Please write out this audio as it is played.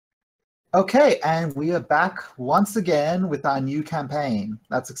Okay, and we are back once again with our new campaign.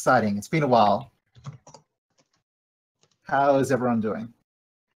 That's exciting. It's been a while. How is everyone doing?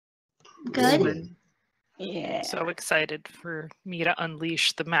 Good. Yeah. So excited for me to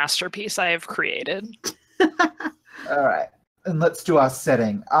unleash the masterpiece I have created. All right, and let's do our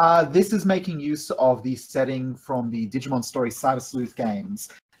setting. This is making use of the setting from the Digimon Story Cyber Sleuth games.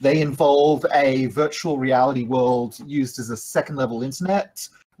 They involve a virtual reality world used as a second-level internet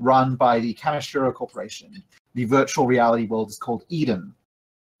run by the Kamishiro Corporation. The virtual reality world is called Eden.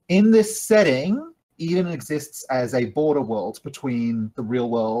 In this setting, Eden exists as a border world between the real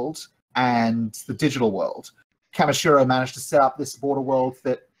world and the digital world. Kamishiro managed to set up this border world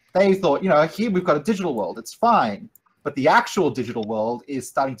that they thought, here we've got a digital world, it's fine. But the actual digital world is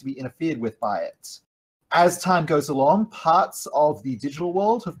starting to be interfered with by it. As time goes along, parts of the digital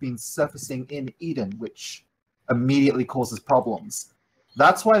world have been surfacing in Eden, which immediately causes problems.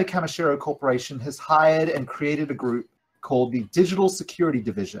 That's why the Kamishiro Corporation has hired and created a group called the Digital Security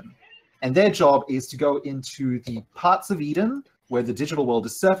Division. And their job is to go into the parts of Eden where the digital world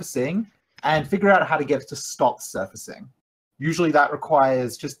is surfacing and figure out how to get it to stop surfacing. Usually that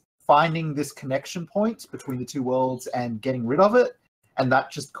requires just finding this connection point between the two worlds and getting rid of it, and that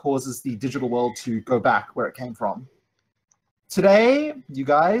just causes the digital world to go back where it came from. Today, you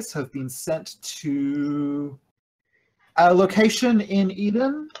guys have been sent to a location in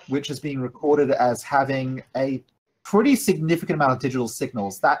Eden, which is being recorded as having a pretty significant amount of digital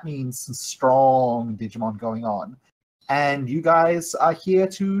signals. That means some strong Digimon going on. And you guys are here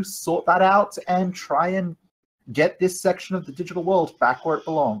to sort that out and try and get this section of the digital world back where it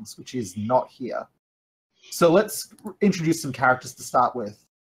belongs, which is not here. So let's introduce some characters to start with.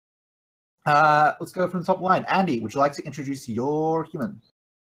 Let's go from the top line. Andy, would you like to introduce your human?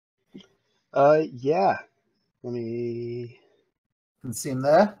 Yeah. Let me... Can see him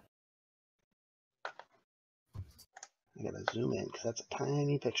there? I gotta zoom in, because that's a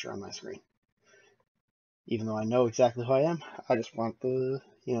tiny picture on my screen. Even though I know exactly who I am, I just want the,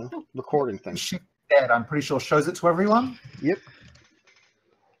 recording thing. Dead, I'm pretty sure shows it to everyone. Yep.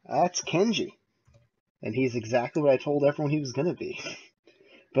 That's Kenji. And he's exactly what I told everyone he was gonna be.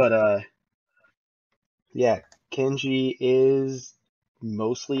 But, yeah, Kenji is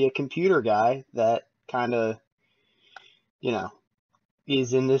mostly a computer guy that kind of,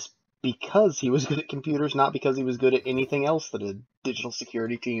 is in this because he was good at computers, not because he was good at anything else that a digital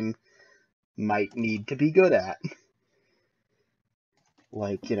security team might need to be good at.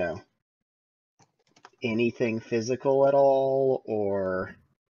 Like, anything physical at all, or...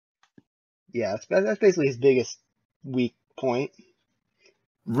 Yeah, that's basically his biggest weak point.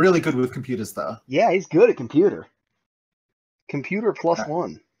 Really good with computers, though. Yeah, he's good at computer. Computer plus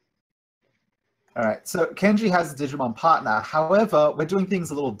one. All right, so Kenji has a Digimon partner. However, we're doing things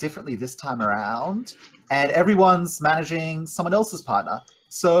a little differently this time around, and everyone's managing someone else's partner.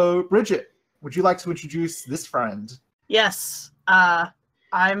 So, Bridget, would you like to introduce this friend? Yes,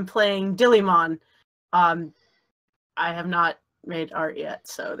 I'm playing Digimon. I have not made art yet,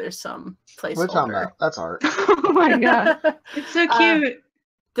 so there's some placeholder. We're talking about that's art. Oh my god, it's so cute.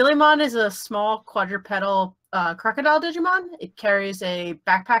 Digimon is a small quadrupedal crocodile Digimon. It carries a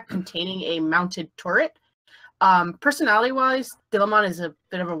backpack containing a mounted turret. Personality-wise, Digimon is a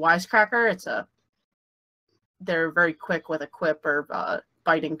bit of a wisecracker. They're very quick with a quip or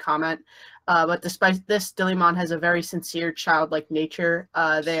biting comment. But despite this, Digimon has a very sincere, childlike nature.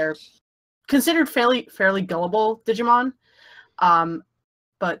 They're considered fairly gullible Digimon,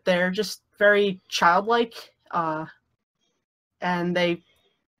 but they're just very childlike. And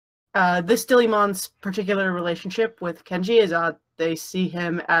this Digimon's particular relationship with Kenji is they see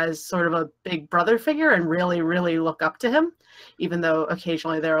him as sort of a big brother figure and really, really look up to him, even though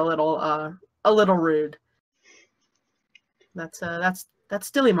occasionally they're a little rude. That's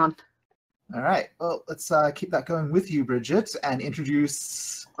Digimon. All right, well, let's keep that going with you, Bridget, and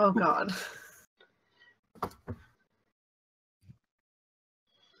introduce... Oh, God.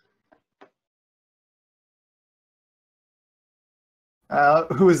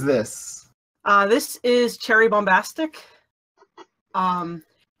 Who is this? This is Cherry Bombastic.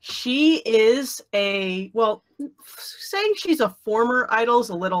 She is saying she's a former idol is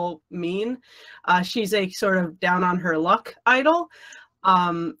a little mean. She's a sort of down on her luck idol.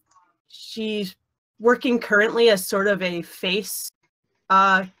 She's working currently as sort of a face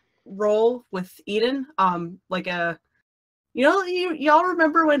role with Eden. Like a, y'all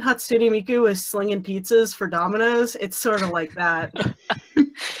remember when Hatsune Miku was slinging pizzas for Domino's? It's sort of like that.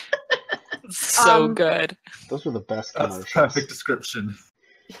 So good. Those were the best That's commercials. the perfect description.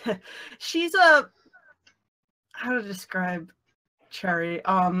 She's how to describe Cherry?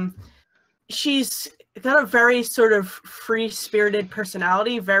 she's got a very sort of free-spirited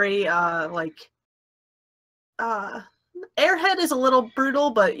personality, very Airhead is a little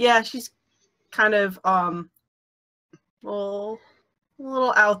brutal, but yeah, she's kind of well, a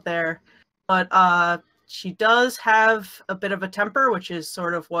little out there. But she does have a bit of a temper, which is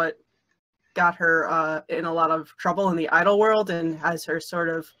sort of what got her in a lot of trouble in the idol world and has her sort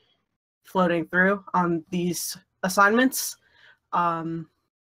of floating through on these assignments.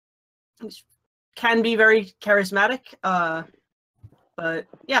 Can be very charismatic, but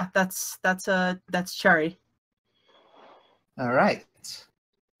yeah, that's Cherry. All right.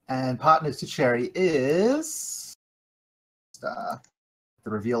 And partner to Cherry is the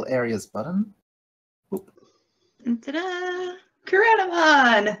reveal areas button. Oop. Ta-da!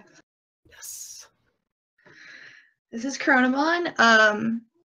 Coronamon! Yes. This is Coronamon.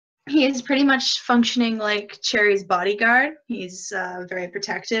 He is pretty much functioning like Cherry's bodyguard. He's very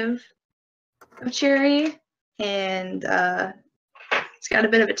protective of Cherry, and he's got a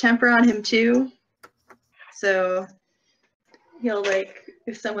bit of a temper on him too. So he'll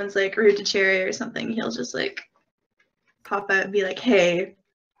if someone's rude to Cherry or something, he'll just pop out and be like, "Hey,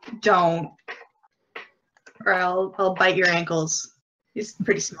 don't," or I'll bite your ankles. He's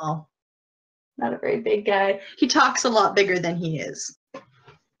pretty small, not a very big guy. He talks a lot bigger than he is.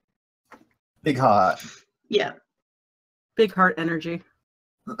 Big heart. Yeah. Big heart energy.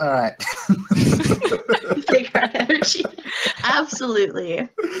 All right. Big heart energy. Absolutely.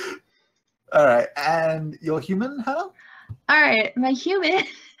 All right. And your human, Hannah? All right. My human,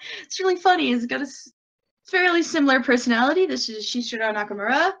 it's really funny. He's got a fairly similar personality. This is Shishiro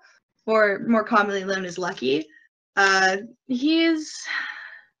Nakamura, or more commonly known as Lucky. He's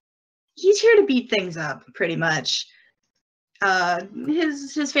here to beat things up, pretty much.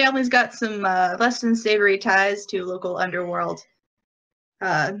 His family's got some less than savory ties to local underworld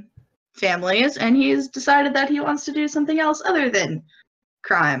families, and he's decided that he wants to do something else other than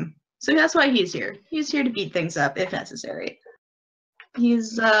crime. So that's why he's here. He's here to beat things up if necessary.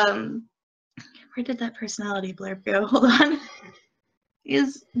 He's where did that personality blurb go? Hold on.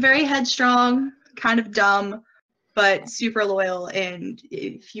 He's very headstrong, kind of dumb, but super loyal, and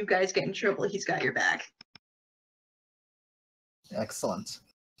if you guys get in trouble, he's got your back. Excellent.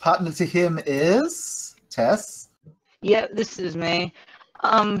 Partner to him is Tess. Yeah, this is me.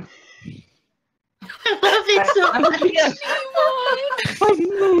 I love it so much.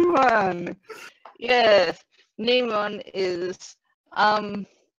 Nimon. Yes, Nimon is kind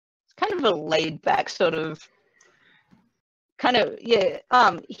of a laid-back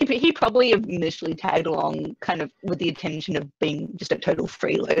he probably initially tagged along kind of with the intention of being just a total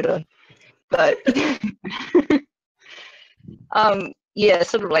freeloader, but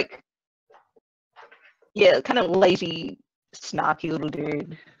kind of lazy, snarky little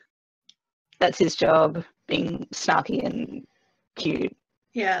dude. That's his job, being snarky and cute.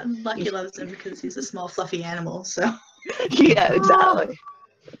 Yeah, Lucky loves him because he's a small, fluffy animal, so. Yeah, exactly.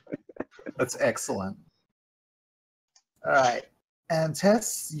 That's excellent. All right. And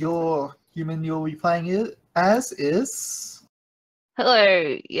Tess, your human you'll be playing as is?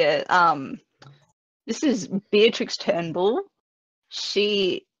 Hello, yeah, this is Beatrix Turnbull.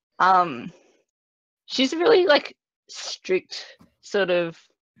 She's a really, strict sort of...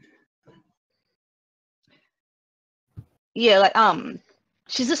 Yeah,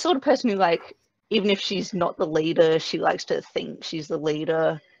 she's the sort of person who, even if she's not the leader, she likes to think she's the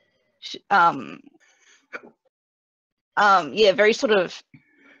leader. Very sort of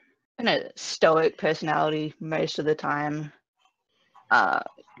stoic personality most of the time.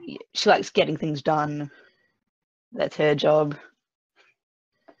 She likes getting things done. That's her job.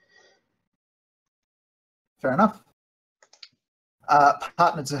 Fair enough.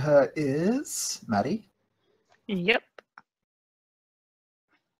 Partner to her is Maddie. Yep.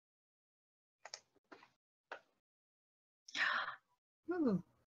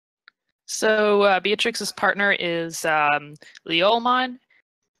 So Beatrix's partner is Leolmon.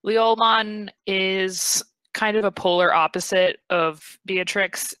 Leolmon is kind of a polar opposite of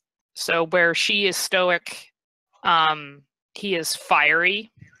Beatrix. So where she is stoic, he is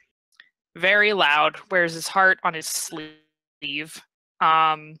fiery, very loud, wears his heart on his sleeve,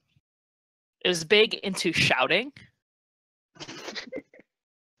 is big into shouting.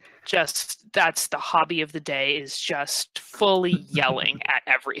 That's the hobby of the day, is just fully yelling at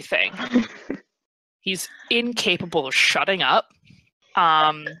everything. He's incapable of shutting up.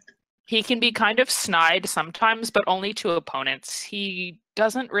 He can be kind of snide sometimes, but only to opponents. He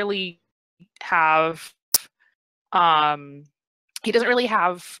doesn't really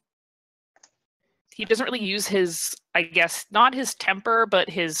use his, I guess, not his temper, but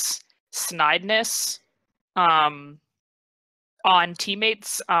his snideness on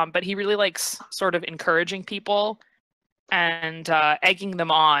teammates, but he really likes sort of encouraging people and egging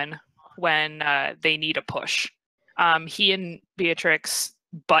them on when they need a push. He and Beatrix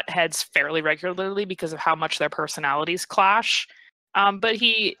butt heads fairly regularly because of how much their personalities clash, but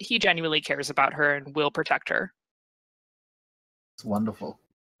he genuinely cares about her and will protect her. It's wonderful.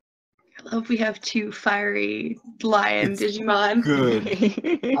 I love we have 2 fiery lion It's Digimon. Good.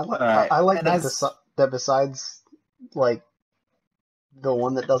 I like and that, that besides, like, the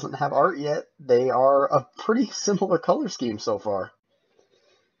one that doesn't have art yet, they are a pretty similar color scheme so far.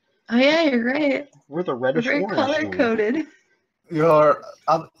 Oh yeah, you're right. We're the We're reddish very orange color one. coded. You're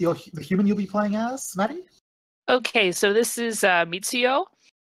the human you'll be playing as, Maddie? Okay, so this is Mitsuyo.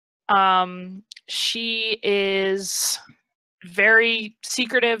 She is very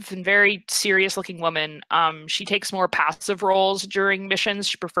secretive and very serious looking woman. She takes more passive roles during missions.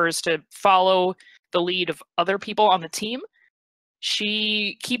 She prefers to follow the lead of other people on the team.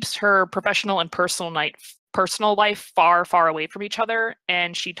 She keeps her professional and personal life far, far away from each other,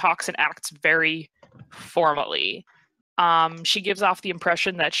 and she talks and acts very formally. She gives off the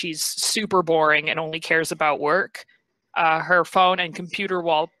impression that she's super boring and only cares about work. Her phone and computer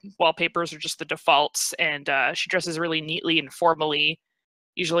wallpapers are just the defaults, and she dresses really neatly and formally,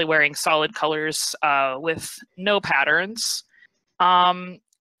 usually wearing solid colors with no patterns.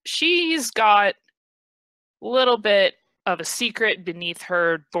 She's got a little bit of a secret beneath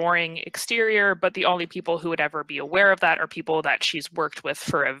her boring exterior, but the only people who would ever be aware of that are people that she's worked with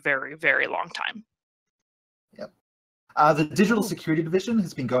for a very, very long time. Yep. The Digital Security Division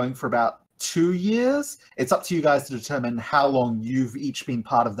has been going for about 2 years. It's up to you guys to determine how long you've each been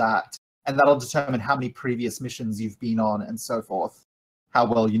part of that, and that'll determine how many previous missions you've been on and so forth, how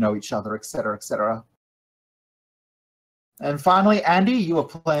well you know each other, etc., etc. And finally, Andy, you are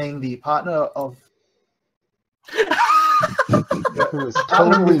playing the partner of... Who is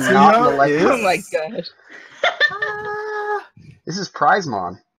totally not an electric. Oh my god. This is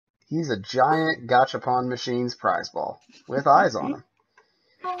Prizemon. He's a giant Gachapon Machines prize ball with eyes on him.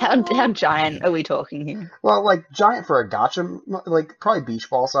 How giant are we talking here? Well, like, giant for a gacha, like, probably beach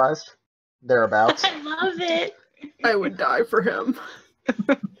ball sized. Thereabouts. I love it. I would die for him.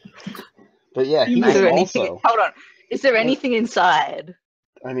 But yeah, he Is there is anything? also... Hold on. Is there anything inside?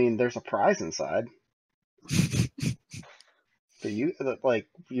 I mean, there's a prize inside. But you, like,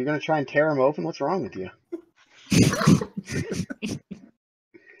 you're gonna try and tear him open? What's wrong with you?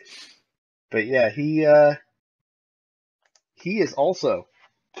 But yeah, he is also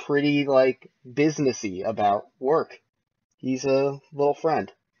pretty, like, businessy about work. He's a little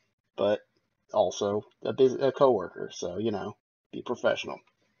friend, but also a coworker, so, you know, be professional.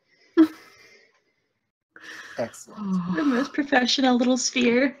 Excellent. The most professional little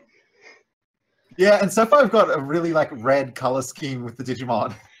sphere. Yeah, and so far I've got a really, like, red color scheme with the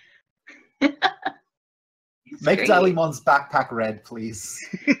Digimon. Make great. Dailymon's backpack red, please.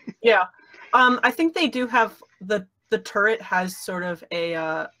 Yeah. I think they do have the turret has sort of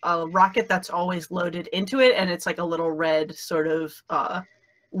a rocket that's always loaded into it, and it's like a little red sort of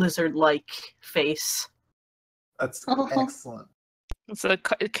lizard-like face. That's Oh. excellent. So,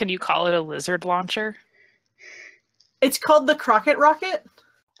 can you call it a lizard launcher? It's called the Crockett Rocket,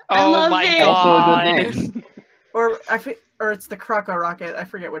 I Oh love my it. Also a god! good name. or it's the Croco Rocket. I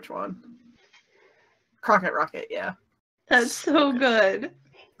forget which one. Crockett Rocket, yeah. That's so good.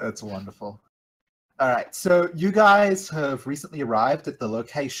 That's wonderful. All right, so you guys have recently arrived at the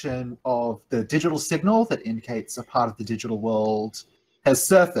location of the digital signal that indicates a part of the digital world has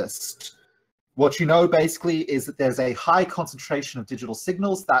surfaced. What you know basically is that there's a high concentration of digital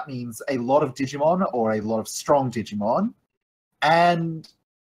signals. That means a lot of Digimon or a lot of strong Digimon. And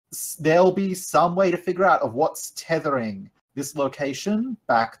there'll be some way to figure out of what's tethering this location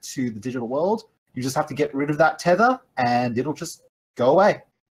back to the digital world. You just have to get rid of that tether and it'll just go away.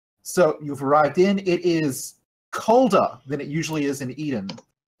 So you've arrived in. It is colder than it usually is in Eden.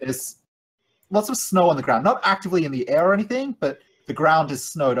 There's lots of snow on the ground, not actively in the air or anything, but the ground is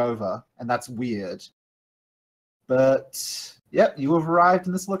snowed over, and that's weird. But, yep, you have arrived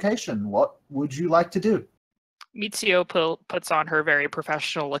in this location. What would you like to do? Mitsuyo puts on her very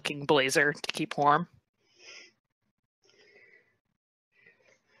professional-looking blazer to keep warm.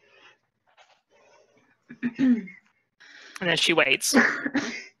 And then she waits.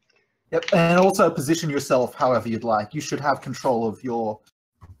 Yep, and also position yourself however you'd like. You should have control of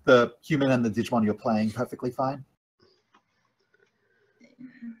the human and the Digimon you're playing perfectly fine.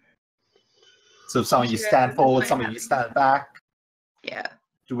 So if some of you Sure, stand forward, that's some of fine. you stand back. Yeah.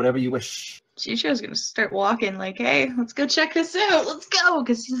 Do whatever you wish. Chicho's gonna start walking like, hey, let's go check this out. Let's go,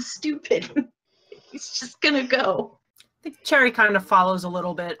 because he's stupid. He's just gonna go. I think Cherry kind of follows a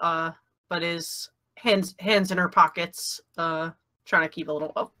little bit, but is hands in her pockets, trying to keep a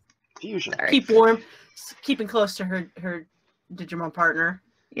little Fusion. Sorry. keep warm, keeping close to her Digimon partner.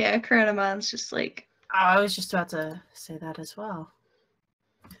 Yeah, Chronomon's just like, I was just about to say that as well.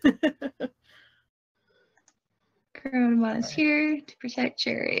 Chronomon is here to protect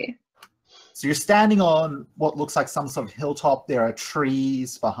Cherry. So you're standing on what looks like some sort of hilltop. There are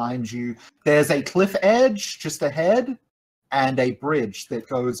trees behind you. There's a cliff edge just ahead and a bridge that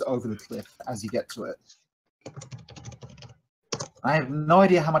goes over the cliff as you get to it. I have no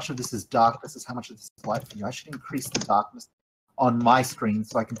idea how much of this is dark versus how much of this is light for you. I should increase the darkness on my screen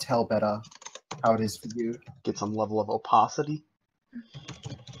so I can tell better how it is for you. Get some level of opacity.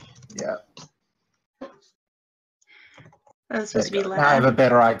 Yeah. That's supposed to be Now I have a loud.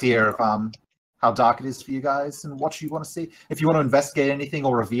 better idea of how dark it is for you guys and what you want to see. If you want to investigate anything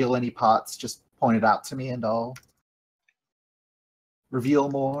or reveal any parts, just point it out to me and I'll reveal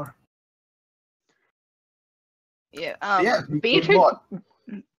more. Yeah. Yeah, you could Beatrix. what?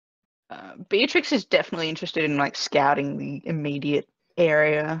 Beatrix is definitely interested in like scouting the immediate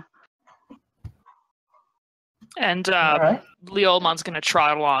area. And All right. Leolmon's going to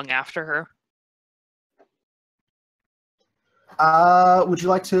trot along after her. Would you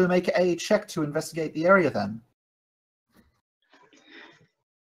like to make a check to investigate the area then?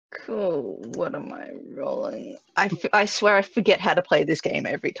 Cool. What am I rolling? I swear I forget how to play this game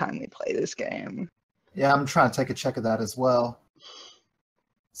every time we play this game. Yeah, I'm trying to take a check of that as well.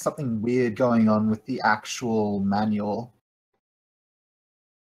 Something weird going on with the actual manual.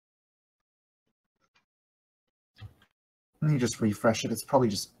 Let me just refresh it. It's probably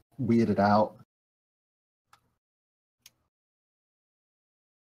just weirded out.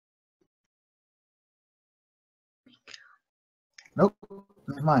 Nope,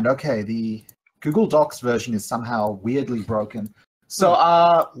 never mind. Okay, the Google Docs version is somehow weirdly broken. So,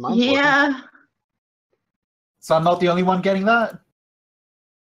 Mine's working. Yeah. so I'm not the only one getting that?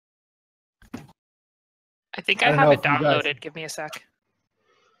 I think I I don't have know it if you guys- downloaded. Give me a sec.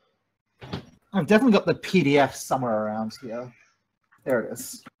 I've definitely got the PDF somewhere around here. There it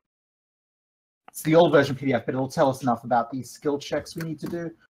is. It's the old version PDF, but it'll tell us enough about these skill checks we need to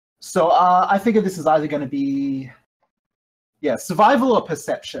do. So I figure this is either going to be, yeah, survival or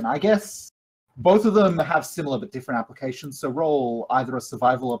perception. I guess both of them have similar but different applications. So roll either a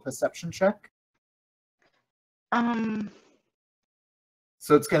survival or perception check. Um.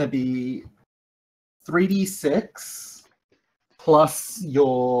 So it's going to be 3d6 plus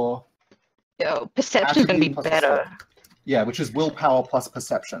your Yo, perception's gonna be attribute plus better. assault. Yeah, which is willpower plus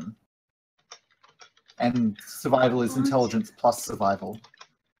perception. And survival is intelligence plus survival.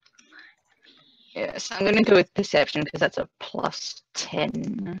 Yeah, so I'm gonna go with perception because that's a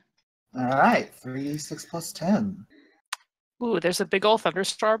 +10. All right, 3d6 plus 10. Ooh, there's a big old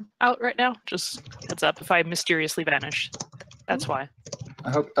thunderstorm out right now. Just heads up if I mysteriously vanish. That's why. I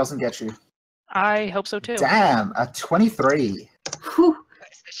hope it doesn't get you. I hope so too. Damn, a 23. Whew.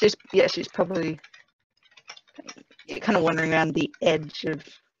 She's probably kind of wandering around the edge of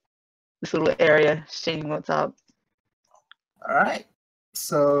this little area, seeing what's up. All right.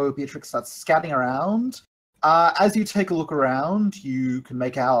 So Beatrix starts scouting around. As you take a look around, you can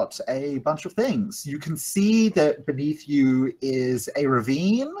make out a bunch of things. You can see that beneath you is a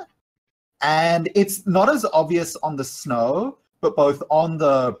ravine, and it's not as obvious on the snow, but both on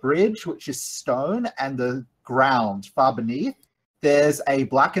the bridge, which is stone, and the ground far beneath, there's a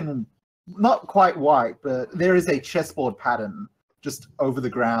black and not quite white, but there is a chessboard pattern just over the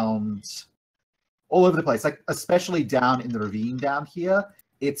ground, all over the place, like especially down in the ravine down here.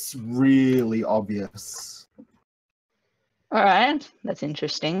 It's really obvious. All right, that's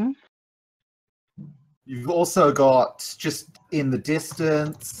interesting. You've also got, just in the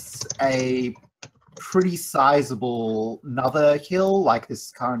distance, a pretty sizable another hill, like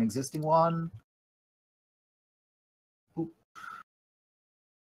this current existing one. Oop.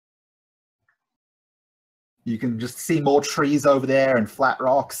 You can just see more trees over there and flat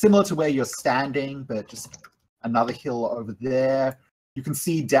rock, similar to where you're standing, but just another hill over there. You can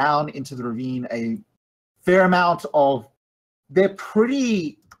see down into the ravine a fair amount of, they're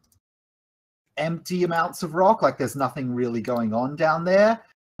pretty empty amounts of rock, like there's nothing really going on down there,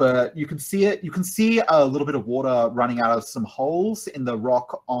 but you can see it. You can see a little bit of water running out of some holes in the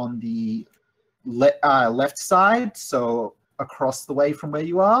rock on the left side, so across the way from where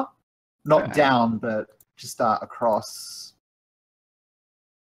you are. Not Right. down, but just across.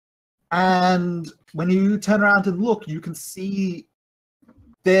 And when you turn around and look, you can see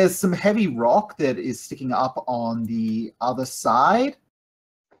there's some heavy rock that is sticking up on the other side,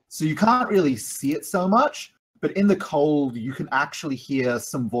 so you can't really see it so much, but in the cold, you can actually hear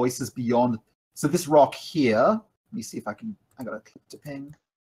some voices beyond. So this rock here, let me see if I got a clip to ping.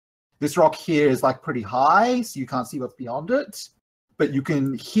 This rock here is like pretty high, so you can't see what's beyond it, but you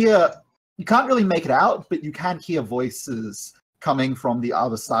can hear, you can't really make it out, but you can hear voices coming from the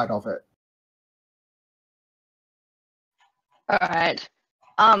other side of it. All right.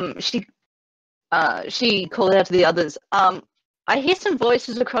 She called out to the others. I hear some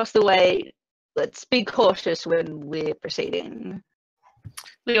voices across the way. Let's be cautious when we're proceeding.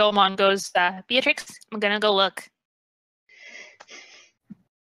 Leomon goes, Beatrix, I'm gonna go look.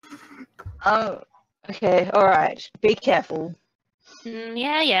 Oh, okay, all right. Be careful.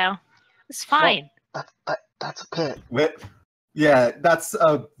 Yeah. It's fine. Well, that's a pit. Yeah, that's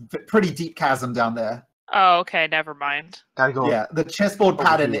a pretty deep chasm down there. Oh, okay, never mind. Gotta go. Yeah, the chessboard over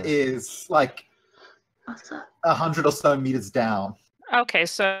pattern here. is like What's up? 100 or so meters down. Okay,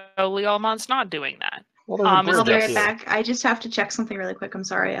 so Leomon's not doing that. Well, there's a Is bridge I'll be up right here. back. I just have to check something really quick. I'm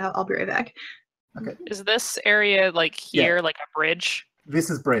sorry. I'll be right back. Is this area like here, like a bridge? This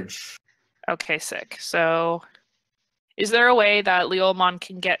is bridge. Okay, sick. So, is there a way that Leomon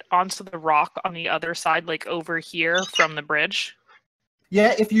can get onto the rock on the other side, like over here from the bridge?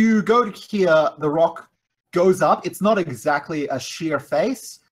 Yeah, if you go to here, the rock goes up. It's not exactly a sheer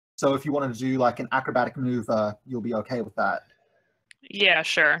face, so if you wanted to do like an acrobatic maneuver, you'll be okay with that. Yeah,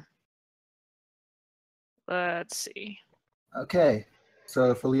 sure. Let's see. Okay,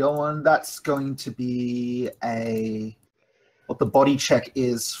 so for Leon, that's going to be what the body check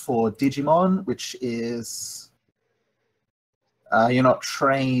is for Digimon, which is you're not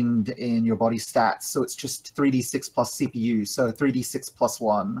trained in your body stats, so it's just 3d6 plus CPU, so 3d6 plus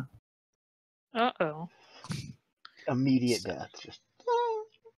 1. Uh-oh. Immediate death. Just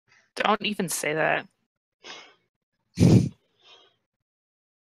Don't even say that.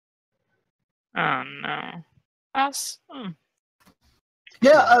 Oh, no. Us?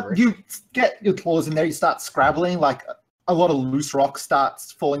 Yeah, you get your claws in there, you start scrabbling, like a lot of loose rock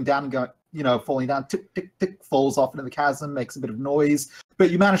starts falling down and going, falling down, tick, tick, tick, falls off into the chasm, makes a bit of noise,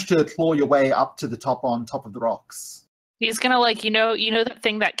 but you manage to claw your way up to the top on top of the rocks. He's gonna like, you know that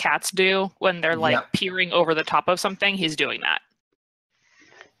thing that cats do when they're like Yep. peering over the top of something? He's doing that.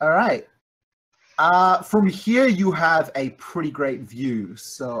 All right. From here, you have a pretty great view,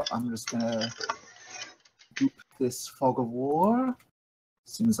 so I'm just going to boop this fog of war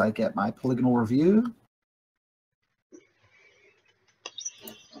as soon as I get my polygonal review.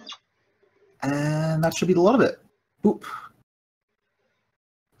 And that should be the lot of it. Boop.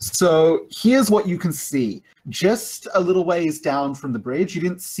 So here's what you can see. Just a little ways down from the bridge, you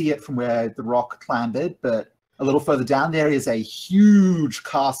didn't see it from where the rock clambered, but a little further down there is a huge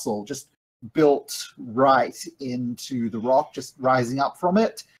castle just built right into the rock, just rising up from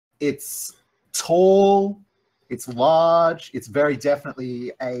it. It's tall, it's large, it's very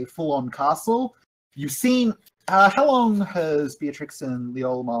definitely a full-on castle. You've seen, how long has Beatrix and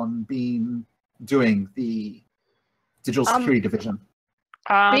Leolmon been doing the Digital Security Division?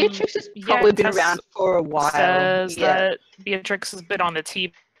 Beatrix has probably been around for a while. Says that Beatrix has been on the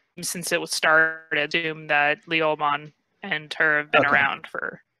team since it was started. Assume that Leomon and her have been around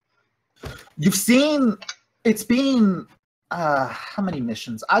for. You've seen, it's been, how many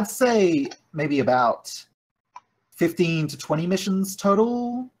missions? I'd say maybe about 15 to 20 missions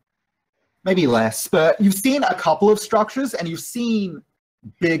total. Maybe less, but you've seen a couple of structures and you've seen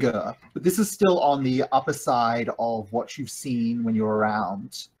bigger, but this is still on the upper side of what you've seen when you're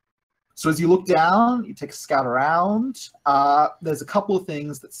around. So as you look down, you take a scout around, there's a couple of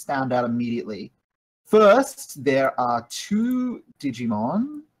things that stand out immediately. First, there are two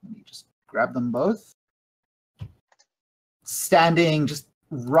Digimon. Let me just grab them both. Standing just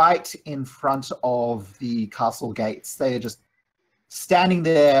right in front of the castle gates. They are just standing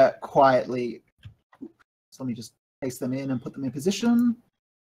there quietly. So let me just place them in and put them in position.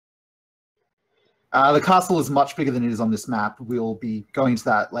 The castle is much bigger than it is on this map. We'll be going to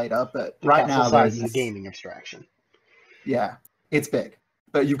that later, but right now size is a gaming abstraction. Yeah, it's big.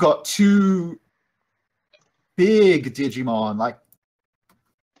 But you've got two big Digimon, like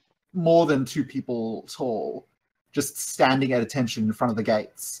more than 2 people tall, just standing at attention in front of the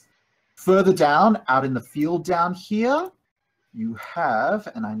gates. Further down, out in the field down here, you have,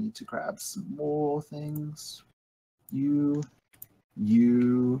 and I need to grab some more things. You, and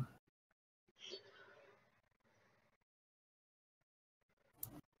you,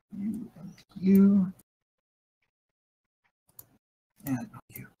 and you.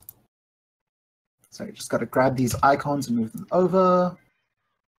 So you just got to grab these icons and move them over.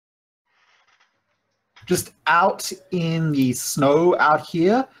 Just out in the snow out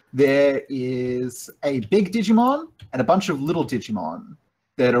here, there is a big Digimon and a bunch of little Digimon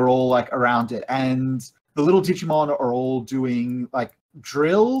that are all like around it. And the little Digimon are all doing like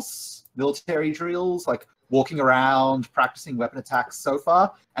drills, military drills, like walking around, practicing weapon attacks so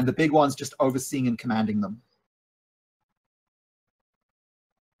far. And the big one's just overseeing and commanding them.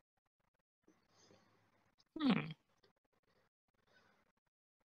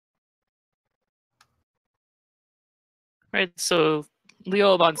 Right, so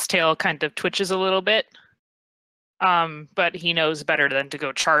Leomon's tail kind of twitches a little bit, but he knows better than to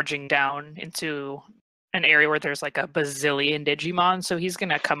go charging down into an area where there's like a bazillion Digimon, so he's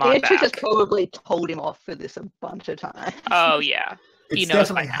gonna come on Beatrix has back. probably told him off for this a bunch of times. Oh yeah, he It's knows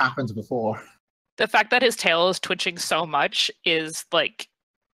definitely by now. happened before. The fact that his tail is twitching so much is like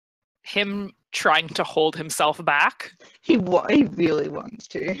him trying to hold himself back. He really wants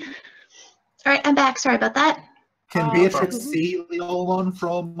to. All right, I'm back. Sorry about that. Can Beatrix see Leomon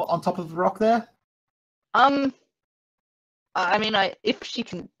from on top of the rock there? I mean, if she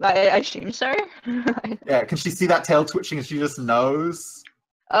can, I assume so. Yeah, can she see that tail twitching and she just knows?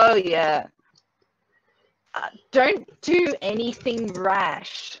 Oh yeah. Don't do anything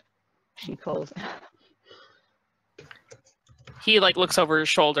rash, she calls. He like looks over his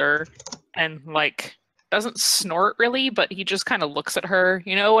shoulder and like doesn't snort really, but he just kind of looks at her.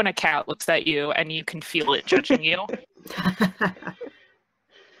 You know when a cat looks at you and you can feel it judging you?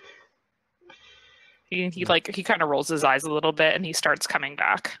 He kind of rolls his eyes a little bit and he starts coming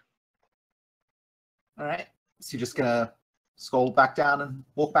back. All right. So you're just gonna scroll back down and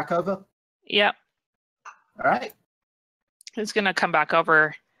walk back over? Yep. All right. He's gonna come back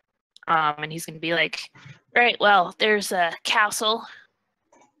over, and he's gonna be like, right, well, there's a castle,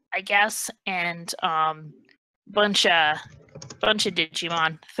 I guess, and bunch of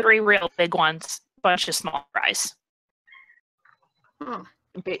Digimon, 3 real big ones, bunch of small fries.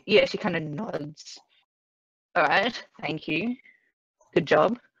 But yeah, she kind of nods. All right, thank you. Good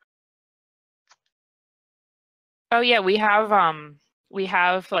job. Oh yeah, we have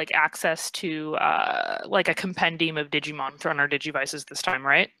like access to like a compendium of Digimon on our Digivices this time,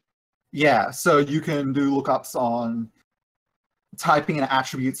 right? Yeah, so you can do lookups on typing in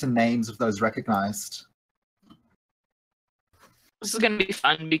attributes and names of those recognized. This is going to be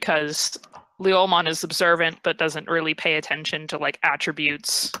fun because Leomon is observant but doesn't really pay attention to like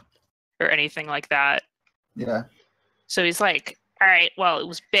attributes or anything like that. Yeah. So he's like, all right, well, it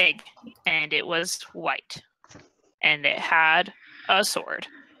was big and it was white and it had a sword.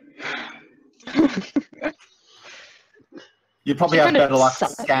 You'd probably She have kind of better luck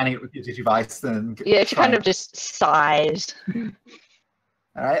sighed. scanning it with your Digivice than... Yeah, she kind trying- of just sighs.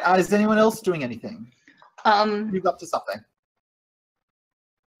 All right, is anyone else doing anything? Move up to something.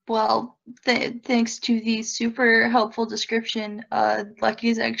 Well, thanks to the super helpful description,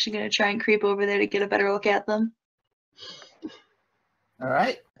 Lucky's actually going to try and creep over there to get a better look at them. All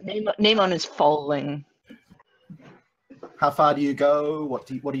right. Nemon is following. How far do you go? What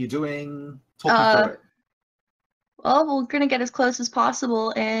are you doing? Talk me through it. Well, we're going to get as close as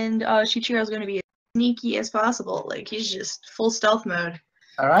possible, and Shichiro's going to be as sneaky as possible. Like, he's just full stealth mode.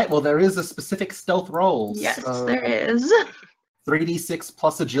 All right, well, there is a specific stealth roll. Yes, so there is. 3d6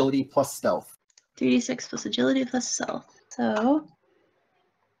 plus agility plus stealth. 3d6 plus agility plus stealth. So,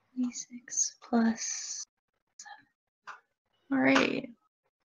 3d6 plus... Alright.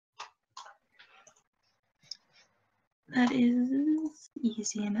 That is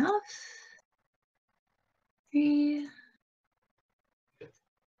easy enough. 3...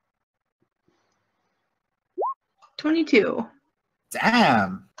 22.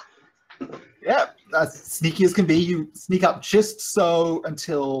 Damn. Yep, as sneaky as can be. You sneak up just so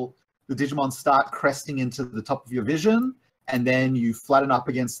until the Digimon start cresting into the top of your vision, and then you flatten up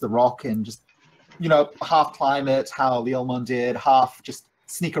against the rock and just, half climb it, how Leomon did, half just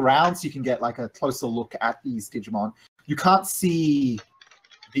sneak around so you can get like a closer look at these Digimon. You can't see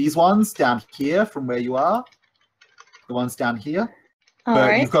these ones down here from where you are, the ones down here. All But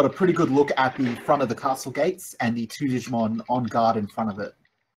right. you've got a pretty good look at the front of the castle gates and the 2 Digimon on guard in front of it.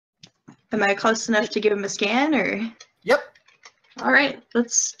 Am I close enough to give him a scan, or? Yep. All right,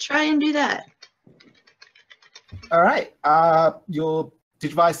 let's try and do that. All right. Your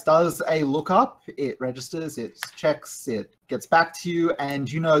Digivice does a lookup. It registers, it checks, it gets back to you,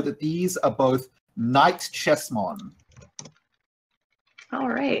 and you know that these are both Knight Chessmon. All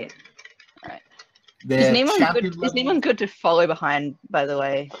right. They're Is champion Nemon good to follow behind, by the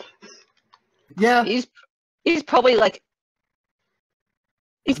way? Yeah. He's probably like...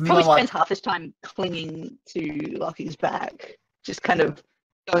 He probably Nemon, like- spends half his time clinging to Lucky's back, just kind of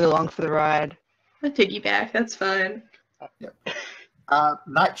going along for the ride. A piggyback, that's fine.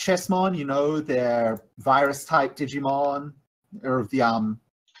 Night Chessmon, you know, they're virus-type Digimon, or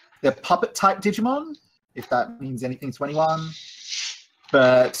they're puppet-type Digimon, if that means anything to anyone.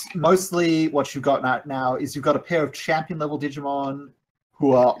 But mostly what you've got now is you've got a pair of champion-level Digimon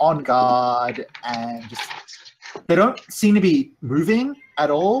who are on guard and just... They don't seem to be moving at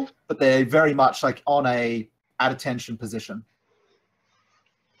all, but they're very much like on a at attention position.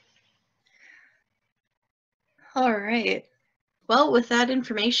 All right. Well, with that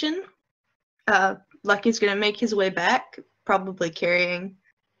information, Lucky's going to make his way back, probably carrying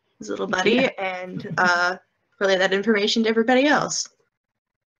his little buddy, and relay that information to everybody else.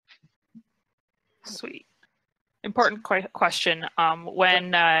 Sweet. Important question.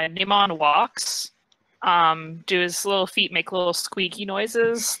 When Nimon walks, do his little feet make little squeaky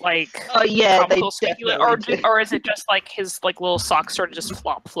noises, like Oh yeah, they comical squeaky, definitely do. or is it just like his like little socks sort of just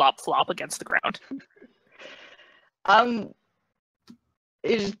flop, flop, flop against the ground? I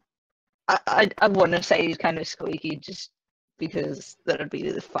want to say he's kind of squeaky, just because that'd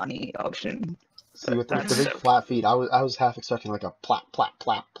be the funny option. See, with the That's big so flat feet, I was half expecting like a plap, plap,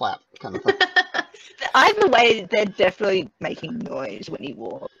 plap, plap kind of thing. Either way, they're definitely making noise when he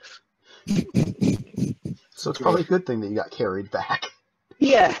walks. So it's probably a good thing that you got carried back.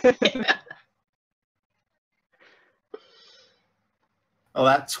 Yeah. Oh,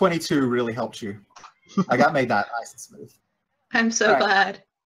 that 22 really helped you. I made that nice and smooth. I'm so All right. glad.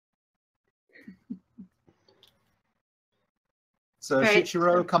 So Right.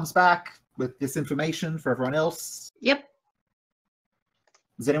 Shichiro comes back with this information for everyone else. Yep.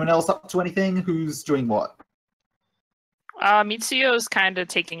 Is anyone else up to anything? Who's doing what? Mitsuyo's kind of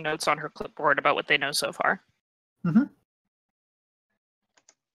taking notes on her clipboard about what they know so far. Mm-hmm.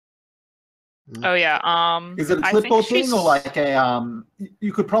 Oh yeah. Is it a I think clipboard thing she's- or like a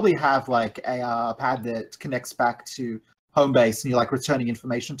you could probably have like a pad that connects back to home base and you're like returning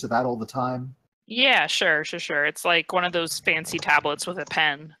information to that all the time? Yeah, sure. It's like one of those fancy tablets with a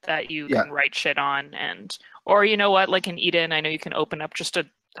pen that you Yeah. can write shit on, or you know what, like in Eden, I know you can open up just a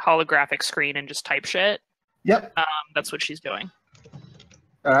holographic screen and just type shit. Yep. That's what she's doing.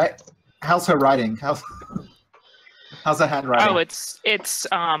 All right. How's her writing? How's her handwriting? Oh, it's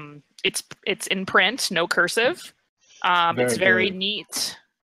in print, no cursive. It's very good. neat,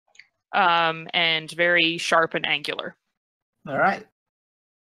 and very sharp and angular. All right.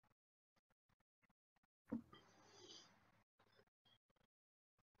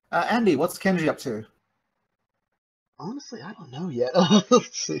 Andy, what's Kenji up to? Honestly, I don't know yet.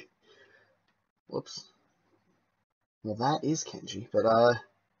 Let's see. Whoops. Well, that is Kenji, but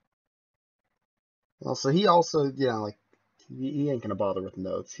well, so he also, you know, like he ain't gonna bother with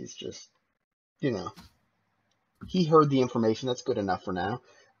notes. He's just, you know, he heard the information. That's good enough for now.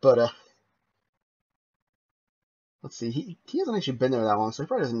 But let's see. He hasn't actually been there that long, so he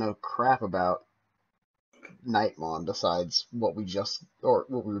probably doesn't know crap about Nightmon besides what we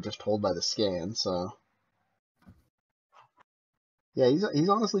were just told by the scan. So yeah, he's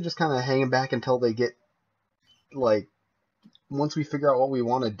honestly just kind of hanging back until they get, like, once we figure out what we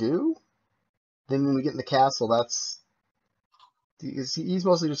want to do, then when we get in the castle, he's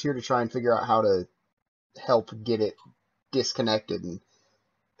mostly just here to try and figure out how to help get it disconnected, and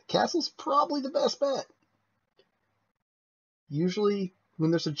the castle's probably the best bet. Usually,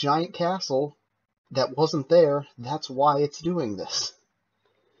 when there's a giant castle that wasn't there, that's why it's doing this.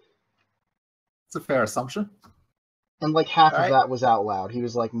 It's a fair assumption. And like half All of right. that was out loud. He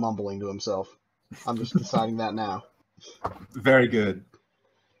was like mumbling to himself. I'm just deciding that now. Very good.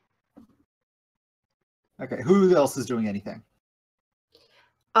 Okay, who else is doing anything?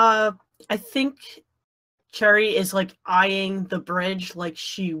 I think Cherry is like eyeing the bridge like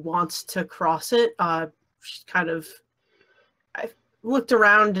she wants to cross it. She's kind of... I looked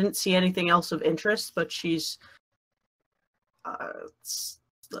around, didn't see anything else of interest, but she's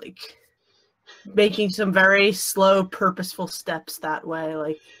like making some very slow, purposeful steps that way,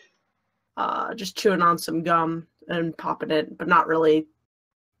 like just chewing on some gum and popping it, but not really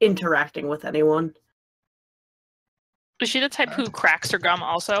interacting with anyone. Is she the type who cracks her gum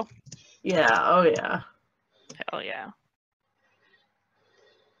also? Yeah, oh yeah. Hell yeah.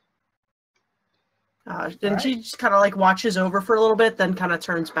 Then she just kind of like watches over for a little bit, then kind of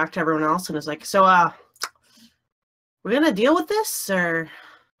turns back to everyone else and is like, so, we're gonna deal with this, or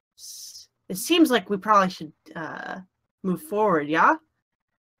it seems like we probably should move forward, yeah?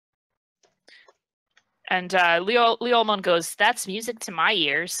 And Leomon goes, "That's music to my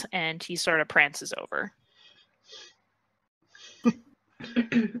ears," and he sort of prances over.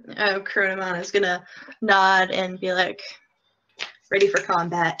 Chronomon is gonna nod and be like, ready for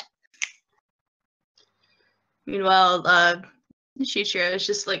combat. Meanwhile, Shichiro is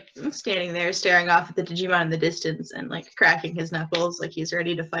just like standing there staring off at the Digimon in the distance and like cracking his knuckles like he's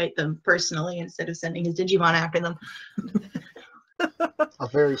ready to fight them personally instead of sending his Digimon after them. A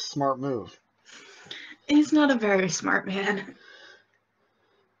very smart move. He's not a very smart man.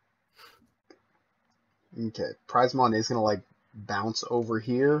 Okay, Prizemon is gonna like bounce over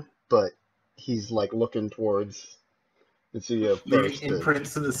here, but he's like looking towards Mitsuyo Leaving first.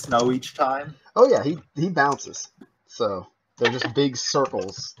 imprints in the snow each time. Oh yeah, he bounces. So they're just big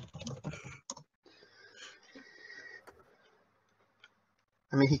circles.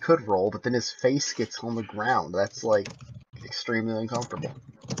 I mean, he could roll, but then his face gets on the ground. That's like extremely uncomfortable.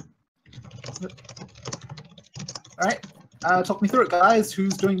 All right, talk me through it, guys.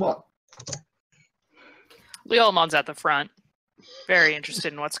 Who's doing what? Leolmon's at the front. Very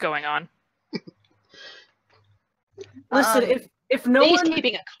interested in what's going on. Listen, if no He's one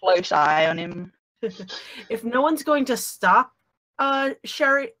keeping a close eye on him. if no one's going to stop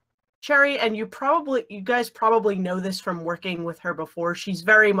Cherry, and you guys probably know this from working with her before, she's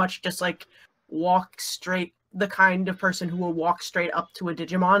very much just like the kind of person who will walk straight up to a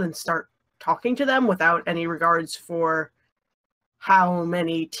Digimon and start talking to them without any regards for how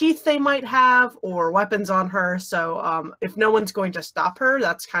many teeth they might have or weapons on her. So if no one's going to stop her,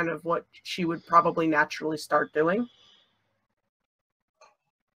 that's kind of what she would probably naturally start doing.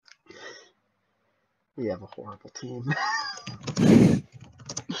 We have a horrible team.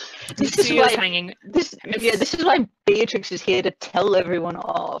 This is Mitsuyo's why hanging. this is why Beatrix is here to tell everyone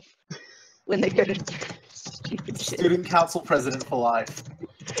off when they go to do stupid shit. Student council president for life.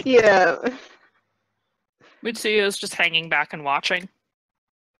 Yeah. Mitsuyo's just hanging back and watching.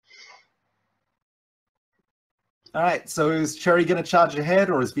 All right, so is Cherry going to charge ahead,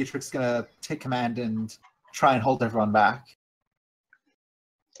 or is Beatrix going to take command and try and hold everyone back?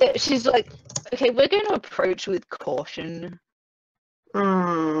 Yeah, she's like, okay, we're going to approach with caution.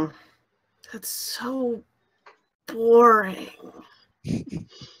 That's so boring.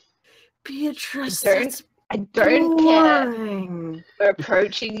 Beatrice, that's I don't care. boring. We're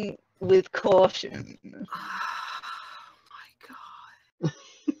approaching with caution. Oh my god.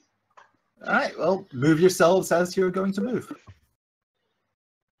 All right, well, move yourselves as you're going to move.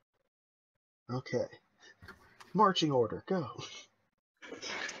 Okay. Marching order, go.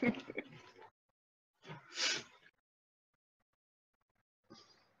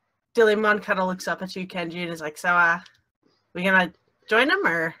 Digimon kind of looks up at you, Kenji, and is like, so, we gonna join them,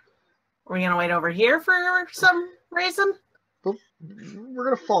 or are we gonna wait over here for some reason? Well, we're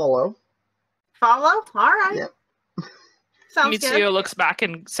gonna follow. Follow? All right. Yep. Sounds Mitsuyo good. looks back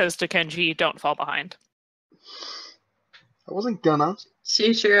and says to Kenji, "Don't fall behind." I wasn't gonna.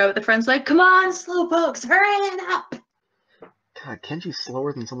 Shichiro at the front's like, come on, slowpokes, hurry it up! God, Kenji's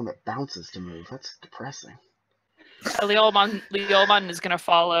slower than someone that bounces to move. That's depressing. Leolmon is going to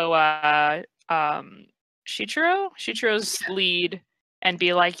follow Shichiro's lead and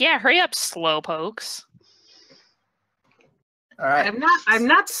be like, "Yeah, hurry up, slowpokes." All right. I'm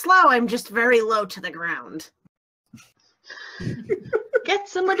not slow, I'm just very low to the ground. Get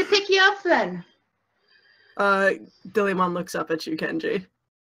someone to pick you up then. Digimon looks up at you, Kenji.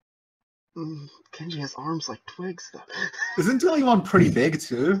 Kenji has arms like twigs, though. Isn't Digimon pretty big,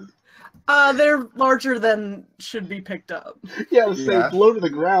 too? They're larger than should be picked up. Yeah, I was saying, Yeah. low to the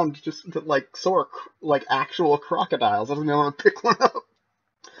ground, just like sort of like actual crocodiles. I don't even want to pick one up.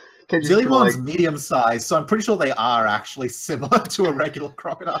 Kenji's just gonna, Digimon's medium-sized, so I'm pretty sure they are actually similar to a regular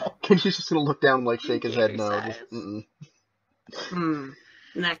crocodile. Kenji's just gonna look down and like shake his head no. Size. Just,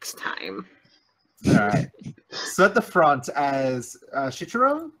 Next time. All right. So at the front as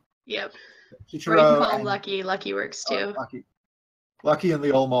Shichiro? Yep. Or you Shichiro can call him and- Lucky. Lucky works too. Lucky and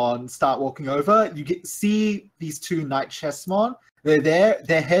Leolmon start walking over. You see these two Night Chessmon. They're there.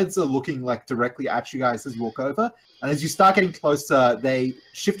 Their heads are looking like directly at you guys as you walk over. And as you start getting closer, they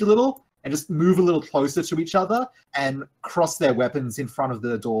shift a little and just move a little closer to each other and cross their weapons in front of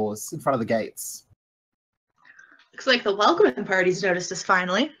the doors, in front of the gates. Looks like the welcoming party's noticed us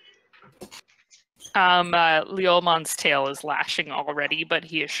finally. Leolmon's tail is lashing already, but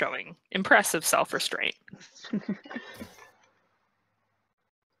he is showing impressive self-restraint.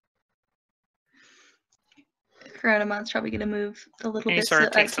 Chronomon's probably gonna move a little And he bit. sort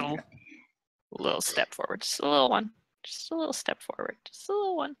of so I takes a can- little step forward, just a little one, just a little step forward, just a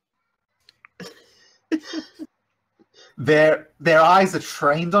little one. Their eyes are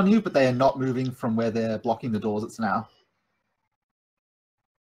trained on you, but they are not moving from where they're blocking the doors. It's now.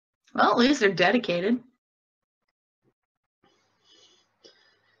 Well, at least they're dedicated.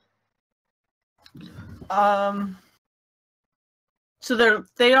 So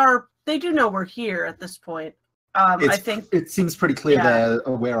they do know we're here at this point. I think it seems pretty clear Yeah. they're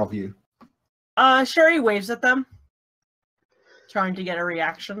aware of you. Sherry waves at them, trying to get a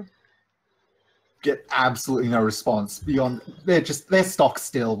reaction. Get absolutely no response beyond they're stock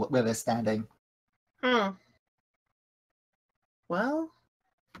still where they're standing. Well,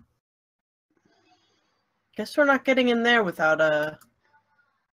 guess we're not getting in there without a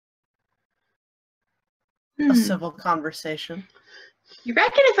civil conversation. You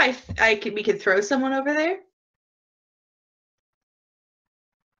reckon if we could throw someone over there?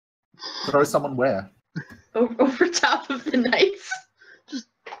 Throw someone where? Over top of the knights?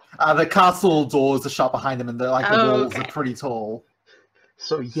 The castle doors are shut behind them, and the walls are pretty tall.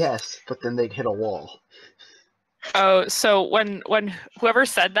 So yes, but then they'd hit a wall. Oh, so when whoever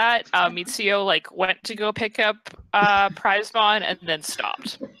said that, Mitsuyo went to go pick up Prizemon and then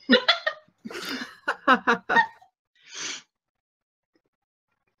stopped.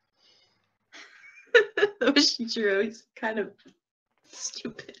 Oshijiro is kind of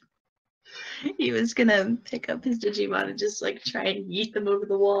stupid. He was gonna pick up his Digimon and just try and yeet them over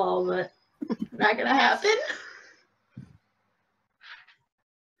the wall, but not gonna happen.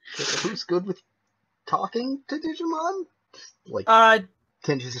 Who's good with talking to Digimon?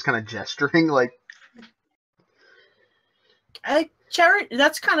 Kenji's just kind of gesturing, Cherry.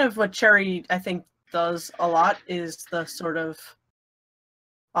 That's kind of what Cherry, I think, does a lot. Is the sort of,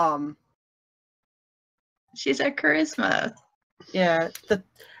 she's our charisma. Yeah,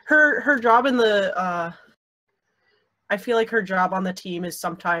 her job in the I feel like her job on the team is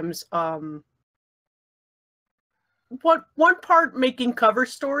sometimes one part making cover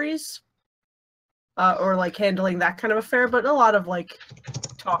stories or handling that kind of affair, but a lot of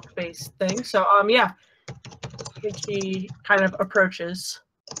talk based things. So yeah, I think she kind of approaches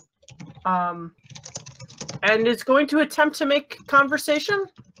and is going to attempt to make conversation,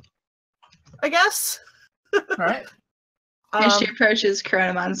 I guess. All right. As she approaches,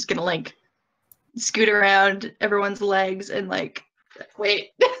 Chronomon's gonna scoot around everyone's legs and wait,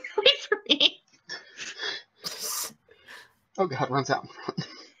 wait for me. oh god, runs out.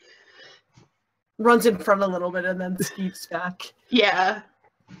 Runs in front a little bit and then scoots back. Yeah.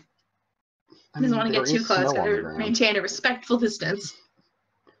 I Doesn't want to there get too is snow close. on the Gotta ground. maintain a respectful distance.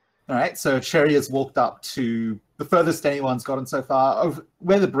 All right, so Cherry has walked up to the furthest anyone's gotten so far, over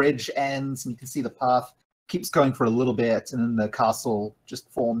where the bridge ends, and you can see the path keeps going for a little bit, and then the castle just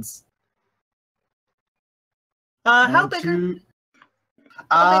forms. How big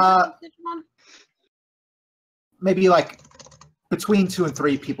are Digimon? Maybe between 2 and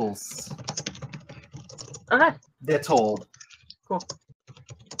 3 peoples. Okay, They're tall. cool.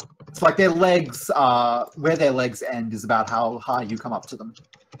 It's their legs where their legs end is about how high you come up to them.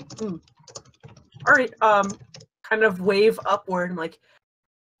 All right, kind of wave upward,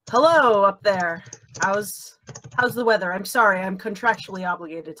 hello up there. How's the weather? I'm sorry, I'm contractually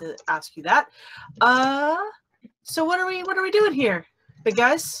obligated to ask you that. So what are we doing here, big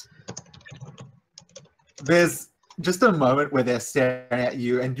guys? There's just a moment where they're staring at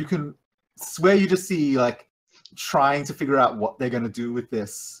you, and you can swear you just see trying to figure out what they're going to do with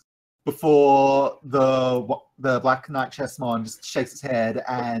this before the Black Knight Chessmon just shakes its head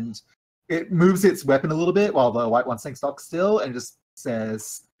and it moves its weapon a little bit while the white one's staying stock still and just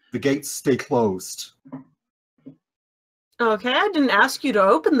says, "The gates stay closed." Okay, I didn't ask you to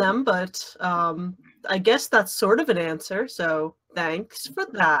open them, but I guess that's sort of an answer, so thanks for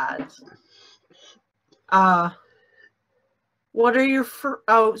that. What are your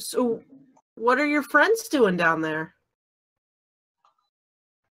what are your friends doing down there?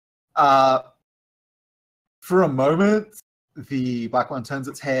 For a moment, the black one turns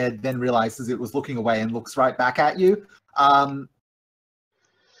its head, then realizes it was looking away and looks right back at you.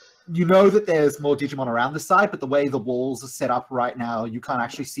 You know that there's more Digimon around this side, but the way the walls are set up right now, you can't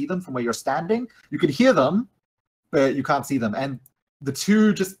actually see them from where you're standing. You can hear them, but you can't see them. And the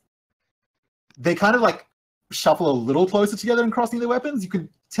two they kind of shuffle a little closer together and crossing their weapons. You can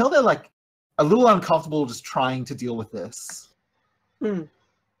tell they're a little uncomfortable just trying to deal with this.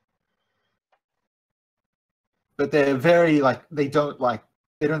 But they're very they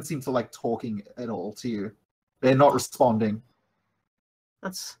don't seem to talking at all to you. They're not responding.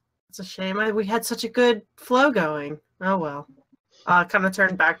 That's a shame. We had such a good flow going. Oh well. Kind of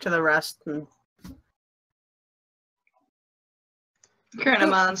turn back to the rest. And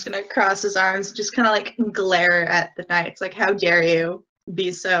Chronomon's gonna cross his arms and just kind of glare at the knights. How dare you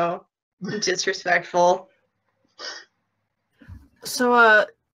be so disrespectful? So,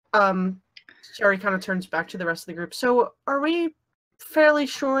 Sherry kind of turns back to the rest of the group. So, are we fairly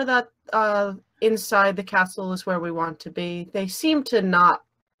sure that inside the castle is where we want to be? They seem to not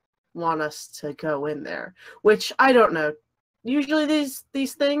want us to go in there, which I don't know. Usually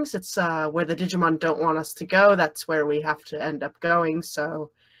these things, it's where the Digimon don't want us to go. That's where we have to end up going. So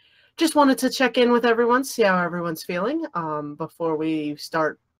just wanted to check in with everyone, see how everyone's feeling before we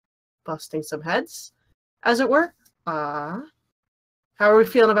start busting some heads, as it were. How are we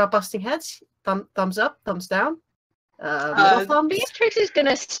feeling about busting heads? Thumbs up, thumbs down, middle thumbs? Beatrix is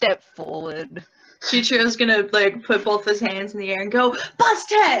gonna step forward. Chichiro's gonna like put both his hands in the air and go, bust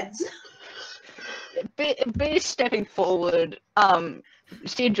heads! Be stepping forward.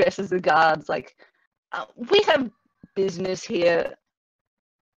 She addresses the guards like, we have business here.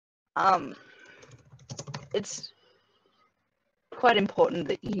 It's quite important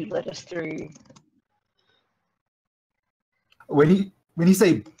that you let us through. When you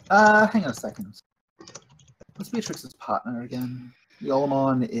say, hang on a second. What's Beatrix's partner again?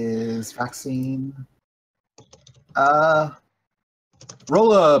 Yolamon is vaccine.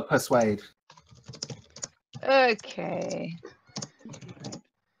 Roll a persuade. Okay.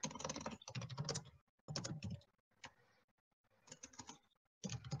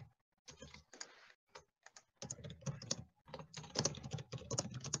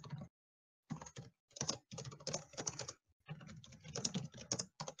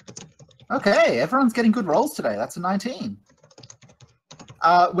 Okay, everyone's getting good rolls today. That's a 19.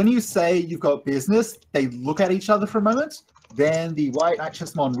 When you say you've got business, they look at each other for a moment. Then the white Night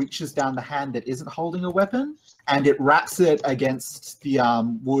Chessmon reaches down the hand that isn't holding a weapon, and it wraps it against the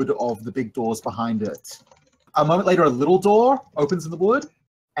wood of the big doors behind it. A moment later, a little door opens in the wood,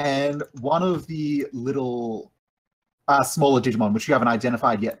 and one of the little smaller Digimon, which you haven't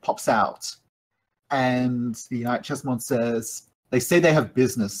identified yet, pops out. And the Night Chessmon says, they say they have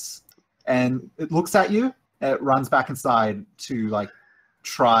business. And it looks at you, and it runs back inside to, like,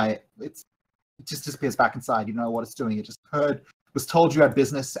 try. It just disappears back inside. You know what it's doing. It just was told you had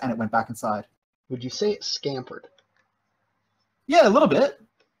business, and it went back inside. Would you say it scampered? Yeah, a little bit.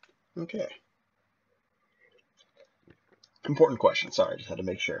 Okay. Important question. Sorry, just had to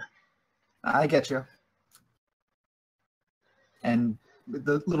make sure. I get you. And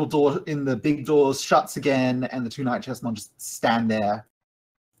the little door in the big doors shuts again, and the two Night Chessmon just stand there,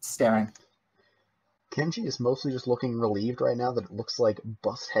 staring. Kenji is mostly just looking relieved right now that it looks like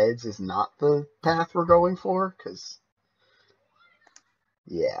bust heads is not the path we're going for, because,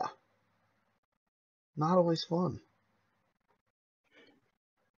 yeah. Not always fun.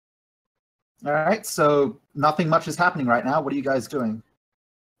 All right, so nothing much is happening right now. What are you guys doing?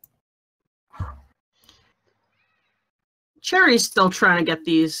 Cherry's still trying to get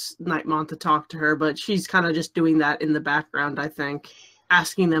these Nightmon to talk to her, but she's kind of just doing that in the background, I think,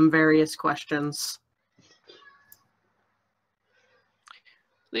 asking them various questions.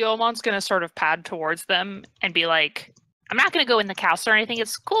 Leomon's going to sort of pad towards them and be like, I'm not going to go in the castle or anything.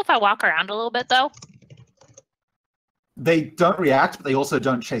 It's cool if I walk around a little bit, though. They don't react, but they also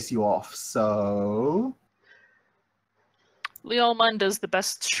don't chase you off, so... Leomon does the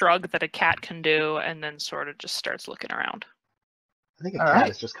best shrug that a cat can do and then sort of just starts looking around. I think a cat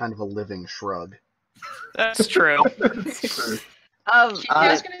is just kind of a living shrug. That's true. That's true.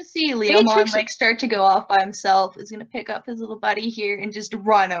 Chichiro's gonna see Leomon like start to go off by himself. Is gonna pick up his little buddy here and just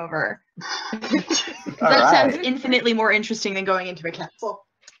run over. That sounds infinitely more interesting than going into a castle.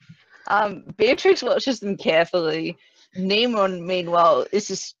 Beatrix watches them carefully. Nemon, meanwhile, is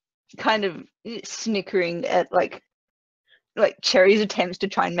just kind of snickering at like Cherry's attempts to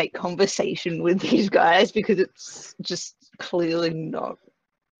try and make conversation with these guys because it's just clearly not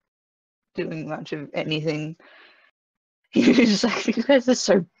doing much of anything. He's just like, these guys are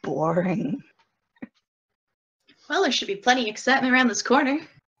so boring. Well, there should be plenty of excitement around this corner.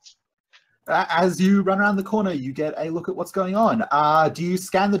 As you run around the corner, you get a look at what's going on. Do you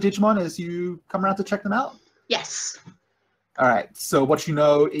scan the Digimon as you come around to check them out? Yes. All right, so what you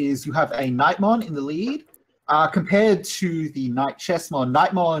know is you have a Nightmon in the lead. Compared to the Night Chessmon,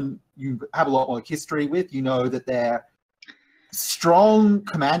 Nightmon you have a lot more history with. You know that they're strong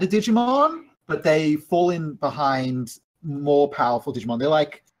commander Digimon, but they fall in behind more powerful Digimon.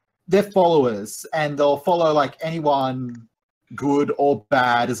 They're followers, and they'll follow like anyone, good or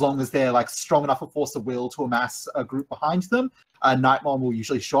bad, as long as they're like strong enough a force of will to amass a group behind them. Nightmon will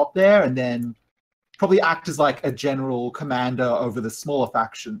usually show up there and then probably act as like a general commander over the smaller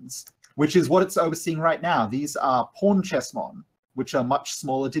factions, which is what it's overseeing right now. These are Pawn Chessmon, which are much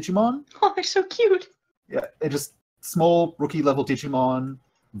smaller Digimon. Oh, they're so cute. Yeah, they're just small rookie-level Digimon.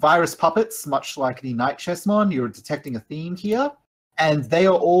 Virus puppets, much like the Night Chessmon. You're detecting a theme here. And they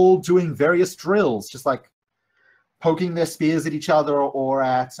are all doing various drills, just like poking their spears at each other or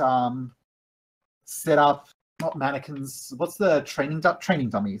at set up not mannequins. What's the training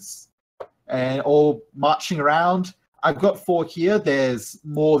dummies? And all marching around. I've got 4 here. There's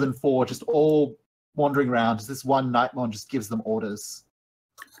more than 4, just all wandering around. As this one Nightmon just gives them orders.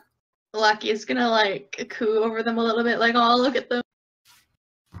 Lucky is gonna like coo over them a little bit, like, oh, look at them.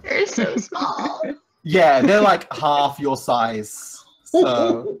 They're so small. Yeah, they're like half your size.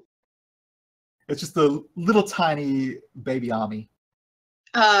 So it's just a little tiny baby army.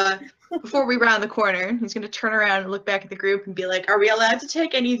 Before we round the corner, he's gonna turn around and look back at the group and be like, are we allowed to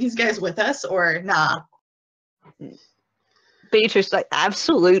take any of these guys with us or nah? Beatrice, like,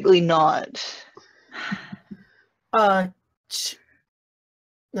 absolutely not.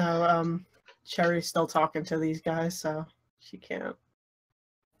 No, Cherry's still talking to these guys, so she can't.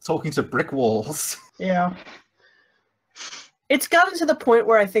 Talking to brick walls. Yeah. It's gotten to the point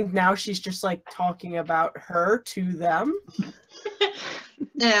where I think now she's just like talking about her to them.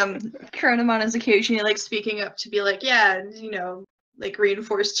 Chronomon is occasionally like speaking up to be like, yeah, you know, like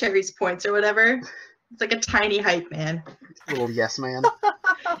reinforce Cherry's points or whatever. It's like a tiny hype man. Little yes man.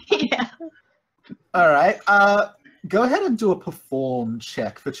 Yeah. Alright, go ahead and do a perform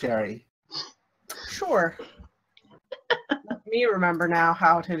check for Cherry. Sure. Let me remember now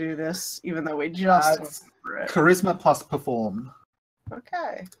how to do this, even though we just went through it. Charisma plus perform.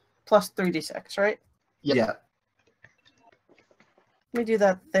 Okay. Plus 3d6, right? Yep. Yeah. Let me do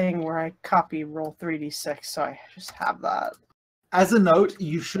that thing where I copy roll 3d6, so I just have that. As a note,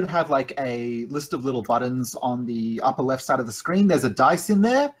 you should have like a list of little buttons on the upper left side of the screen. There's a dice in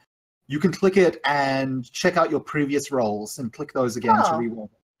there. You can click it and check out your previous rolls and click those again to reroll.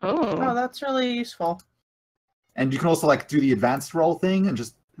 Oh, that's really useful. And you can also like do the advanced roll thing and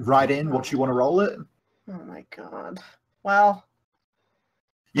just write in what you want to roll it. Oh my god. Well.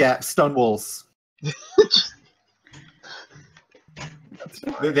 Yeah, stone walls.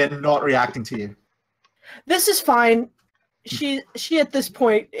 They're not reacting to you. This is fine. She at this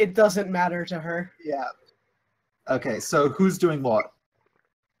point, it doesn't matter to her. Yeah. Okay, so who's doing what?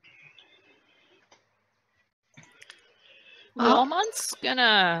 Almon's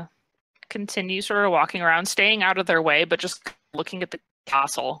gonna continue sort of walking around, staying out of their way, but just looking at the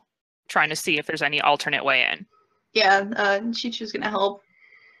castle, trying to see if there's any alternate way in. Yeah, Chichu's gonna help.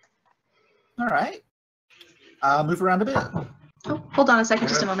 All right. Move around a bit. Oh, hold on a second,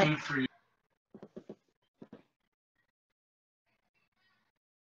 just a moment.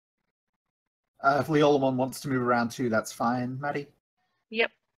 If Leolamon wants to move around too, that's fine. Maddie?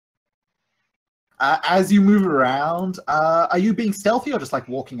 Yep. As you move around, are you being stealthy or just like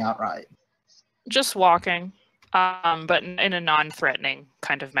walking outright? Just walking, but in a non-threatening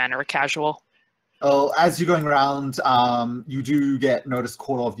kind of manner, casual. Oh, as you're going around, you do get notice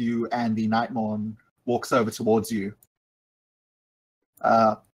caught of you, and the Nightmon walks over towards you.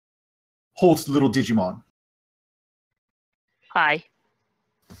 Halts little Digimon. Hi.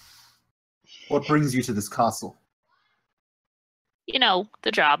 What brings you to this castle? You know,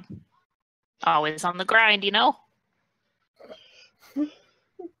 the job. Always on the grind, you know?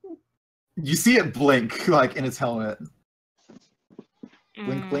 You see it blink, like, in its helmet.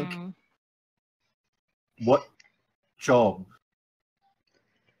 Blink, blink. What job?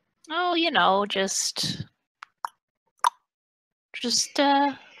 Oh, you know, just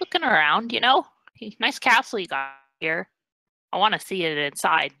looking around, you know? Nice castle you got here. I want to see it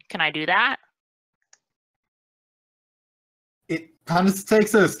inside. Can I do that? It kind of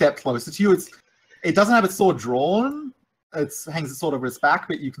takes a step closer to you. It doesn't have its sword drawn. It hangs its sword over its back,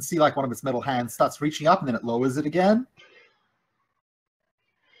 but you can see like one of its metal hands starts reaching up and then it lowers it again.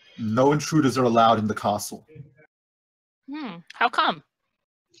 No intruders are allowed in the castle. How come?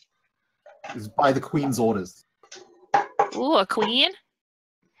 It's by the Queen's orders. Ooh, a queen?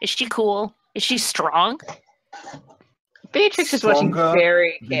 Is she cool? Is she strong? Beatrix is watching Stronger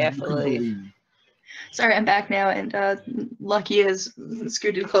very than you can carefully. believe. Sorry, I'm back now, and Lucky is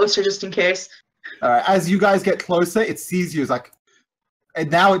scooted closer just in case. Alright, as you guys get closer, it sees you as like,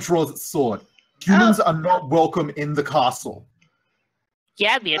 and now it draws its sword. Humans are not welcome in the castle.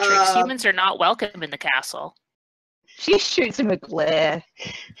 Yeah, Beatrix, humans are not welcome in the castle. She shoots him a glare.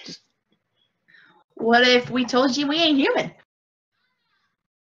 What if we told you we ain't human?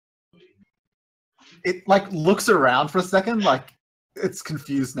 It like looks around for a second, like it's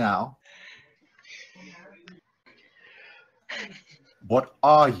confused now. What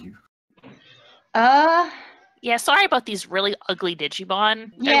are you? Yeah, sorry about these really ugly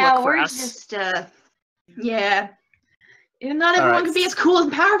Digimon. They Yeah, look for we're us. just, yeah. And not everyone Alright. can be as cool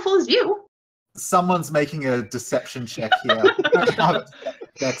and powerful as you. Someone's making a deception check here.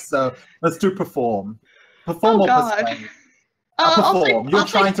 Next, so let's do perform. Perform Oh, or God. persuade. Perform. You're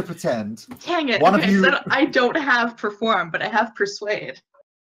trying to pretend. Dang it. One of okay, you- so I don't have perform, but I have persuade.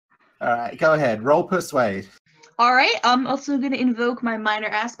 All right, go ahead. Roll persuade. All right. I'm also going to invoke my minor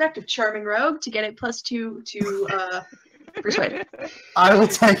aspect of charming rogue to get a +2 to persuade. I will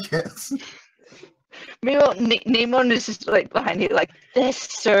take it. Meanwhile, Namon is just like behind you, like, they're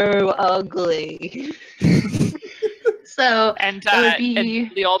so ugly. So And, it would be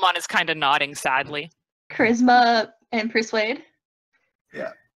and Leolmon is kind of nodding sadly. charisma and persuade.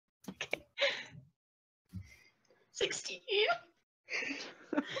 Yeah. Okay. 16.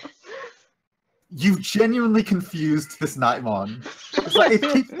 You've genuinely confused this Nightmon. It's like it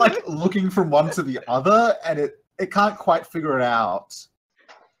keeps like looking from one to the other, and it can't quite figure it out.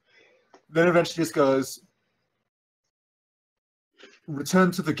 Then eventually just goes,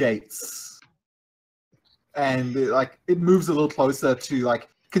 return to the gates. And it moves a little closer to like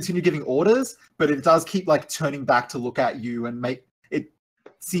continue giving orders, but it does keep like turning back to look at you and make it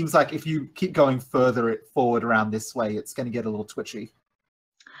seems like if you keep going further forward around this way, it's going to get a little twitchy.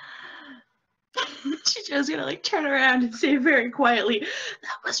 Chicho's gonna like turn around and say very quietly,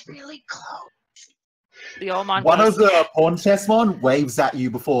 "That was really close." Leolmon One goes, of the pawn chessmon waves at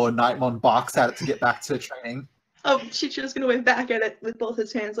you before Nightmon barks at it to get back to training. Oh, Chicho's gonna wave back at it with both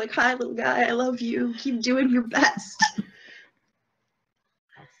his hands, like, "Hi, little guy. I love you. Keep doing your best."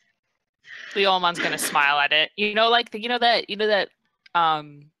 Leolmon's gonna smile at it. You know that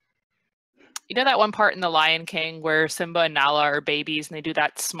one part in The Lion King where Simba and Nala are babies and they do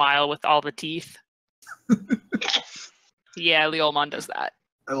that smile with all the teeth? Yes. Yeah, Leolmon does that.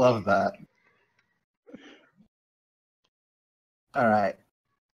 I love that. All right.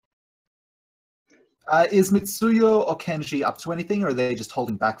 Is Mitsuyo or Kenji up to anything, or are they just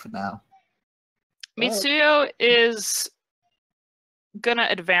holding back for now? Mitsuyo is gonna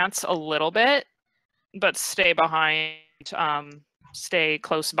advance a little bit, but stay behind, stay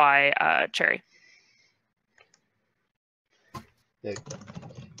close by Cherry. Yeah.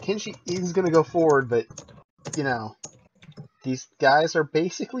 Kenshi is going to go forward, but, you know, these guys are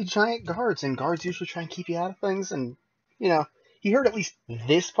basically giant guards, and guards usually try and keep you out of things, and, you know, he heard at least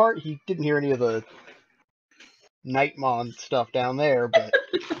this part. He didn't hear any of the Nightmon stuff down there, but...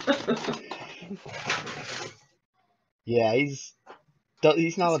 yeah, he's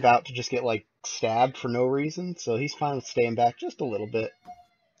not about to just get, like, stabbed for no reason, so he's fine with staying back just a little bit.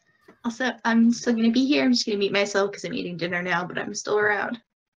 Also, I'm still gonna be here. I'm just gonna mute myself because I'm eating dinner now, but I'm still around.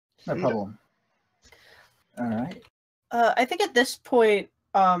 No problem. All right. I think at this point,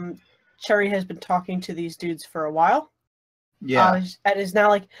 Cherry has been talking to these dudes for a while. Yeah. And is now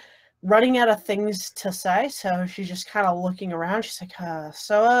like running out of things to say, so she's just kind of looking around. She's like,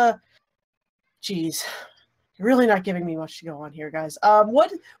 geez, you're really not giving me much to go on here, guys.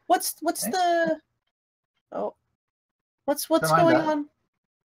 What's the what's going on?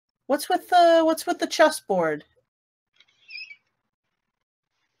 What's with the chessboard?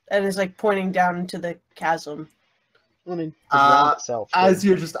 And is like pointing down into the chasm. I mean, the ground itself. As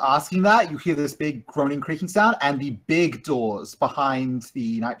you're just asking that, you hear this big groaning, creaking sound, and the big doors behind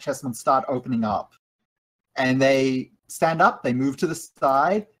the Night Chessmen start opening up. And they stand up, they move to the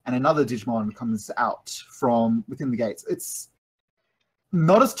side, and another Digimon comes out from within the gates. It's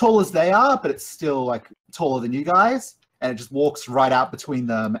not as tall as they are, but it's still like taller than you guys. And it just walks right out between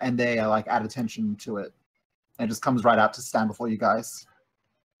them, and they are like at attention to it. And it just comes right out to stand before you guys.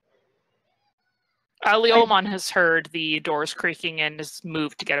 Leolmon has heard the doors creaking and has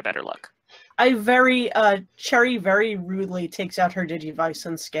moved to get a better look. Cherry very rudely takes out her Digivice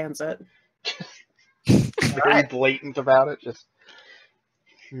and scans it. Very blatant about it. Just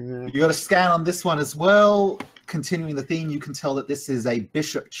You got a scan on this one as well. Continuing the theme, you can tell that this is a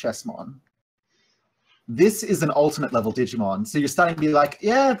Bishop Chessmon. This is an alternate level Digimon, so you're starting to be like,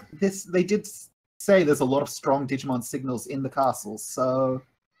 yeah, they did say there's a lot of strong Digimon signals in the castle, so...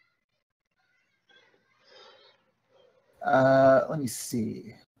 let me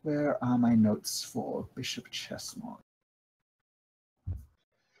see. Where are my notes for Bishop Chessmon?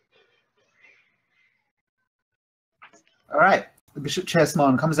 All right. The Bishop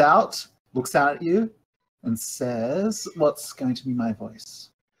Chessmon comes out, looks out at you, and says, what's going to be my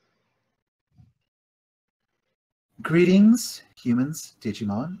voice? Greetings, humans,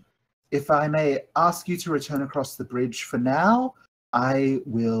 Digimon. If I may ask you to return across the bridge for now, I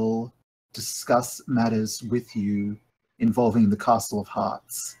will discuss matters with you involving the Castle of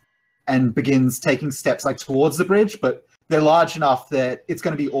Hearts, and begins taking steps like towards the bridge, but they're large enough that it's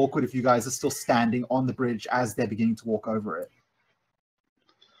going to be awkward if you guys are still standing on the bridge as they're beginning to walk over it.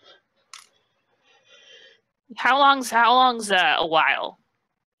 How long's a while?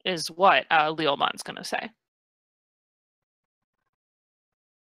 Is what Leolmon's gonna say.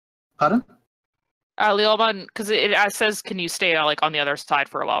 Pardon? Leomon, because it says, can you stay like on the other side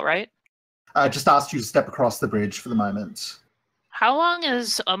for a while, right? I just asked you to step across the bridge for the moment. How long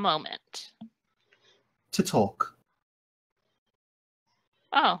is a moment? To talk.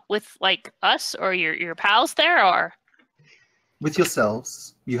 Oh, with like us or your pals there, or? With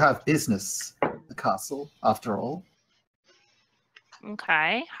yourselves. You have business, the castle, after all.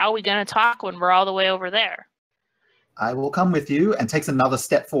 Okay. How are we going to talk when we're all the way over there? I will come with you, and takes another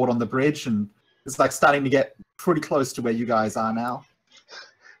step forward on the bridge, and it's like starting to get pretty close to where you guys are now.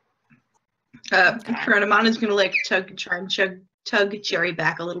 Chronomon is gonna like try and tug Cherry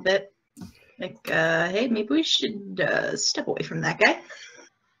back a little bit. Like, hey, maybe we should step away from that guy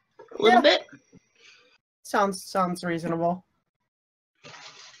a little bit. Sounds reasonable.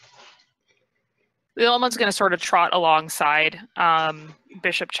 Leomon's going to sort of trot alongside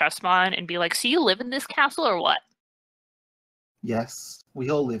Bishop Chessmon and be like, so you live in this castle or what? Yes, we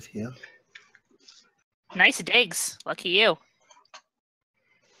all live here. Nice digs. Lucky you.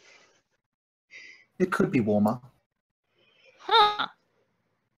 It could be warmer. Huh.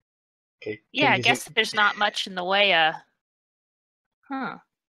 Okay. Yeah, I guess there's not much in the way of... Huh.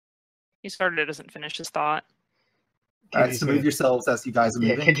 He sort of doesn't finish his thought. Alright, so move yourselves as you guys are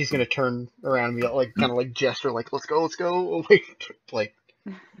moving. Kenji's gonna turn around and be like, kind of like gesture, like, let's go. Oh, wait, like.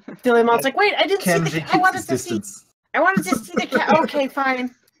 Dilemon's like, wait, I didn't see Kenji the. keeps I wanted his to see. distance. I wanted to see the cat. Okay, fine.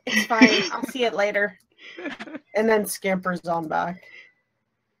 It's fine. I'll see it later. And then scampers on back.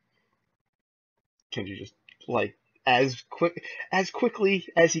 Kenji just like as quickly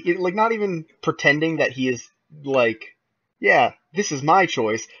as he, like, not even pretending that he is like, yeah, this is my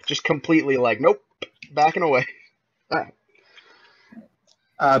choice. Just completely like, nope, backing away.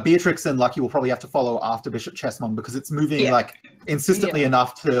 Beatrix and Lucky will probably have to follow after Bishop Chessmon because it's moving like insistently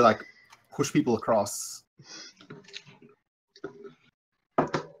enough to like push people across.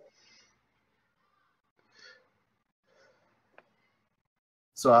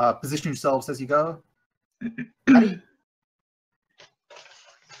 So position yourselves as you go. Maddie?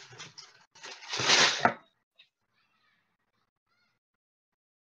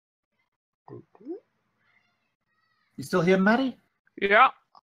 You still here, Maddie? Yeah.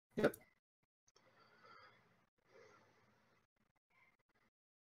 Yep.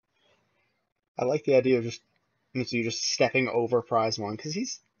 I like the idea of just you just stepping over Prize One because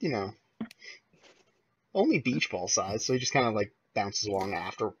he's, only beach ball size, so he just kind of like bounces along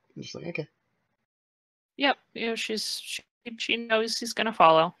after. I'm just like, okay. Yep. Yeah, she knows he's gonna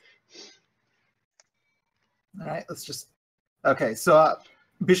follow. All right, let's just. Okay, so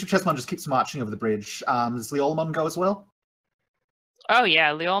Bishop Chessmon just keeps marching over the bridge. Does Leolmon go as well? Oh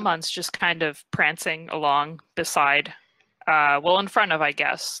yeah, Leolmon's just kind of prancing along beside, in front of, I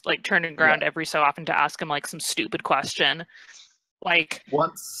guess, like turning around every so often to ask him like some stupid question. Like,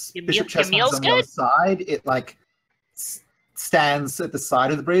 once Bishop Chessmon's on the other side, it like stands at the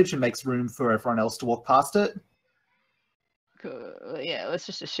side of the bridge and makes room for everyone else to walk past it. Cool. Yeah, let's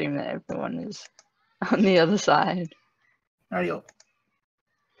just assume that everyone is on the other side. Alrighty.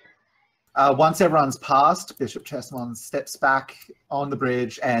 Once everyone's passed, Bishop Chessmon steps back on the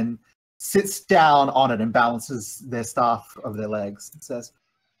bridge and sits down on it and balances their staff over their legs and says,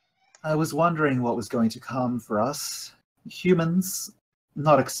 I was wondering what was going to come for us. Humans,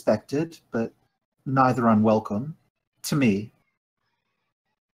 not expected, but neither unwelcome. To me.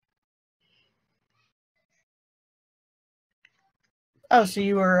 Oh, so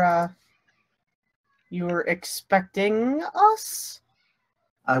you were expecting us?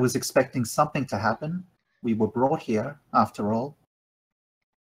 I was expecting something to happen. We were brought here, after all.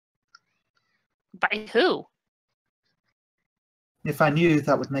 By who? If I knew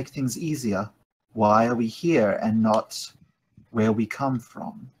that would make things easier, why are we here and not where we come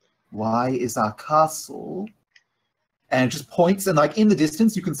from? Why is our castle... And it just points, and like in the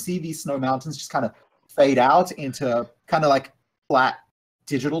distance, you can see these snow mountains just kind of fade out into kind of like flat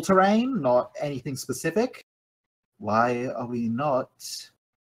digital terrain, not anything specific. Why are we not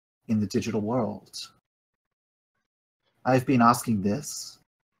in the digital world? I've been asking this,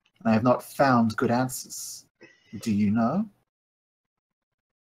 and I have not found good answers. Do you know?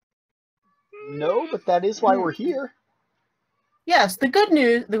 No, but that is why we're here. Yes, the good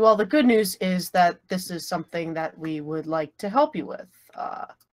news is that this is something that we would like to help you with.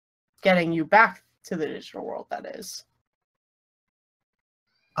 Getting you back to the digital world, that is.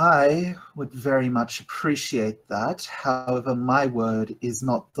 I would very much appreciate that. However, my word is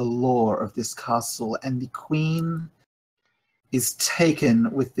not the law of this castle, and the Queen is taken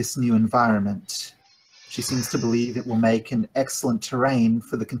with this new environment. She seems to believe it will make an excellent terrain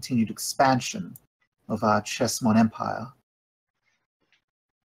for the continued expansion of our Chessmon Empire.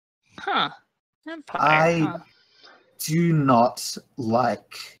 Huh. Empire. I Huh. do not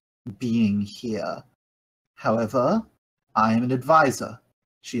like being here. However, I am an advisor.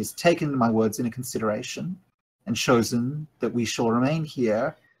 She has taken my words into consideration and chosen that we shall remain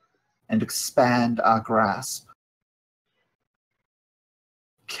here and expand our grasp.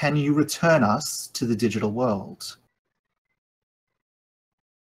 Can you return us to the digital world?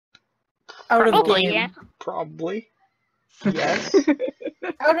 Out of Probably, game. yeah. Probably. Yes.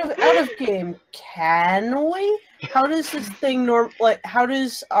 Out of game. Can we? How does this thing how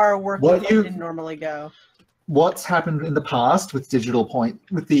does our work What with you- it normally go? What's happened in the past with the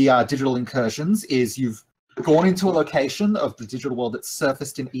digital incursions is you've gone into a location of the digital world that's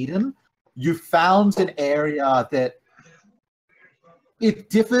surfaced in Eden. You've found an area that it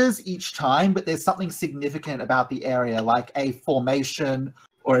differs each time, but there's something significant about the area, like a formation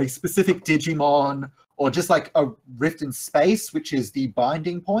or a specific Digimon, or just like a rift in space, which is the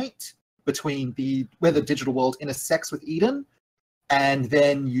binding point between where the digital world intersects with Eden. And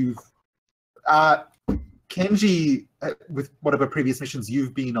then you've Kenji, with whatever previous missions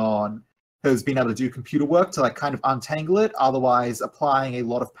you've been on, has been able to do computer work to like kind of untangle it. Otherwise, applying a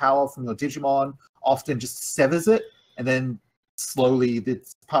lot of power from your Digimon often just severs it, and then slowly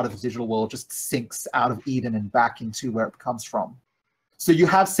this part of the digital world just sinks out of Eden and back into where it comes from. So you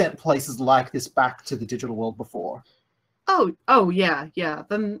have sent places like this back to the digital world before. Oh yeah.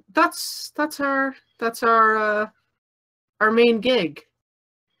 Then that's our main gig.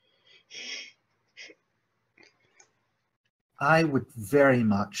 I would very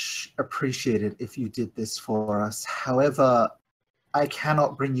much appreciate it if you did this for us. However, I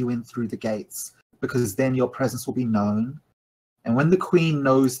cannot bring you in through the gates, because then your presence will be known. And when the Queen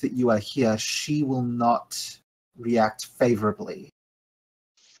knows that you are here, she will not react favorably.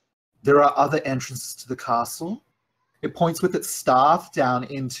 There are other entrances to the castle. It points with its staff down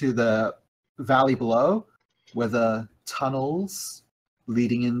into the valley below, where the tunnels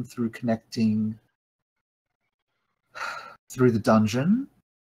leading in through connecting through the dungeon.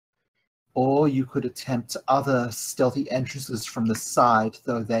 Or you could attempt other stealthy entrances from the side,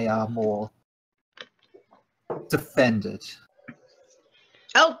 though they are more defended.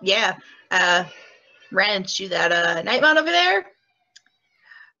 Oh, yeah. Ran into that Nightmon over there.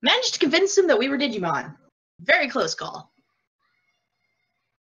 Managed to convince him that we were Digimon. Very close call.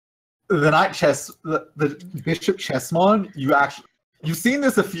 The Bishop Chessmon, you've seen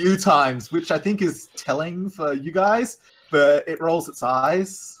this a few times, which I think is telling for you guys, but it rolls its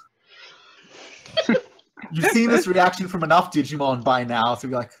eyes. You've seen this reaction from enough Digimon by now to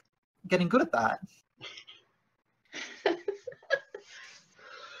be like, getting good at that.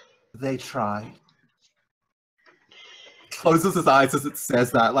 They try. Closes its eyes as it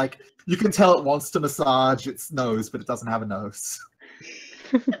says that. Like, you can tell it wants to massage its nose, but it doesn't have a nose.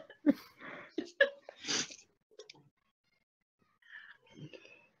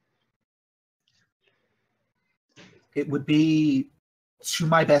 It would be to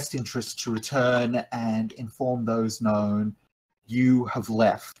my best interest to return and inform those known you have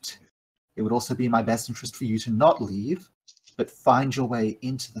left. It would also be my best interest for you to not leave, but find your way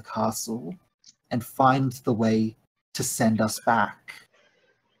into the castle and find the way to send us back.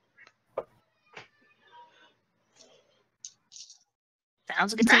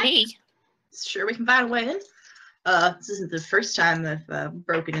 Sounds good to me. Sure, we can find a way in. This isn't the first time I've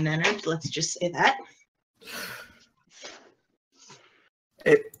broken and entered. Let's just say that.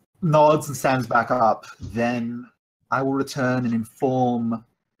 It nods and stands back up. Then I will return and inform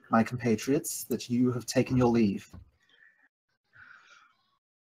my compatriots that you have taken your leave.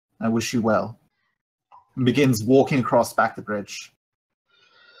 I wish you well. And begins walking across back the bridge.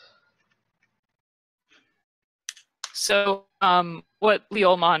 So, what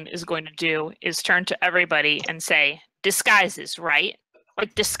Leomon is going to do is turn to everybody and say, disguises, right?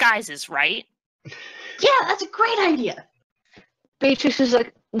 Like, disguises, right? Yeah, that's a great idea. Beatrice is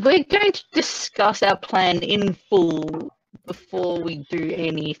like, we're going to discuss our plan in full before we do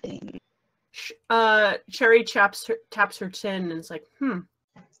anything. Cherry taps her chin and is like,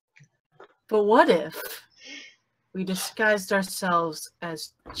 But what if we disguised ourselves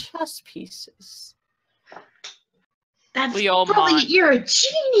as chess pieces? That's Leomon. brilliant. You're a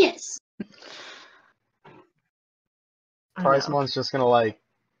genius. Pricemon's just gonna like,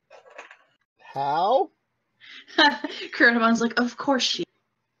 how? Kuronomon's like, of course she.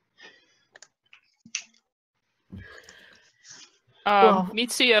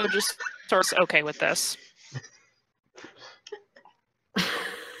 Mitsuyo just starts okay with this.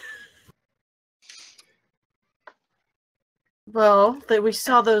 Well, we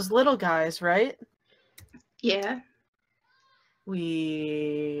saw those little guys, right? Yeah.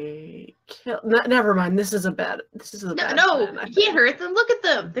 We kill. Never mind. This is a bad. No, plan, I you think. can't hurt them. Look at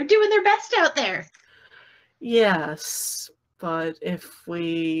them. They're doing their best out there. Yes, but if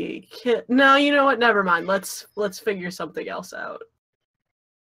we kill, no, you know what? Never mind. Let's figure something else out.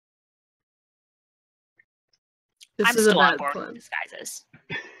 This I'm is a still on bad board plan. with disguises.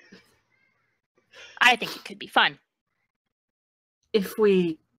 I think it could be fun. If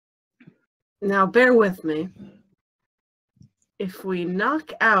we now bear with me. If we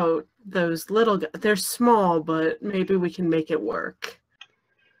knock out those little guys, they're small, but maybe we can make it work.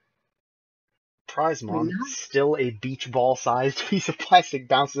 Prizemon, not- still a beach ball sized piece of plastic,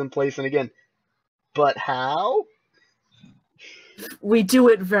 bounces in place and again. But how? We do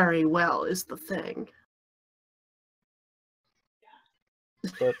it very well, is the thing.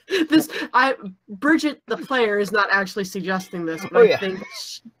 But Bridget, the player, is not actually suggesting this, but Oh, yeah. I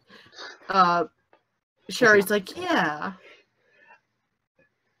think Sherry's like, yeah.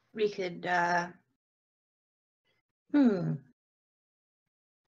 We could,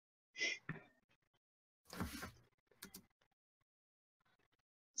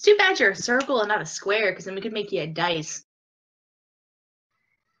 It's too bad you're a circle and not a square, because then we could make you a dice.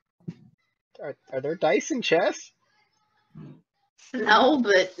 are there dice in chess? No,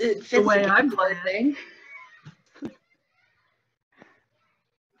 but it fits way I game play board thing.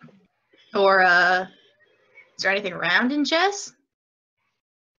 Or, is there anything round in chess?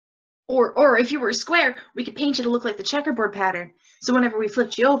 Or if you were a square, we could paint you to look like the checkerboard pattern. So whenever we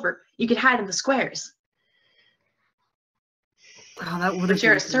flipped you over, you could hide in the squares. Oh, that would But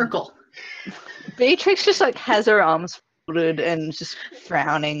you're a circle. Beatrix just like has her arms folded and just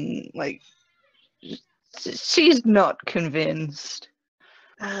frowning, like she's not convinced.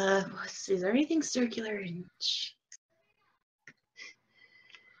 Let's see, is there anything circular in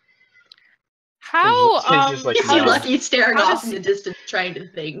How It's just like, Is no. he lucky staring how off does- in the distance trying to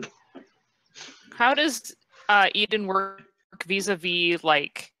think? how does Eden work vis-a-vis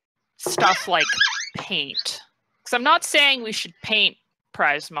like stuff like paint? Because I'm not saying we should paint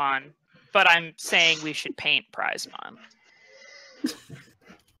Prizemon, but I'm saying we should paint Prizemon.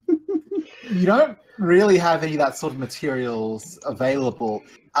 You don't really have any of that sort of materials available.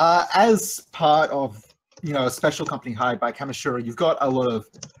 As part of, a special company hired by Kamishiro, you've got a lot of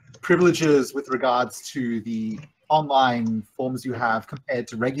privileges with regards to the online forms you have compared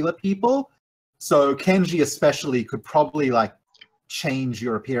to regular people. So Kenji especially could probably change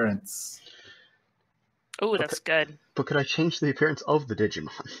your appearance. Oh, that's good. But could I change the appearance of the Digimon?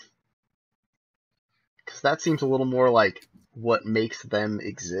 Because that seems a little more like what makes them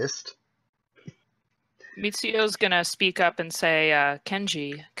exist. Mitsuyo's gonna speak up and say,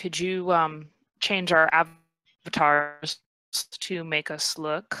 Kenji, could you change our avatars to make us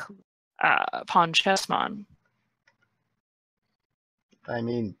look upon Chessmon? I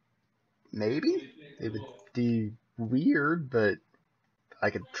mean, maybe? It would be weird, but I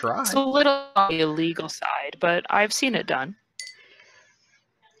could try. It's a little on the illegal side, but I've seen it done.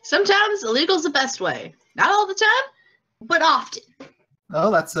 Sometimes illegal's the best way. Not all the time, but often.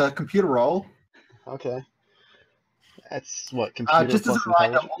 Oh, that's a computer roll. Okay. That's what, computer Just as plus a reminder,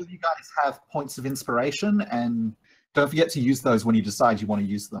 intelligence? all of you guys have points of inspiration, and don't forget to use those when you decide you want to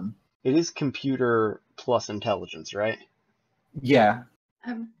use them. It is computer plus intelligence, right? Yeah.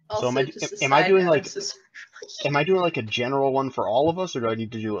 I'm So also am I- just a am I side doing, note, like- so- Am I doing a general one for all of us, or do I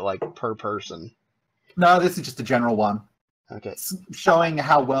need to do it per person? No, this is just a general one. Okay. It's showing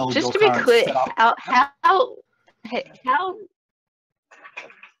how well Just your to be current clear, setup.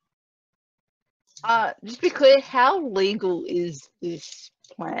 just to be clear, how legal is this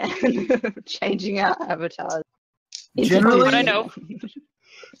plan of changing our avatars? Generally, But I know.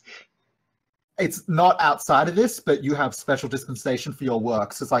 It's not outside of this, but you have special dispensation for your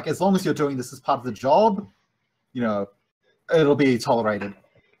work. So it's as long as you're doing this as part of the job, it'll be tolerated.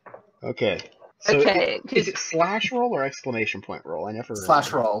 Okay. So Okay, is it slash roll or exclamation point roll? I never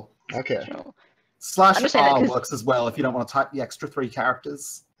Slash remember. roll. Okay. Slash Understand that, R 'cause- works as well if you don't want to type the extra 3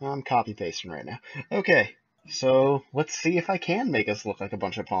 characters. I'm copy pasting right now. Okay. So let's see if I can make us look like a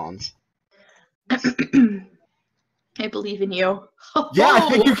bunch of pawns. I believe in you. Yeah, I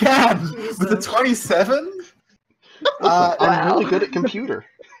think you can! Jesus. With a 27? Listen, Uh, I'm really wow. good at computer.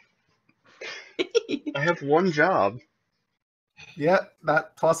 I have one job. Yeah,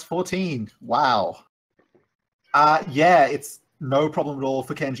 that plus 14. Wow. Yeah, it's no problem at all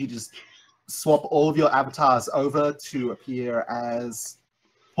for Kenji. Just swap all of your avatars over to appear as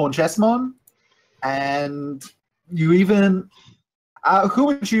Pawn Chessmon. And you even... who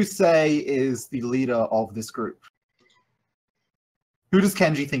would you say is the leader of this group? Who does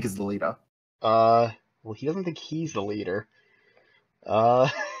Kenji think is the leader? Well, he doesn't think he's the leader. I'm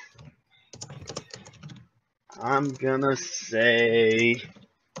gonna say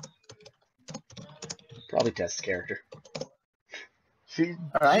probably Test's character. All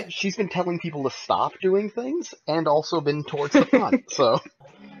right. She's been telling people to stop doing things, and also been towards the front. So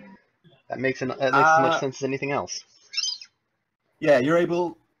that makes as much sense as anything else. Yeah, you're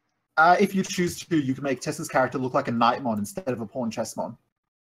able. If you choose to, you can make Tessa's character look like a Knightmon instead of a Pawn Chessmon.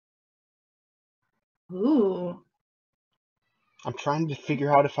 Ooh. I'm trying to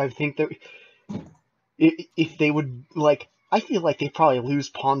figure out if I think that if they would like. I feel like they probably lose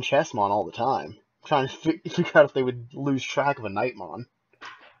Pawn Chessmon all the time. I'm trying to figure out if they would lose track of a Knightmon.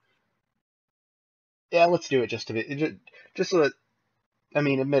 Yeah, let's do it just so that. I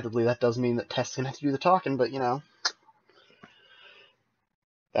mean, admittedly, that does mean that Tess gonna have to do the talking, but you know,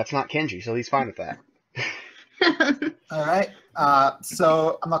 that's not Kenji, so he's fine with that. All right.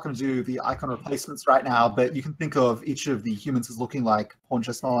 So I'm not going to do the icon replacements right now, but you can think of each of the humans as looking like Pawn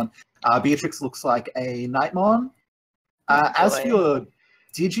Chessmon. Beatrix looks like a Knightmon. As for your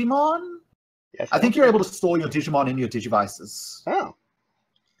Digimon, Yes, I think you're able to store your Digimon in your Digivices. Oh.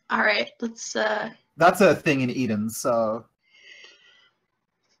 All right, let's. That's a thing in Eden, so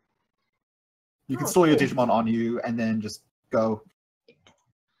you can store your Digimon on you and then just go.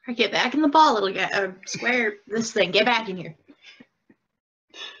 Get back in the ball, little guy. Square this thing. Get back in here.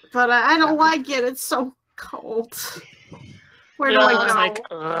 But I don't like it. It's so cold. Where do I go?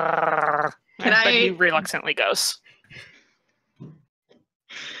 Like, but he reluctantly goes.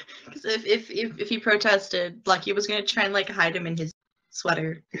 Because if he protested, Lucky was gonna try and like hide him in his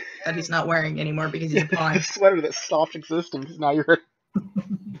sweater that he's not wearing anymore because he's a pawn. The sweater that stopped existing because now you're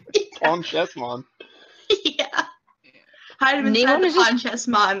Pawn Chessmon. Yeah. Hide him inside the Pawn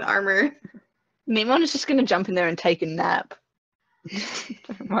Chessmon armor. Nemon is just going to jump in there and take a nap.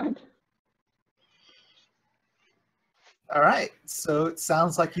 Never mind. All right. So it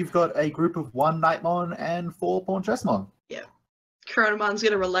sounds like you've got a group of 1 Knightmon and 4 Pawn Chessmon. Yeah. Chronomon's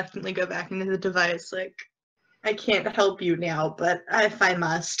gonna reluctantly go back into the device. Like, I can't help you now, but if I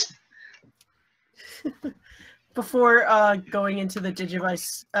must. Before going into the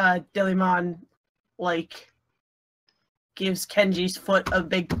Digivice, Digimon, like, gives Kenji's foot a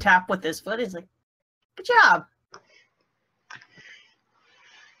big tap with his foot. He's like, good job.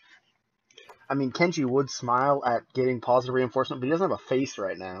 I mean, Kenji would smile at getting positive reinforcement, but he doesn't have a face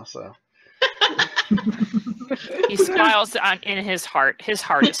right now, so. He smiles in his heart. His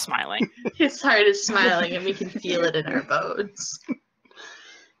heart is smiling. His heart is smiling, and we can feel it in our bones.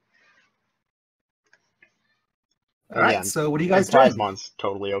 All right, so what are you guys doing? Plasmon's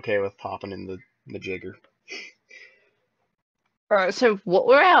totally okay with popping in the jigger. Alright, so what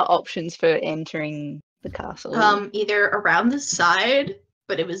were our options for entering the castle? Either around the side,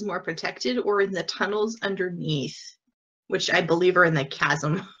 but it was more protected, or in the tunnels underneath, which I believe are in the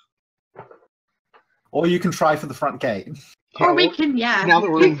chasm. Or you can try for the front gate. Or we can, now that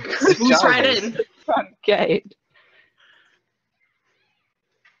we're in squeeze right in. Front gate.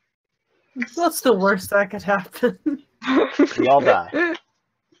 What's the worst that could happen? We all die.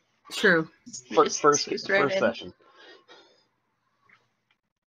 True. First session.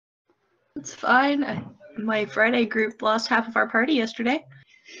 It's fine. My Friday group lost half of our party yesterday.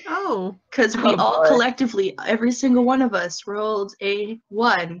 Oh. Because we all collectively, every single one of us, rolled a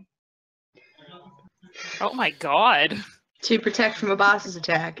 1. Oh my god. To protect from a boss's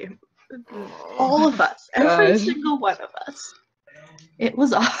attack. All of us. Every single one of us. It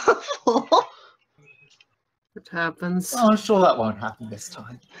was awful. It happens. Oh, I'm sure that won't happen this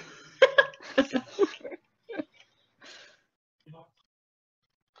time.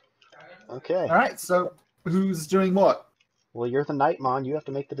 Okay. All right, so who's doing what? Well, you're the Knightmon. You have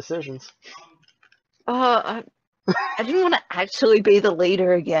to make the decisions. I didn't want to actually be the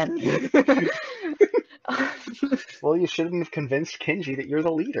leader again. Well, you shouldn't have convinced Kenji that you're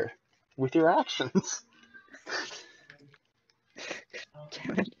the leader with your actions.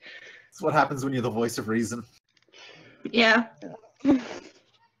 Damn it. That's what happens when you're the voice of reason. Yeah.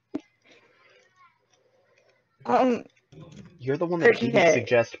 You're the one that didn't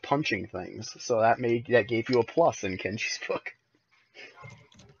suggest punching things, so that gave you a plus in Kenji's book.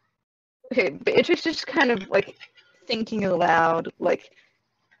 Okay, Beatrix just kind of like thinking aloud, like,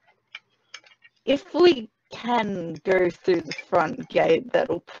 if we can go through the front gate,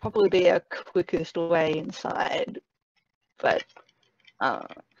 that'll probably be our quickest way inside. But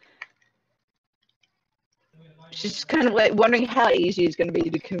she's kind of like wondering how easy it's going to be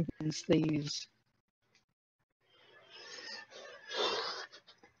to convince these.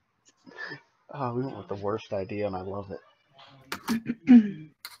 Oh, we went with the worst idea, and I love it.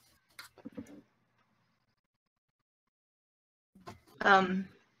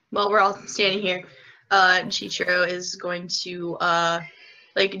 While we're all standing here, Chichiro is going to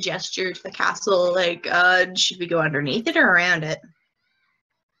like gesture to the castle, like, should we go underneath it or around it?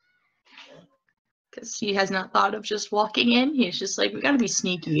 Because he has not thought of just walking in. He's just like, we gotta be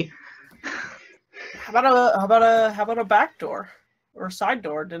sneaky. How about a back door or a side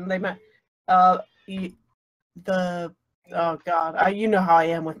door? Didn't they? Oh god, you know how I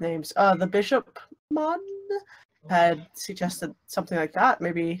am with names. The bishop mod had suggested something like that.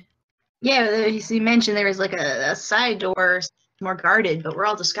 Maybe. Yeah, he mentioned there was like a side door more guarded, but we're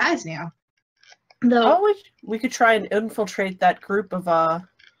all disguised now. Though we could try and infiltrate that group of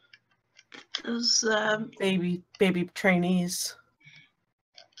those baby trainees.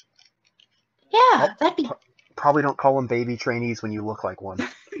 Yeah, that'd be. Probably don't call them baby trainees when you look like one.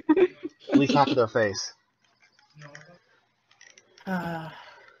 At least not to their face. I'll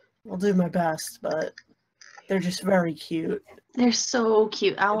do my best, but they're just very cute. They're so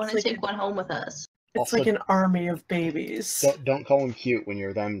cute. I want to like take one home with us. It's Also, like an army of babies. Don't call them cute when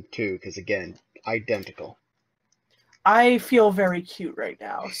you're them too, because again, identical. I feel very cute right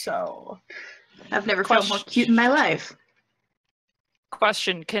now, so I've never felt more cute in my life.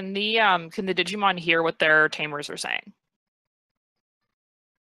 Question: Can the Digimon hear what their tamers are saying?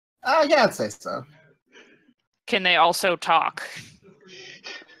 Yeah, I'd say so. Can they also talk?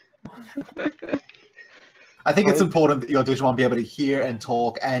 I think it's important that your Digimon be able to hear and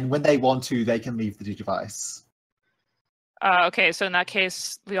talk, and when they want to, they can leave the Digivice. Okay, so in that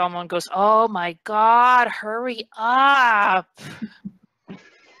case, Leomon goes, "Oh my god, hurry up!"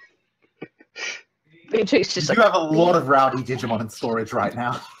 Beatrix just You have a lot of rowdy Digimon in storage right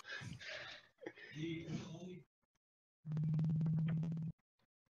now.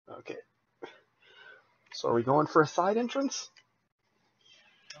 Okay. So are we going for a side entrance?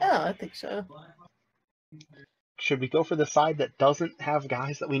 yeah, I think so. Should we go for the side that doesn't have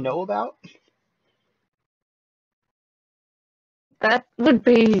guys that we know about? That would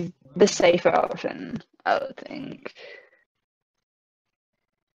be the safer option, I would think.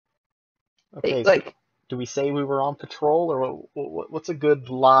 Okay, Like, do we say we were on patrol, or what's a good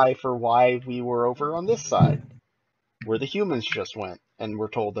lie for why we were over on this side, where the humans just went, and we're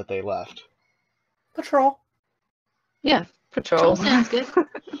told that they left? Patrol. yeah, patrol. Sounds good.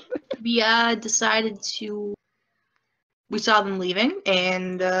 We decided to. We saw them leaving,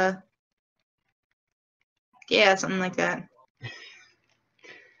 and yeah, something like that.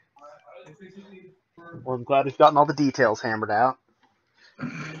 Well, I'm glad we've gotten all the details hammered out.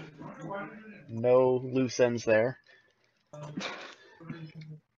 No loose ends there.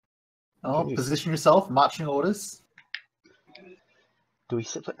 Oh, position yourself, marching orders. Do we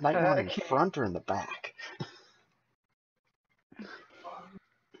put Nightmon in front or in the back?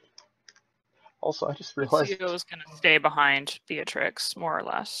 Also, I just realized Lucio is going to stay behind Beatrix, more or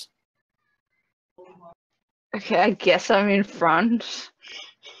less. Okay, I guess I'm in front.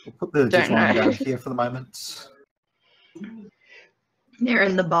 We'll put the Don't Digimon know. down here for the moment. They're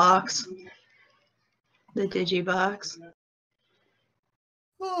in the box. The Digibox.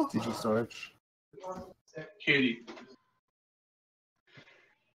 Digi storage. Kitty.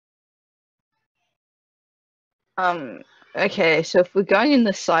 Okay, so if we're going in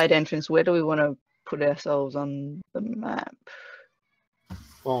the side entrance, where do we want to put ourselves on the map?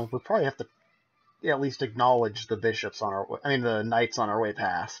 well, we'll probably have to at least acknowledge the bishops on our way. I mean, the knights on our way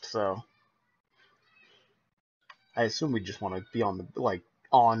past. So I assume we just want to be on the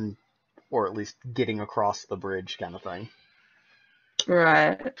on, or at least getting across the bridge, kind of thing.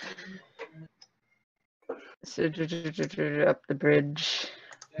 Right. So up the bridge.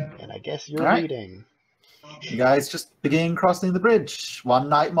 And I guess you're Alright. leading. You guys just begin crossing the bridge. One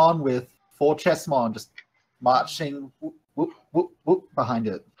Nightmon with 4 Chessmon just marching whoop, whoop, whoop, whoop, behind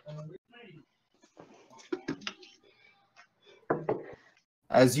it.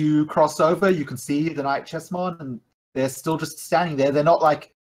 As you cross over, you can see the Night Chessmon, and they're still just standing there. They're not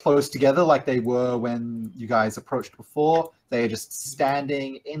close together like they were when you guys approached before. They are just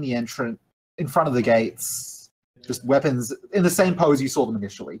standing in the entrance, in front of the gates, just weapons in the same pose you saw them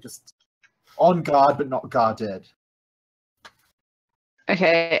initially, just on guard but not guarded.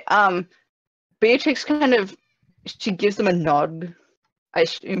 Okay, Beatrix she gives them a nod. I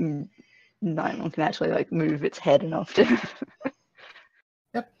assume Nightmon can actually move its head enough to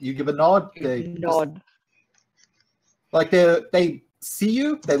Yep, you give a nod. They nod. they see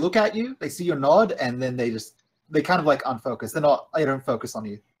you, they look at you, they see your nod, and then they kind of unfocus. They don't focus on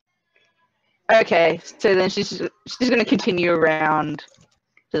you. Okay, so then she's gonna continue around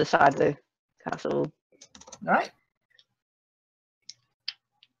to the side of the castle. All right.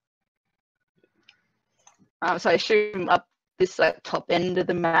 So I assume up this like top end of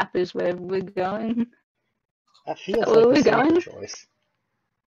the map is where we're going. That feels Where like we the safer going? choice.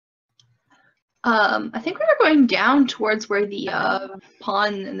 I think we were going down towards where the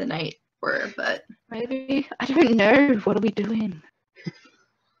pawn and the knight were, but Maybe, I don't know. What are we doing?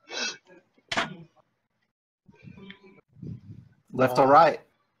 Left or right?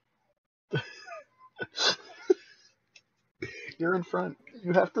 You're in front.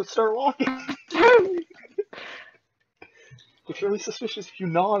 You have to start walking. It's really suspicious if you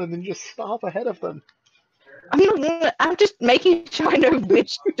nod and then just stop ahead of them. I'm just making sure I know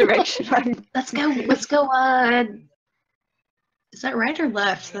which direction I'm. let's go. Let's go. Is that right or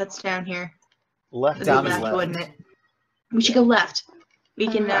left? That's down here. Left It'd be Down is left, left. wouldn't it? We should go left. We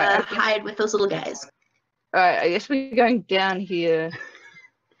can Alright, okay. hide with those little guys. Alright, I guess we're going down here.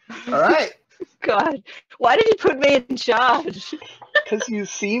 All right. God, why did he put me in charge? Because you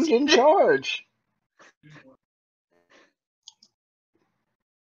seemed in charge.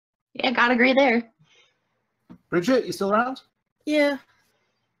 Yeah, gotta agree there. Bridget, you still around? Yeah.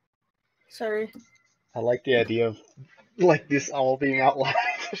 Sorry. I like the idea of like this all being out loud.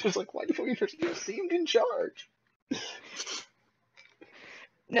 It's just like, why do you seemed in charge?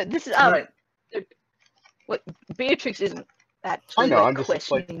 No, this is All right. what Beatrix isn't actually I know, like, I'm just, like-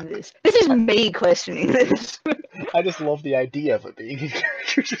 questioning this. This is me questioning this. I just love the idea of it being in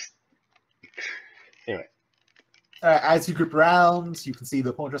charge. Anyway. As you group around, you can see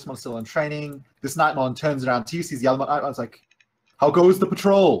the Pawn Dressmon still in training. This Nightmon turns around to you, sees the other Nightmon's like, "How goes the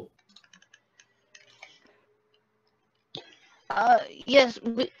patrol?" Yes,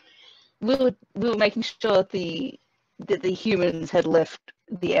 we were making sure that the humans had left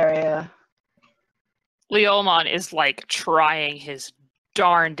the area. Leomon is like trying his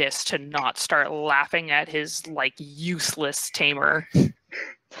darndest to not start laughing at his like useless tamer. Leave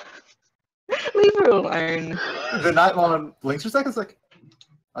her alone. The Nightmon blinks for a second. It's like,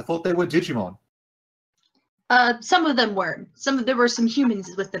 "I thought they were Digimon." Some of them were. There were some humans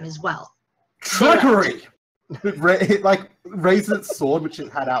with them as well. Trickery! It like raises its sword, which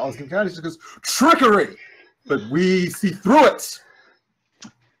it had out. I was going to just goes, "Trickery!" But we see through it.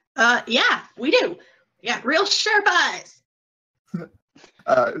 Yeah, we do. Yeah, real sharp eyes.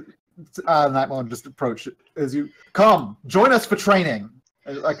 Nightmon just approach it as you come. Join us for training.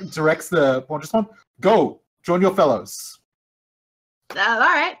 And, like directs the Pawn Dressmon. Go, join your fellows. All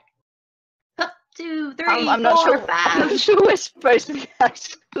right. Up, 2, 3, I'm not 4, sure. 5. I'm not sure we're supposed to be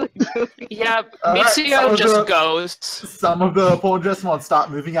actually doing. Yeah, Alright, Mitsuyo just so goes. Some of the Pawn Dressmon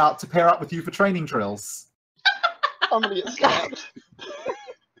start moving out to pair up with you for training drills. I'm gonna get stabbed.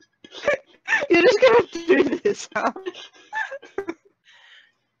 You're just gonna do this, huh?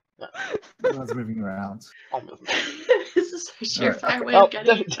 Everyone's moving around. I'm moving. This is a surefire way Oh, of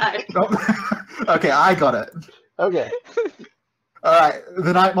getting inside. Oh, okay, I got it. Okay. All right,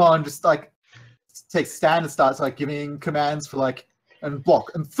 the Nightmon just like takes stand and starts like giving commands for like and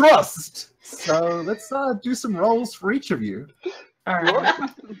block and thrust. So let's do some rolls for each of you. All right.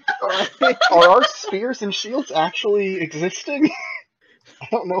 Are our spears and shields actually existing? I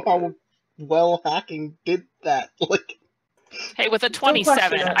don't know how well hacking did that. Like, Hey, with a question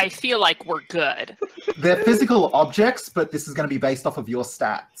 27, that. I feel like we're good. They're physical objects, but this is going to be based off of your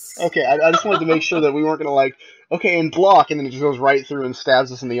stats. okay, I just wanted to make sure that we weren't gonna like, okay, and block, and then it just goes right through and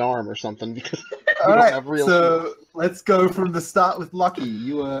stabs us in the arm or something because we All don't right, have real. so let's go from the start with Lucky.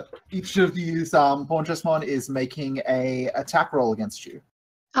 You are each of these Pawn Dressmon is making a attack roll against you.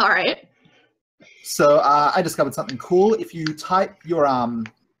 All right. So I discovered something cool. If you type your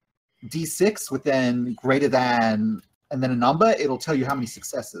D6 with then greater than and then a number, it'll tell you how many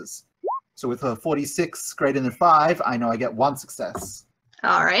successes. So with a 46 greater than 5, I know I get 1 success.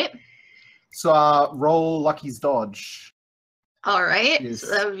 All right. So roll Lucky's dodge. All right. Yes. So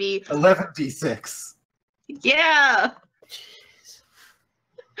that would be 11 D6. yeah.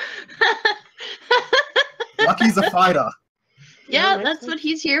 Lucky's a fighter. Yeah, Yeah, that's what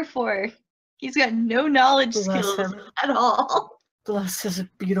he's here for. He's got no knowledge Bless skills him. at all. Bless his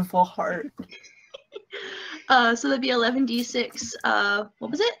beautiful heart. So that'd be 11d6.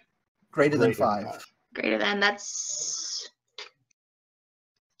 What was it? Greater than Greater than 5. Greater than. That's.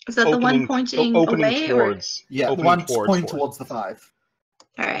 Is that the one Opening- pointing opening away? towards. Yeah, opening one towards pointing forward. towards the 5.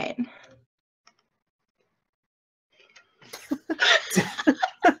 All right.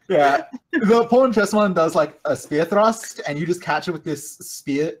 Yeah, the Pawn Dressmon does like a spear thrust, and you just catch it with this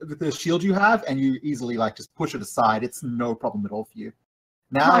spear, with the shield you have, and you easily like just push it aside. It's no problem at all for you.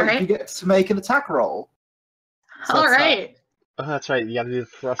 Now All right. you get to make an attack roll. So All that's, right. Oh, that's right. You gotta do the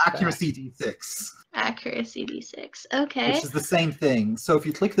thrust. back. Accuracy D6, Accuracy d6. Okay. which is the same thing. So if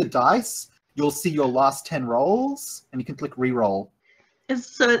you click the dice, you'll see your last 10 rolls, and you can click reroll. It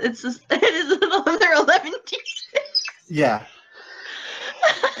is another 11 d6. Yeah.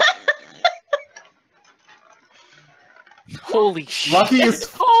 Holy shit. Lucky is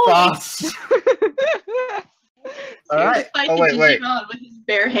fast. All right. Fight Oh, the wait. Digimon with his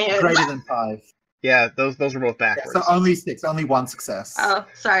bare hands. Greater than 5. Yeah, those were both Yeah, backwards. so only 6, only 1 success. Oh,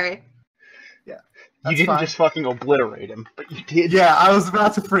 sorry. you that's didn't fine. just fucking obliterate him, but you did. Yeah, I was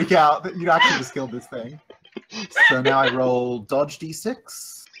about to freak out that you'd actually just killed this thing. So now I roll dodge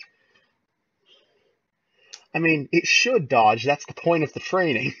d6. I mean, it should dodge. That's the point of the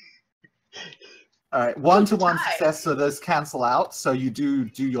training. All right, 1-to-1 Die. success, so those cancel out. So you do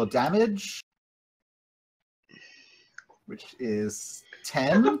your damage, which is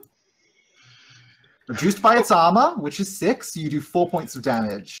 10. Reduced by its armor, which is 6. You do 4 points of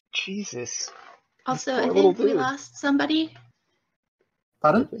damage. Jesus. Also, Poor I little think we dude. lost somebody.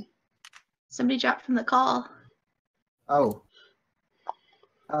 Pardon? Somebody dropped from the call. Oh.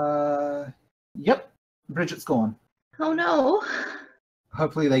 Yep. Bridget's gone. Oh no.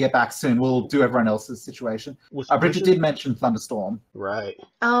 Hopefully they get back soon. We'll do everyone else's situation. Was Bridget did mention thunderstorm. Right.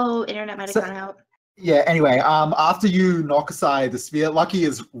 Oh, internet might have So- gone out. Yeah, anyway, after you knock aside the spear, Lucky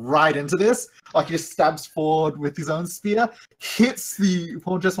is right into this. Lucky just stabs forward with his own spear, hits the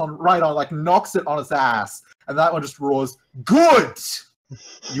Paul just one right on, like knocks it on its ass, and that one just roars, "Good!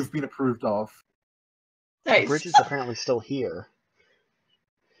 You've been approved of." Nice. Bridge is apparently still here.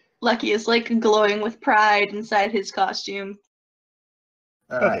 Lucky is like glowing with pride inside his costume.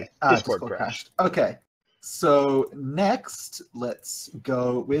 Alright, Okay, Discord crashed. Okay, so next, let's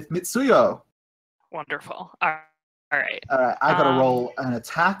go with Mitsuyo. Wonderful. All right. Alright, I gotta roll an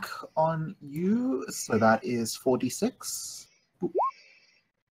attack on you, so that is 4d6. Boop.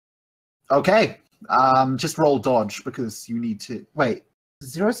 Okay, just roll dodge because you need to. Wait,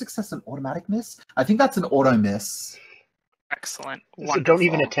 0 success an automatic miss? I think that's an auto miss. Excellent. So Wonderful. don't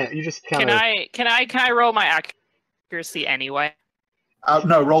even attempt. You just kind Can I roll my accuracy anyway?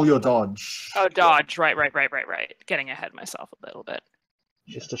 No, roll your dodge. Oh, dodge. Right. Getting ahead of myself a little bit.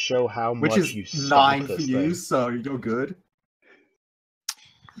 just to show how Which much is you stunk 9 for this you, thing. so you're good.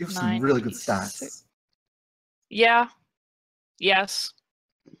 You have some 9, really good 6. stats. Yeah. Yes.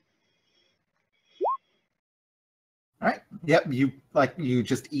 Alright, yep, you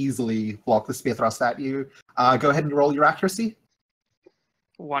just easily block the spear thrust at you. Go ahead and roll your accuracy.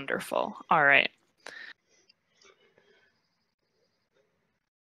 Wonderful. All right.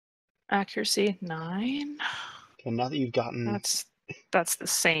 Accuracy 9. And now that you've gotten That's the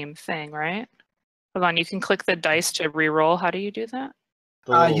same thing, right? Hold on, you can click the dice to re-roll. How do you do that?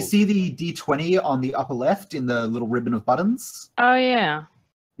 the little, You see the D20 on the upper left in the little ribbon of buttons? Oh yeah.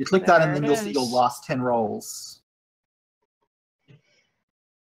 You click that and There then it you'll see your is. last 10 rolls.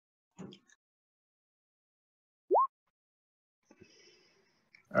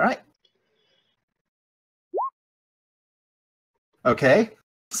 Alright. Okay,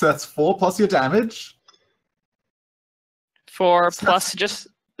 so that's 4 plus your damage. 4 So plus just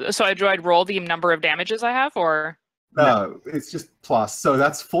so I'd roll the number of damages I have, or No, it's just plus. So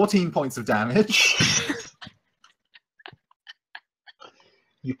that's 14 points of damage.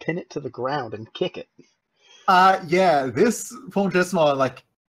 you pin it to the ground and kick it. Yeah, this Pongjesmon, like,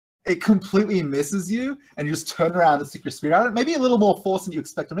 it completely misses you, and you just turn around and stick your spear at it. Maybe a little more force than you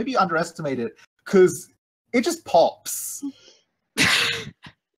expect, or maybe you underestimate it, because it just pops.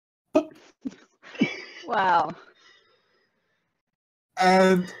 Wow.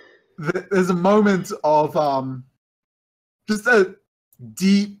 And there's a moment of just a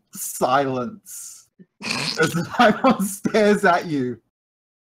deep silence as the Digimon stares at you.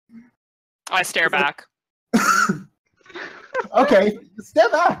 I stare back. Okay,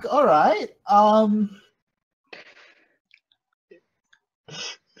 step back. All right.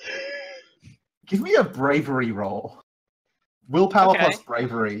 Give me a bravery roll. Willpower Okay. plus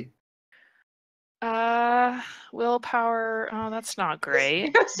bravery. Willpower. Oh, that's not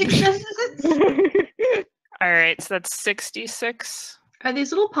great. Zero successes. All right, so that's 66. Are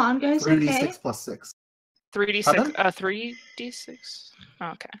these little pawn guys 3d6 okay? plus 6. 3d6. Pardon? 3d6.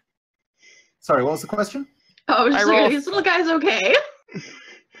 Okay. Sorry, what was the question? Oh, I was I just like, roll- are these little guys okay?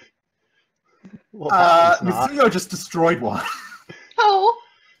 Well, that one's not. Mitsuyo just destroyed one. Oh,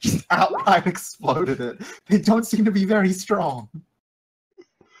 Just outright exploded it. They don't seem to be very strong.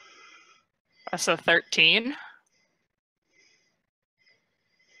 So 13.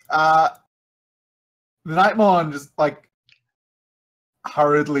 The Nightmon just like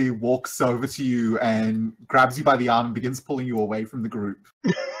hurriedly walks over to you and grabs you by the arm and begins pulling you away from the group.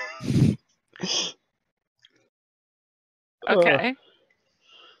 Okay.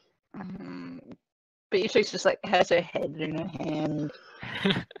 Beatrix just like has her head in her hand.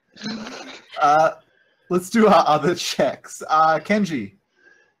 Let's do our other checks. Kenji.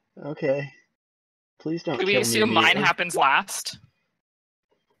 Okay. Please don't Do we kill me assume mine immediately. happens last?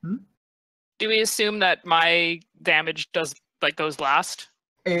 Hmm? Do we assume that my damage goes last?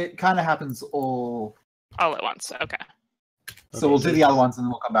 It kind of happens all. All at once. Okay. So Okay, we'll do so the other ones and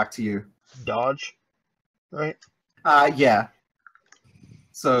then we'll come back to you. Dodge, right? Yeah.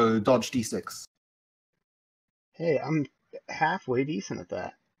 So dodge d6. Hey, I'm halfway decent at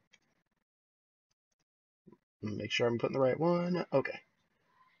that. Make sure I'm putting the right one. Okay.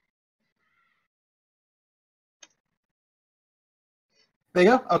 There you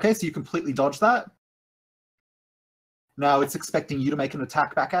go. Okay, so you completely dodge that. Now it's expecting you to make an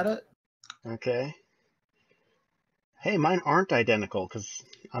attack back at it. Okay. Hey, mine aren't identical because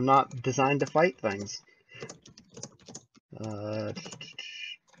I'm not designed to fight things.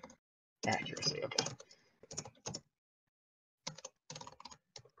 Accuracy, okay.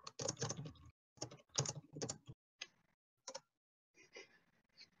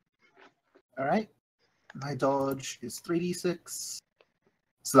 All right. My dodge is 3d6.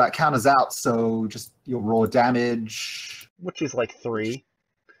 So that counters out, so just your raw damage. Which is like 3.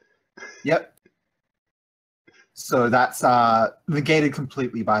 Yep. So that's negated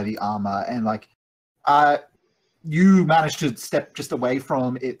completely by the armor, and you manage to step just away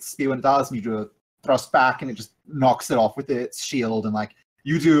from its spear when it does, and you do a thrust back, and it just knocks it off with its shield, and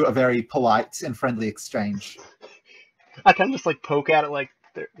you do a very polite and friendly exchange. I kind of just poke at it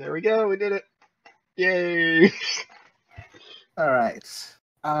there we go, we did it. Yay! All right.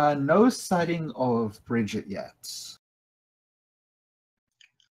 No sighting of Bridget yet.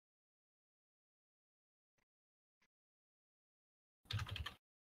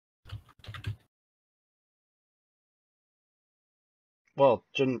 Well,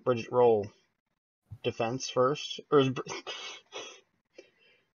 shouldn't Bridget roll defense first? Or is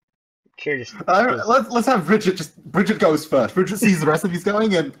Curious. Let's have Bridget Bridget goes first. Bridget sees the rest of these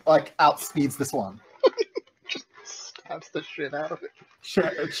going and outspeeds this one. Just stabs the shit out of it.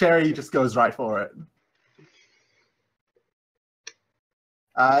 Sherry just goes right for it.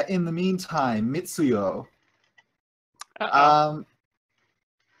 In the meantime, Mitsuyo,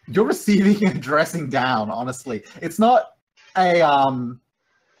 you're receiving a dressing down. Honestly, it's not like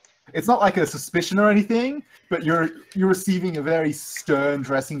a suspicion or anything, but you're receiving a very stern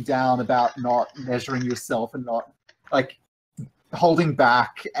dressing down about not measuring yourself and not holding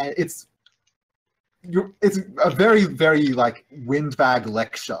back, and it's a very, very windbag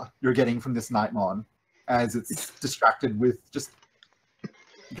lecture you're getting from this Nightmon as it's distracted with just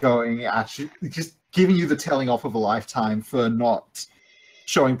going at you, just giving you the telling off of a lifetime for not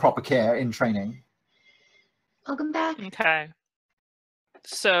showing proper care in training. Welcome back. Okay.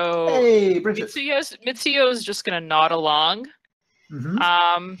 So Hey, Bridget. Mitsuyo's just gonna nod along.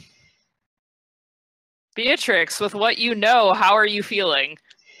 Mm-hmm. Beatrix, with what you know, how are you feeling?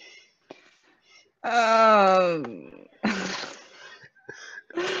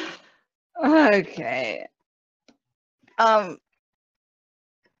 Okay.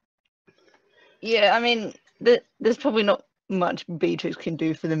 Yeah, I mean, there's probably not much Beatrix can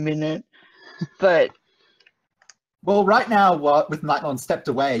do for the minute, but Well, right now, with Nightmon stepped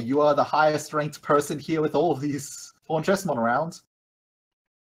away, you are the highest ranked person here with all of these Pawn Chessmon around.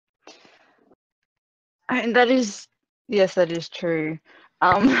 and that is, yes, that is true.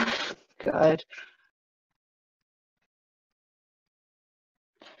 God.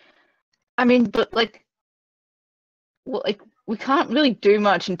 I mean, but we can't really do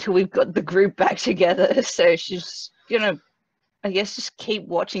much until we've got the group back together. So she's gonna, I guess, just keep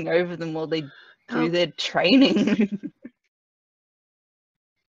watching over them while they do their training.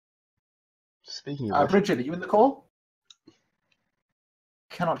 Speaking of which, Bridget, are you in the call?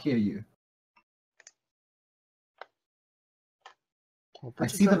 Cannot hear you. well, I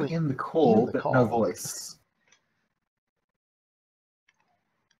Bridget's see them only in the call, the but call. no voice.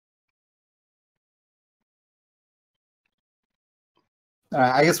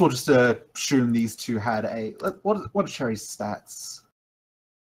 Alright, I guess we'll just assume these two had a... What are Cherry's stats?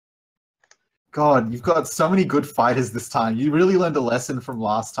 God, you've got so many good fighters this time. You really learned a lesson from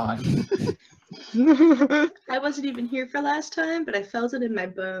last time. I wasn't even here for last time, but I felt it in my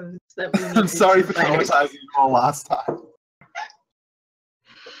bones that we I'm needed sorry two for fighters. traumatizing you all last time.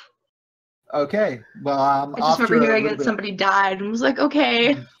 Okay, well, I just after remember a hearing little that bit- somebody died and was like,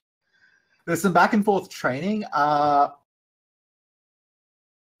 okay. There's some back and forth training.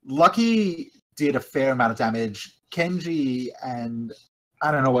 Lucky did a fair amount of damage. Kenji and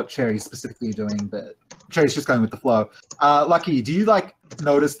I don't know what Cherry's specifically doing, but Cherry's just going with the flow. Lucky, do you like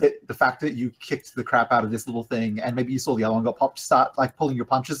notice that the fact that you kicked the crap out of this little thing, and maybe you saw the other one got popped, start like pulling your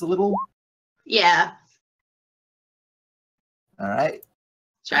punches a little? Yeah. All right.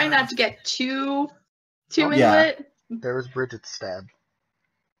 Trying not to get too into Yeah. it. There was Bridget's stab.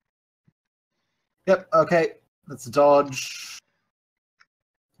 Yep. Okay. Let's dodge.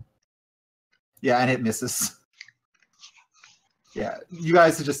 Yeah, and it misses. Yeah, you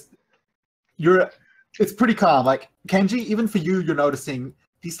guys are just it's pretty calm. Like Kenji, even for you, you're noticing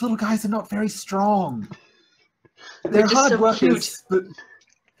these little guys are not very strong. They're just hard so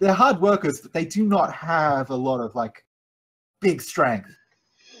workers, but they do not have a lot of like big strength.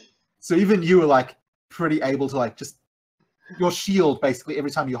 So even you are like pretty able to like just your shield basically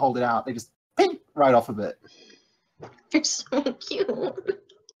every time you hold it out, they just ping right off of it. They're so cute.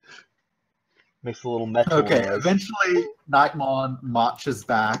 Makes a little metal Okay, noise. eventually Nightmon marches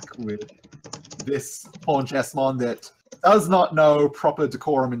back with this pawn chessmon that does not know proper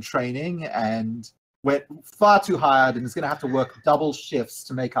decorum and training and went far too hard and is going to have to work double shifts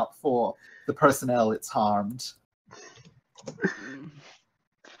to make up for the personnel it's harmed.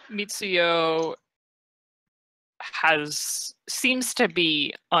 Mitsuyo seems to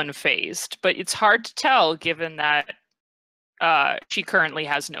be unfazed, but it's hard to tell given that she currently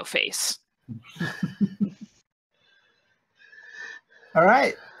has no face. All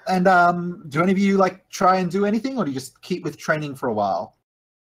right. And do any of you like try and do anything, or do you just keep with training for a while?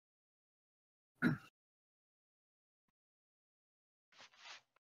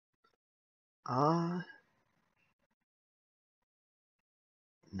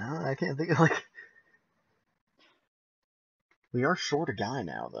 No, I can't think of like. We are short a guy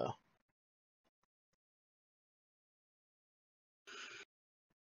now, though.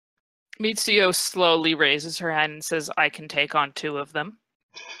 Mitsuyo slowly raises her hand and says, I can take on 2 of them.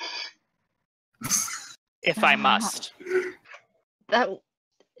 If I must. That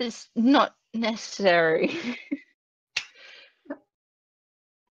is not necessary.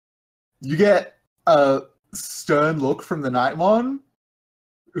 You get a stern look from the Nightmon,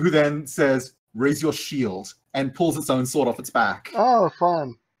 who then says, raise your shield, and pulls its own sword off its back. Oh,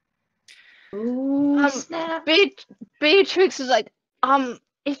 fun. Ooh, snap. Beatrix is like,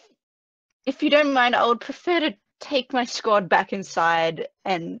 if you don't mind, I would prefer to take my squad back inside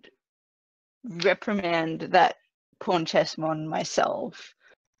and reprimand that pawn chessmon myself.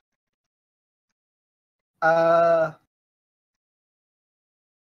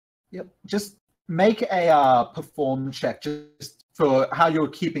 Yep. Just make a perform check just for how you're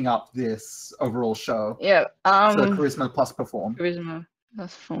keeping up this overall show. Yeah. So charisma plus perform. Charisma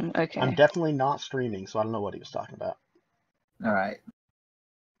plus perform. Okay. I'm definitely not streaming, so I don't know what he was talking about. All right.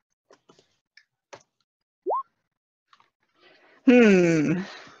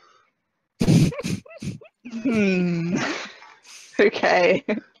 Okay.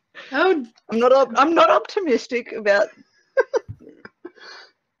 Oh, I'm not optimistic about.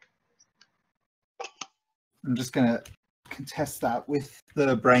 I'm just gonna contest that with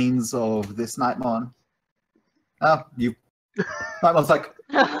the brains of this Nightmon. Nightmon's like,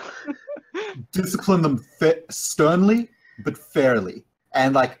 discipline them sternly but fairly,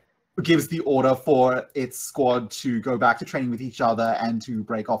 and like gives the order for its squad to go back to training with each other and to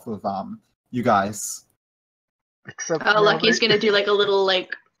break off of you guys. Except Lucky's gonna do like a little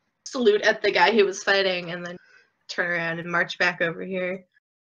like salute at the guy who was fighting, and then turn around and march back over here.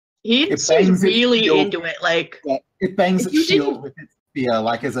 He seems really into it. Like, yeah, it bangs its you shield didn't- with its spear,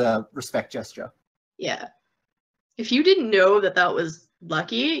 like as a respect gesture. yeah. If you didn't know that was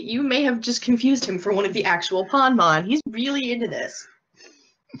Lucky, you may have just confused him for one of the actual Pawnmon. He's really into this.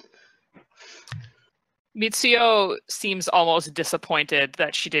 Mitsuyo seems almost disappointed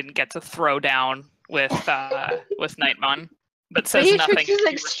that she didn't get to throw down with Nightmon, but says Beatrix nothing. is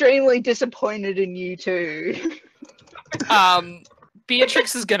extremely disappointed in you too.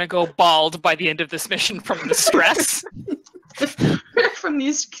 Beatrix is gonna go bald by the end of this mission from the stress. from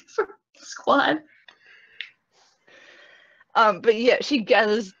squad. But yeah, she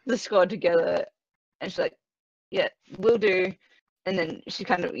gathers the squad together, and she's like, "Yeah, we'll do." And then she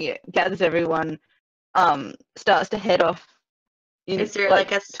kind of gathers everyone, starts to head off. Is there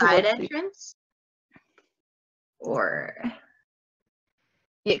like a side towards entrance? Or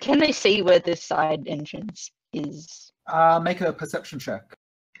yeah, can they see where the side entrance is? Make a perception check.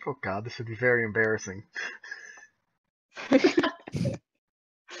 Oh god, this would be very embarrassing.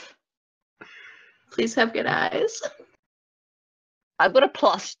 please have good eyes. I've got a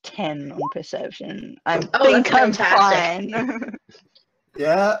 +10 on perception. I Oh, think that's I'm fantastic. fine.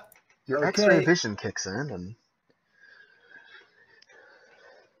 Yeah. Your Okay. X-ray vision kicks in, and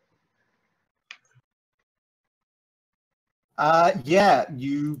Yeah,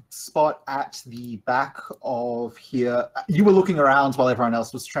 you spot at the back of here. You were looking around while everyone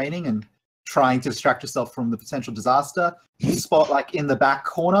else was training and trying to distract yourself from the potential disaster. You spot, like, in the back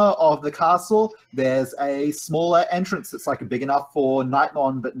corner of the castle, there's a smaller entrance that's, like, big enough for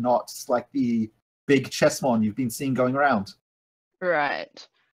Nightmon, but not, like, the big Chessmon you've been seeing going around. Right.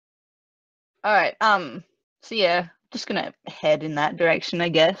 Alright, so yeah, just gonna head in that direction, I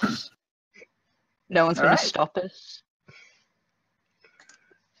guess. No one's gonna Alright. stop us.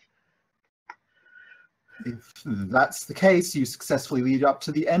 If that's the case, you successfully lead up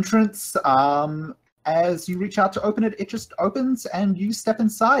to the entrance. As you reach out to open it, it just opens and you step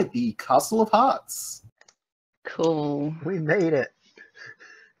inside the Castle of Hearts. Cool. We made it.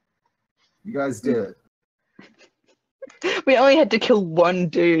 You guys did it. We only had to kill one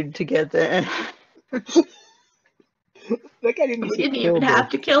dude to get there. That guy didn't We get didn't killed. even have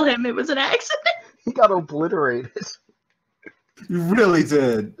to kill him. It was an accident. He got obliterated. You really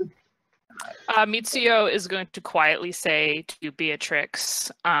did. Mitsuyo is going to quietly say to Beatrix,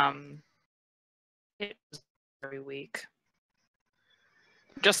 it was very weak.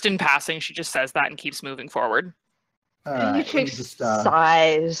 Just in passing, she just says that and keeps moving forward. Beatrix just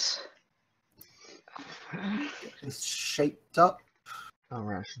sighs. get this shaped up.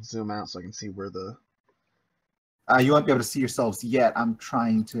 Alright, I should zoom out so I can see where the... You won't be able to see yourselves yet. I'm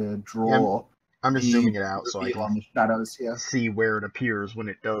trying to draw. I'm just the zooming it out so I reveal on can the shadows here. see where it appears when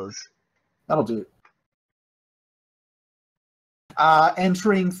it does. That'll do.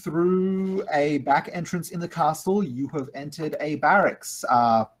 Entering through a back entrance in the castle, you have entered a barracks.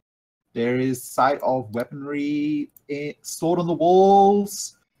 There is sight of weaponry stored on the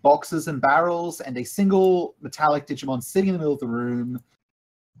walls, boxes and barrels, and a single metallic Digimon sitting in the middle of the room,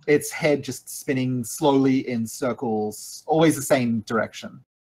 its head just spinning slowly in circles, always the same direction.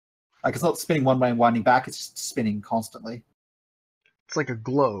 Like, it's not spinning one way and winding back, it's just spinning constantly. It's like a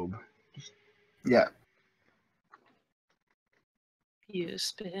globe. Yeah. You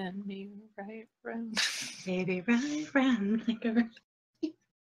spin me right round. Baby, right round like a...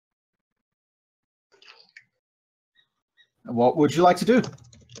 What would you like to do?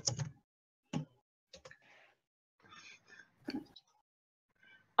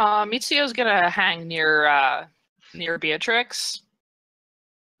 Mitsuyo's gonna hang near Beatrix.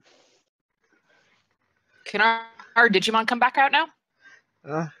 Can our Digimon come back out now?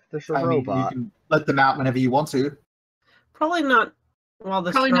 There's a I mean, you robot. can let them out whenever you want to. Probably not. Well,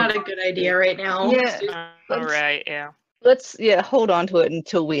 the Probably not a good idea right now. Yeah. All right, yeah. Let's hold on to it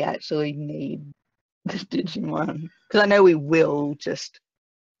until we actually need the Digimon. Because I know we will just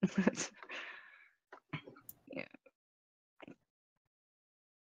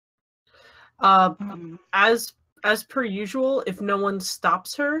As per usual, if no one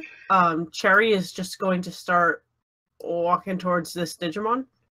stops her, Cherry is just going to start walking towards this Digimon,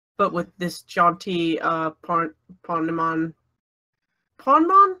 but with this jaunty Pawnmon.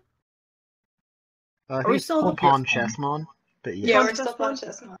 Pawnmon? I we think still it's Pawn Chessmon, but yeah. Yeah, we're still on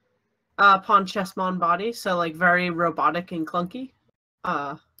Chestnut. Pawn Chessmon body, so like very robotic and clunky.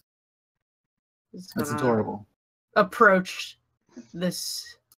 It's That's gonna adorable. approach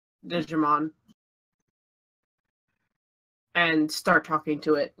this Digimon and start talking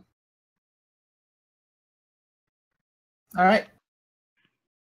to it. All right.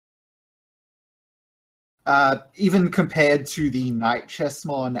 Even compared to the Night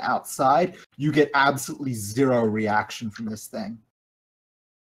Chessmon outside, you get absolutely zero reaction from this thing.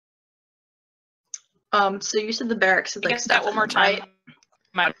 So you said the barracks is like Get that one more time.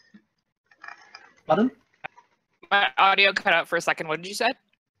 right? Pardon? My audio cut out for a second. What did you say?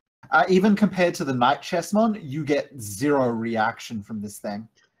 Even compared to the Night Chessmon, you get zero reaction from this thing.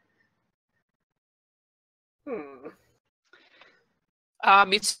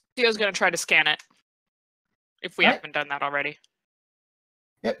 Mitsuyo's gonna try to scan it. If we Right. haven't done that already.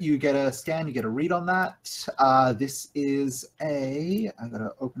 Yep, you get a scan, you get a read on that. This is I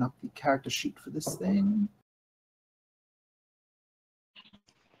gotta open up the character sheet for this thing.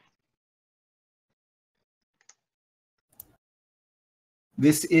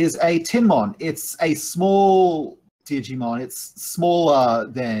 This is a Tinmon. It's a small Digimon. It's smaller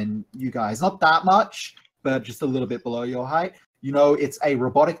than you guys. Not that much, but just a little bit below your height. You know it's a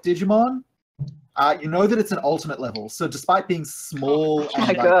robotic Digimon. You know that it's an ultimate level. So despite being small Oh my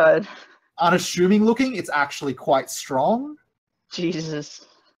and god. unassuming looking, it's actually quite strong. Jesus.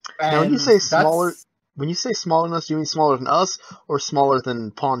 Now, when you And say that's- smaller than us, do you mean smaller than us or smaller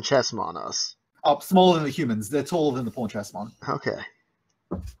than Pawn Chessmon us? Oh, smaller than the humans. They're taller than the Pawn Chessmon. Okay.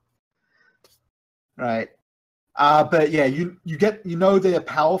 Right. But yeah, you know they're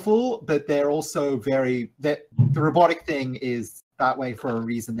powerful, but they're also the robotic thing is that way for a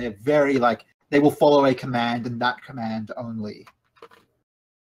reason. They're very like they will follow a command and that command only.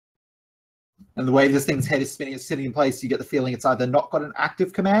 And the way this thing's head is spinning, it's sitting in place, you get the feeling it's either not got an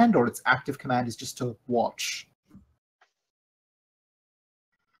active command or its active command is just to watch.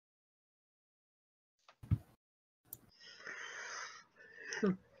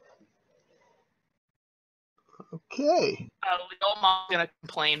 Okay. Leoma's gonna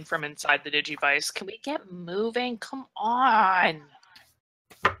complain from inside the Digivice. Can we get moving? Come on.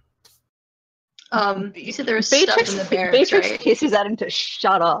 You said there was stuff in the barracks, Beatrix right? hisses at him to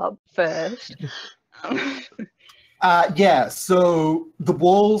shut up first. Yeah, so the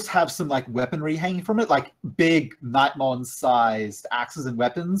walls have some like weaponry hanging from it, like big Nightmon-sized axes and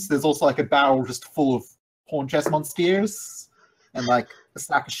weapons. There's also like a barrel just full of horn chest monsters, and like a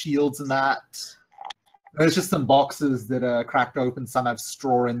stack of shields and that. There's just some boxes that are cracked open. Some have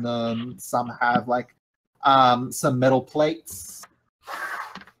straw in them. Some have like some metal plates.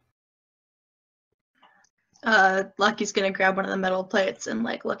 Lucky's gonna grab one of the metal plates and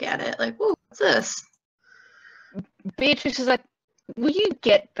like look at it, like, "Whoa, what's this?" Beatrix is like, will you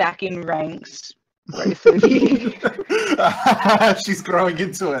get back in ranks, both of you? She's growing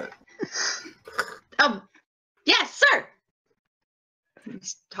into it. Yes, sir. He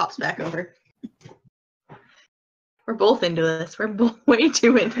just hops back over. We're both into this. We're both way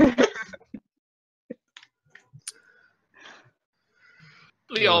too into this.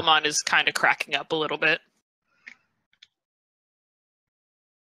 Leomon is kind of cracking up a little bit.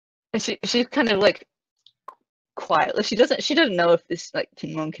 And she's kind of like quietly. She doesn't know if this like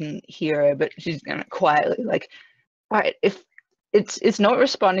Tinmon can hear her, but she's gonna quietly like, all right, if it's not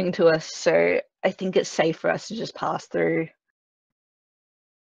responding to us, so I think it's safe for us to just pass through.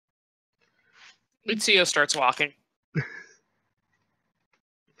 Mitsuyo starts walking.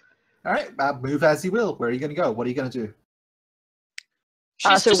 All right, move as you will. Where are you going to go? What are you going to do?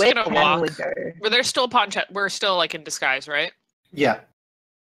 She's So just where gonna can walk. we go? We're still like in disguise, right? Yeah.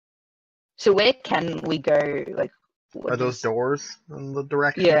 So where can we go? Like, Are those doors in the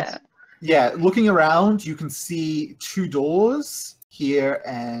directions? Yeah. Yeah, looking around, you can see two doors here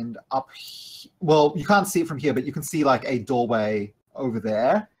and up. Well, you can't see it from here, but you can see like a doorway over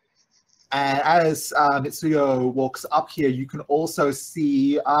there. And as Mitsuyo walks up here, you can also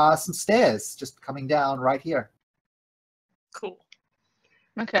see some stairs just coming down right here. Cool.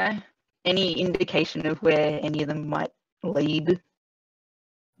 Okay. Any indication of where any of them might lead?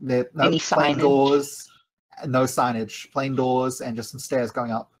 No, Any plain signage? doors, no signage, plain doors, and just some stairs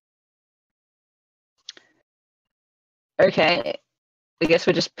going up. Okay. I guess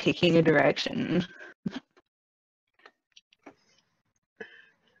we're just picking a direction.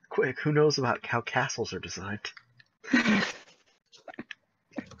 Quick, who knows about how castles are designed?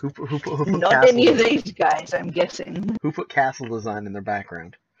 Who put Not castle any of design? these guys, I'm guessing. Who put castle design in their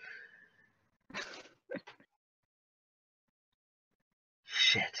background?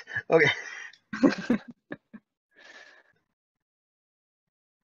 Shit. Okay.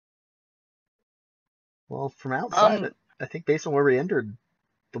 Well, from outside, I think based on where we entered,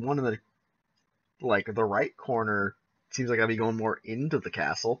 the one in the the right corner seems like I'd be going more into the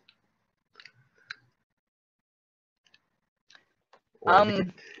castle. Or we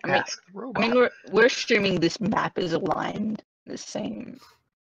could ask the robot. I mean, we're assuming this map is aligned the same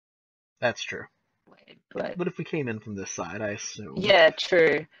That's true. way, but But if we came in from this side, I assume. yeah,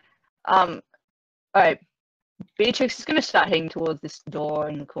 true. All right. Beatrix is gonna start heading towards this door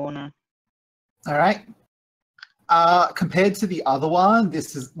in the corner. All right. Compared to the other one,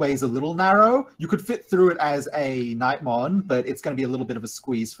 this weighs a little narrow. You could fit through it as a Nightmon, but it's going to be a little bit of a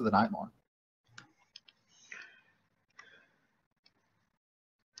squeeze for the Nightmon.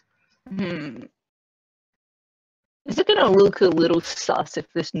 Is it gonna look a little sus if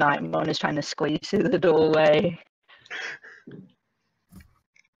this Nightmon is trying to squeeze through the doorway?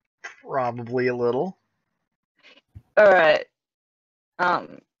 Probably a little. Alright.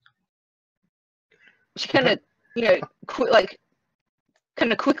 She kind of,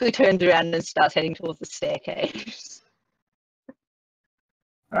 kind of quickly turns around and starts heading towards the staircase.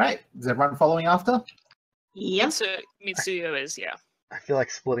 All right. Is everyone following after? Yep. Mitsuyo is, yeah. I feel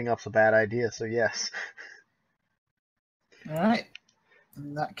like splitting up's a bad idea, so yes. All right.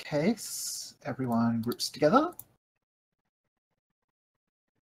 In that case, everyone groups together.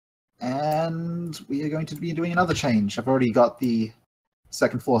 And we are going to be doing another change. I've already got the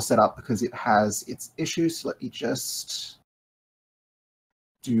second floor set up because it has its issues. So let me just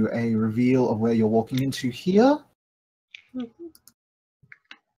do a reveal of where you're walking into here.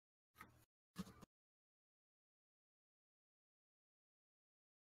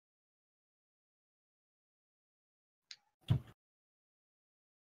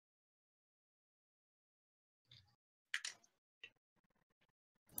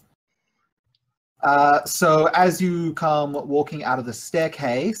 So as you come walking out of the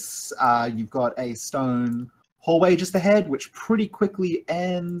staircase, you've got a stone hallway just ahead, which pretty quickly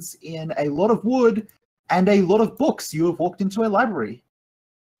ends in a lot of wood and a lot of books. You have walked into a library.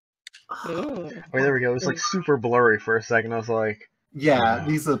 Ooh. Oh, there we go. It was like super blurry for a second. I was like, Yeah,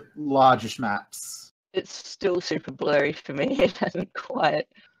 these are largish maps. It's still super blurry for me. It hasn't quite.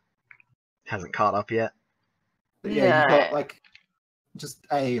 hasn't caught up yet. But yeah, you've got No. like just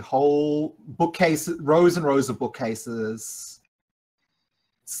a whole bookcase, rows and rows of bookcases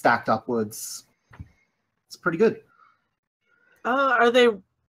stacked upwards. It's pretty good. Are they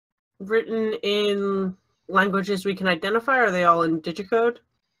written in languages we can identify, or are they all in digicode?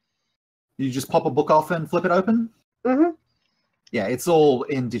 You just pop a book off and flip it open? Mm-hmm. Yeah, it's all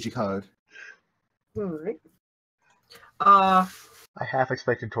in digicode. Alright. I half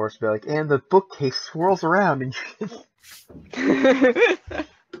expected Taurus to be like, and the bookcase swirls around and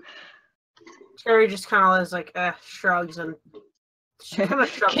Sherry just kind of is like, shrugs, and she kind of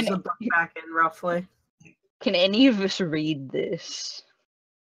shoves Can the book back in roughly. Can any of us read this?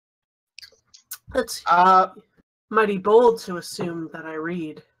 It's Uh, mighty bold to assume that I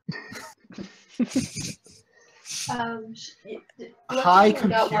read.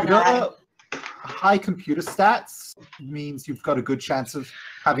 high computer stats means you've got a good chance of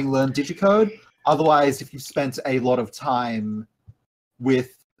having learned digicode. Otherwise, if you've spent a lot of time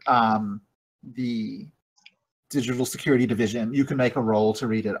with the digital security division, you can make a roll to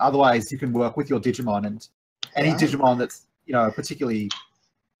read it. Otherwise, you can work with your Digimon, and any Digimon that's particularly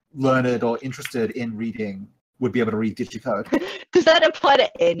learned or interested in reading would be able to read digicode. Does that apply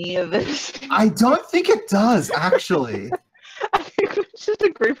to any of us? I don't think it does, actually. I think we're just a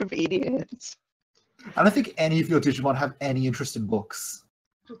group of idiots. I don't think any of your Digimon have any interest in books.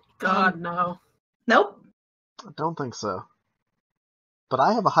 God, no. Nope. I don't think so. But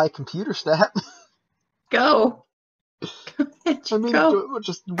I have a high computer stat. Go. I mean, Go.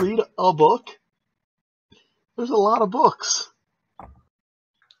 just read a book. There's a lot of books.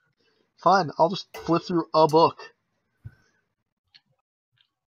 Fine, I'll just flip through a book.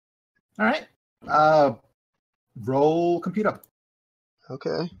 All right. Roll computer.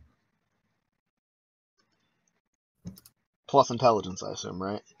 Okay. Plus intelligence, I assume,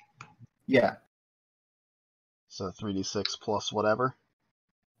 right? Yeah. So 3d6 plus whatever.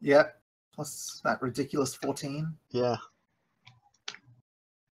 Yeah. Plus that ridiculous 14. Yeah.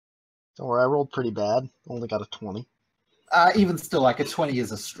 Don't worry, I rolled pretty bad. Only got a 20. Even still, like a 20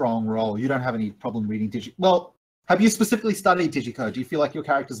 is a strong roll. You don't have any problem reading Well, have you specifically studied digicode? Do you feel like your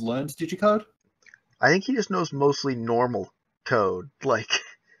character's learned digicode? I think he just knows mostly normal code. Like,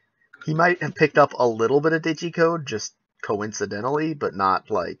 he might have picked up a little bit of digicode just coincidentally, but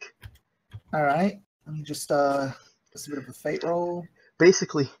not like... All right. Let me just a bit of a fate roll.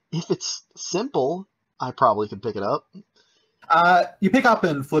 Basically, if it's simple, I probably could pick it up. You pick up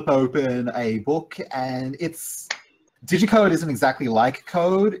and flip open a book, and it's... Digicode isn't exactly like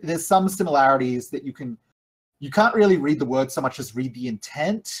code. There's some similarities that you can't really read the words so much as read the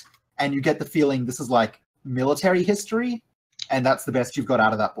intent, and you get the feeling this is like military history, and that's the best you've got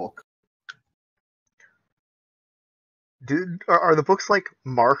out of that book. Dude, are the books like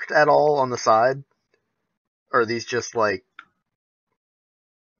marked at all on the side? Or are these just like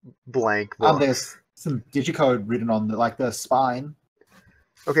blank books? There's some digicode written on the spine.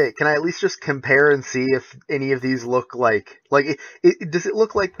 Okay, can I at least just compare and see if any of these look like does it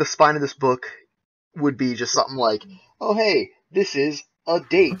look like the spine of this book would be just something like, oh hey, this is a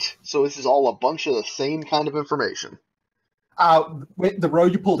date, so this is all a bunch of the same kind of information? The row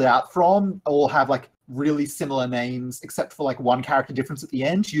you pulled out from all have like really similar names, except for like one character difference at the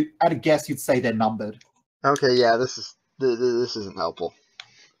end. At a guess, you'd say they're numbered. Okay, yeah, this isn't helpful.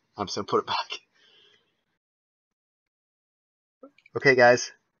 I'm just gonna put it back. Okay,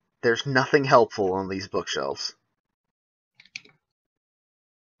 guys, there's nothing helpful on these bookshelves.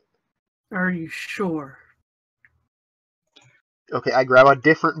 Are you sure? Okay, I grab a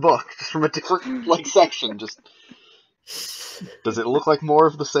different book, just from a different, section, just... Does it look like more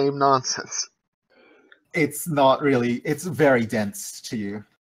of the same nonsense? It's not really. It's very dense to you.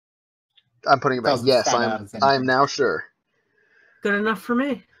 I'm putting it back. Doesn't Yes, stand out as anything. I'm now sure. Good enough for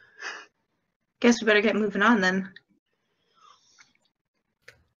me. Guess we better get moving on then.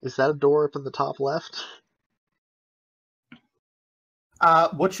 Is that a door up in the top left?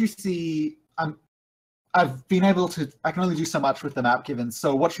 What you see, I've been able to. I can only do so much with the map given.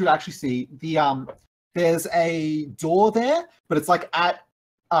 So what you actually see, there's a door there, but it's like at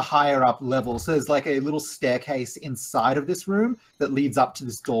a higher up level. So there's like a little staircase inside of this room that leads up to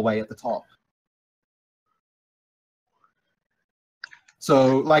this doorway at the top.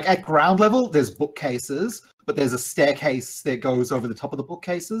 So, like at ground level, there's bookcases, but there's a staircase that goes over the top of the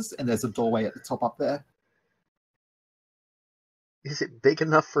bookcases, and there's a doorway at the top up there. Is it big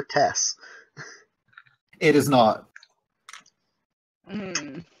enough for Tess? It is not.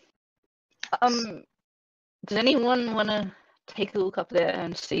 Hmm. Does anyone want to take a look up there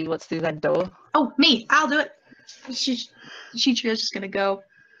and see what's through that door? Oh, me. I'll do it. Shichiro's just gonna go.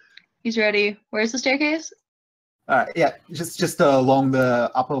 He's ready. Where's the staircase? Yeah, just along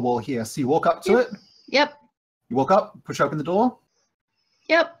the upper wall here. So you walk up to it. Yep. You walk up, push open the door.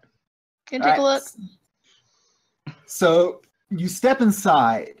 Yep. Can take a look. So you step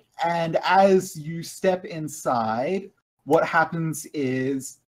inside, and as you step inside, what happens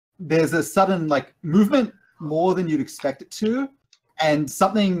is there's a sudden like movement more than you'd expect it to, and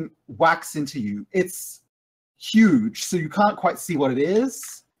something whacks into you. It's huge, so you can't quite see what it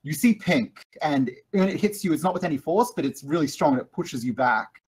is. You see pink, and when it hits you, it's not with any force, but it's really strong, and it pushes you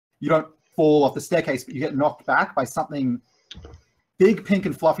back. You don't fall off the staircase, but you get knocked back by something big, pink,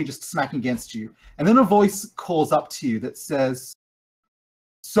 and fluffy just smacking against you. And then a voice calls up to you that says,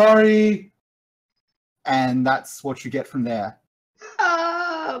 "Sorry," and that's what you get from there.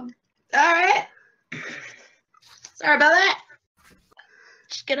 All right. Sorry about that.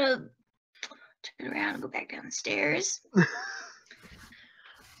 Just gonna turn around and go back down the stairs.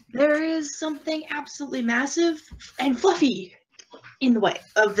 There is something absolutely massive and fluffy in the way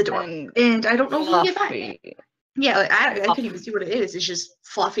of the door, and I don't know if we can get by it. Yeah, like, I couldn't even see what it is. It's just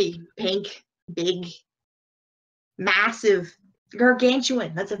fluffy, pink, big, massive,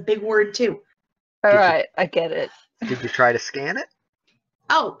 gargantuan. That's a big word too. All right, I get it. Did you try to scan it?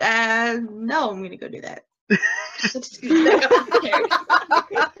 Oh, no, I'm gonna go do that.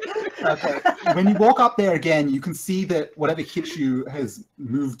 Okay. When you walk up there again, you can see that whatever hit you has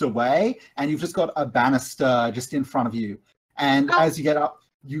moved away, and you've just got a banister just in front of you. And as you get up,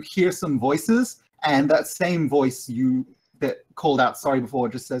 you hear some voices, and that same voice that called out sorry before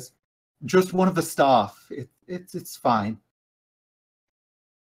just says, "Just one of the staff. It's fine."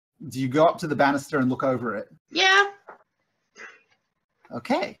 Do you go up to the banister and look over it? Yeah.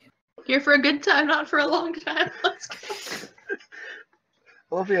 Okay. Here for a good time, not for a long time. Let's go.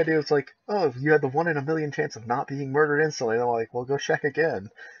 I love the idea. It's like, oh, you had the 1 in a million chance of not being murdered instantly. And I'm like, well, go check again.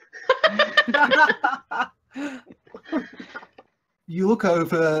 You look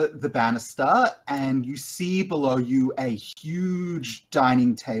over the banister, and you see below you a huge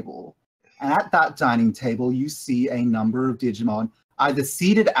dining table. And at that dining table, you see a number of Digimon either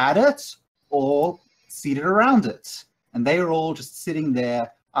seated at it or seated around it. And they are all just sitting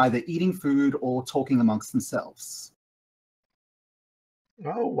there, either eating food or talking amongst themselves.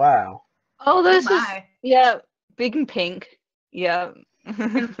 Oh, wow. Oh, this is, my. yeah, big and pink. Yeah.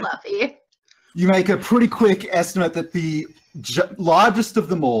 And fluffy. You make a pretty quick estimate that the largest of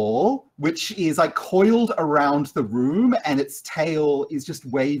them all, which is like coiled around the room, and its tail is just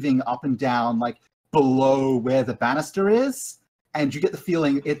waving up and down like below where the banister is, and you get the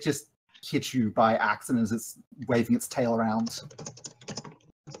feeling it just hit you by accident as it's waving its tail around.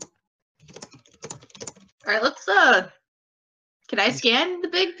 All right, let's can I scan the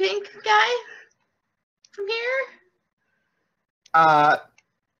big pink guy from here?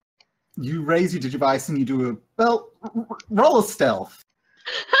 You raise your digivice and you do roll a stealth.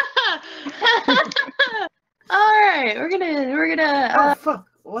 All right, we're gonna Oh fuck!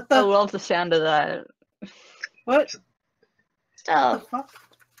 What I the? love the sound of that. What? stealth. The fuck?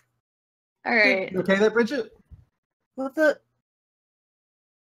 All right. You okay there, Bridget? What the?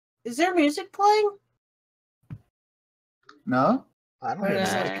 Is there music playing? No? I don't Where know. is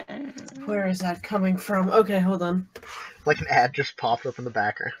that? Where is that coming from? Okay, hold on. Like an ad just popped up in the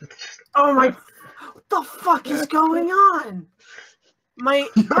background. Oh my! What the fuck is going on? My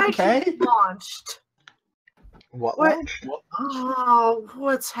okay? ship launched. What What? launched? Oh,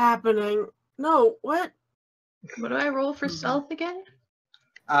 what's happening? No, what? What do I roll for stealth again?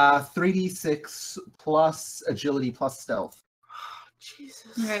 3d6 plus agility plus stealth.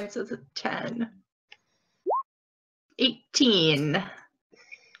 Jesus. All right, so it's a 10. 18.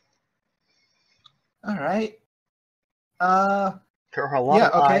 All right. There are a lot Yeah,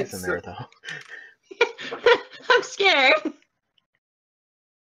 of okay, eyes in so- there, though. I'm scared.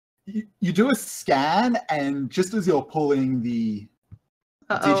 You do a scan, and just as you're pulling the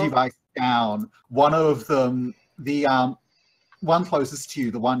Uh-oh. digivice down, one of them, the one closest to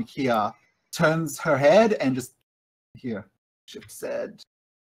you, the one here, turns her head and just shifts head.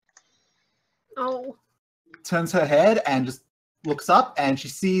 Oh. Turns her head and just looks up, and she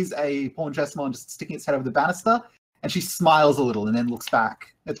sees a pawn chessmon just sticking its head over the banister, and she smiles a little and then looks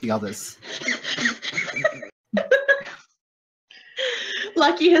back at the others.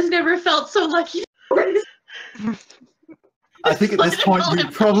 Lucky has never felt so lucky. I think at this point you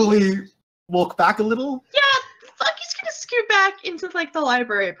probably walk back a little. Yeah, Lucky's gonna scoot back into like the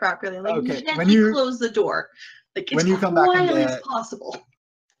library properly, like Okay, when gently you- close the door, like when as you come back in quietly there- as possible.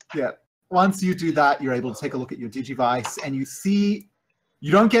 Yeah. Once you do that, you're able to take a look at your Digivice, and you see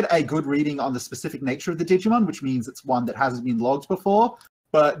you don't get a good reading on the specific nature of the Digimon, which means it's one that hasn't been logged before,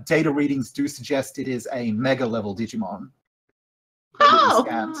 but data readings do suggest it is a Mega level Digimon. Oh!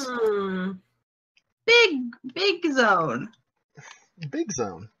 Scans. Big zone. Big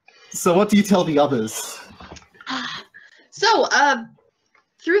zone. So what do you tell the others? So,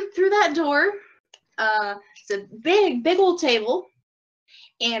 through that door, it's a big old table,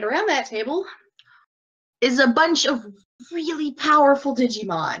 and around that table is a bunch of really powerful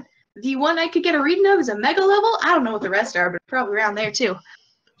Digimon. The one I could get a reading of is a Mega level. I don't know what the rest are, but probably around there too.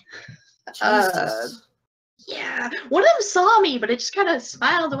 Jesus. Yeah, one of them saw me, but it just kind of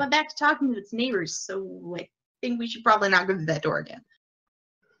smiled and went back to talking to its neighbors. So I think we should probably not go through that door again.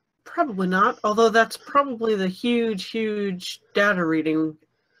 Probably not. Although that's probably the huge data reading.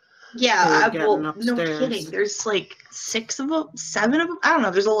 Yeah, They're well, getting no upstairs. kidding. There's like 6 of them, 7 of them. I don't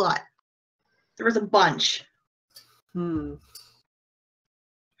know. There's a lot. There was a bunch. Well,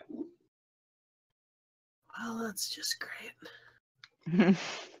 that's just great.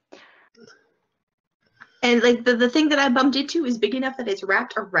 And like the thing that I bumped into is big enough that it's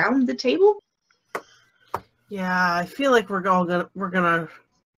wrapped around the table. Yeah, I feel like we're gonna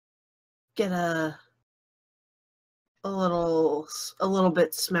get a little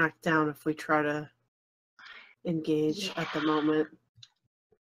bit smacked down if we try to engage at the moment.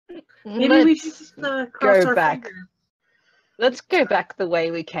 Maybe we should just cross go our back. fingers. Let's go back the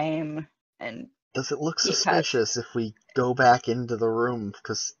way we came and Does it look Yeah. suspicious if we go back into the room?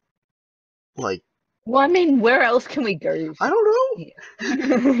 Because, like, well, I mean, where else can we go? I don't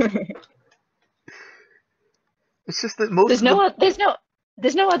know. It's just that most there's of them...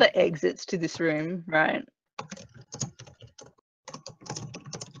 there's no other exits to this room, right?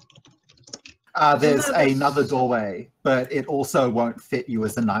 There's another doorway, but it also won't fit you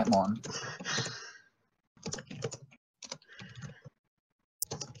as a Nightmon.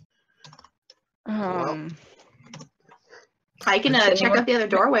 I can Does check anyone- out the other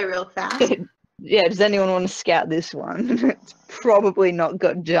doorway real fast. Yeah, does anyone want to scout this one? It's probably not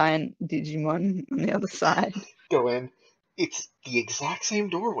got giant Digimon on the other side. Go in. It's the exact same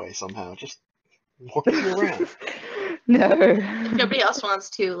doorway somehow. Just walking around. No. If nobody else wants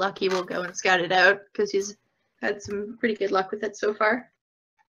to, Lucky will go and scout it out because he's had some pretty good luck with it so far.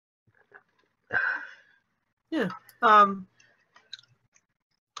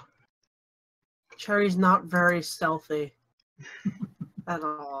 Cherry's not very stealthy at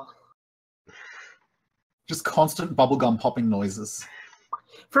all. Just constant bubblegum popping noises.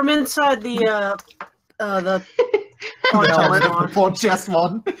 From inside the Poor chest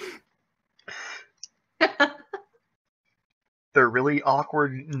one. They're really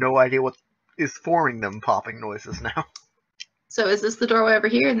awkward, no idea what is forming them popping noises now. So is this the doorway over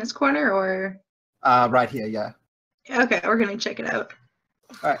here in this corner, or? Right here, yeah. Okay, we're gonna check it out.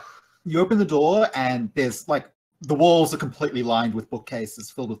 Alright. You open the door and there's like the walls are completely lined with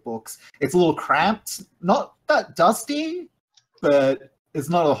bookcases filled with books. It's a little cramped, not that dusty, but there's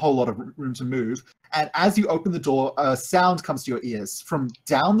not a whole lot of room to move. And as you open the door, a sound comes to your ears from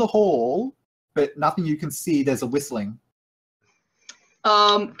down the hall, but nothing you can see. There's a whistling.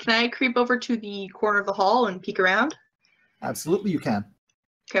 Can I creep over to the corner of the hall and peek around? Absolutely, you can.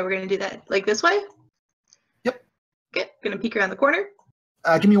 Okay, we're gonna do that. Like this way? Yep. Okay, gonna peek around the corner.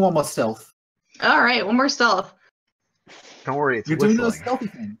 Give me one more stealth. Alright, one more stealth. Don't worry, it's You're whistling. doing those stealthy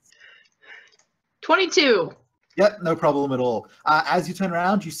things. 22. Yep, no problem at all. As you turn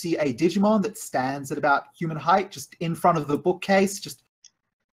around, you see a Digimon that stands at about human height, just in front of the bookcase, just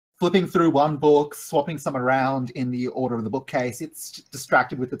flipping through one book, swapping some around in the order of the bookcase. It's just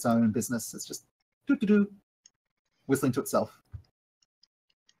distracted with its own business. It's just doo-doo-doo, whistling to itself.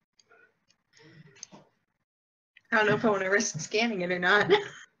 I don't know if I want to risk scanning it or not.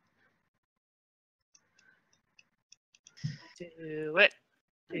 Do it.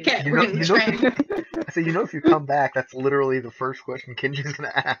 Okay, You we're know, gonna you try know, and... I say, you know, if you come back, that's literally the first question Kinji's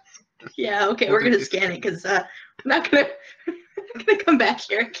gonna ask. Just, Yeah, okay, we're gonna scan it because I'm not gonna come back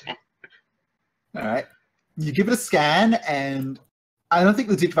here again. All right. You give it a scan, and I don't think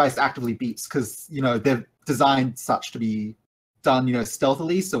the Digivice actively beeps because, you know, they're designed such to be done, you know,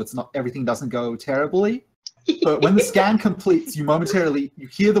 stealthily, so it's not everything doesn't go terribly. But when the scan completes, you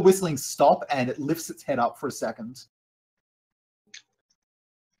hear the whistling stop, and it lifts its head up for a second.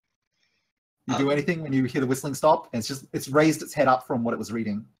 You do anything when you hear the whistling stop? And it's raised its head up from what it was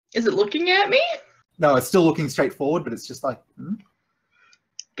reading. Is it looking at me? No, it's still looking straight forward, but it's just like,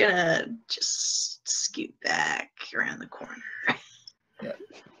 Gonna just scoot back around the corner. Yeah.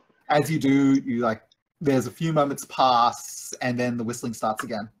 As you do, there's a few moments pass, and then the whistling starts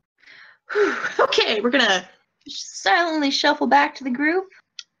again. Okay, we're gonna silently shuffle back to the group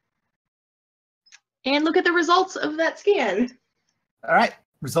and look at the results of that scan. All right.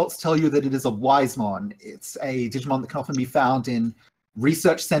 Results tell you that it is a Wisemon. It's a Digimon that can often be found in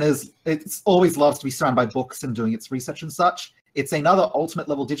research centers. It always loves to be surrounded by books and doing its research and such. It's another ultimate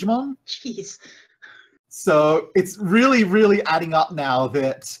level Digimon. Jeez. So it's really, really adding up now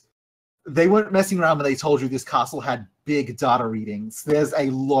that they weren't messing around when they told you this castle had big data readings. There's a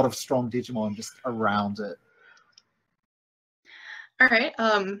lot of strong Digimon just around it. All right.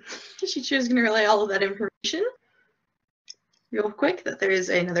 Shichiro's gonna relay all of that information real quick. That there is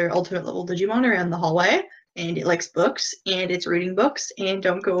another ultimate level Digimon around the hallway, and it likes books, and it's reading books. And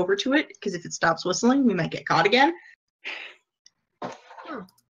don't go over to it because if it stops whistling, we might get caught again.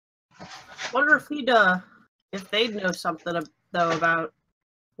 Wonder if they'd know something though about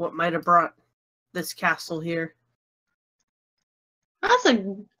what might have brought this castle here. That's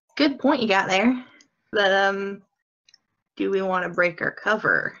a good point you got there. But do we want to break our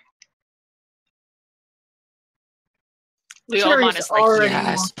cover? Leomon is like, already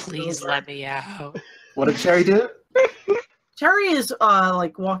yes, walked please over. let me out. What did Cherry do? Cherry is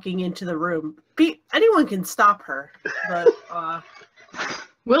like walking into the room. Anyone can stop her, but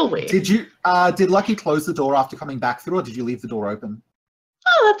Will we? Did Lucky close the door after coming back through, or did you leave the door open?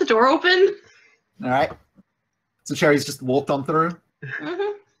 Oh, left the door open. All right. So Cherry's just walked on through.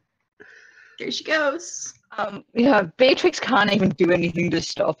 Mm-hmm. There she goes. Yeah, Beatrix can't even do anything to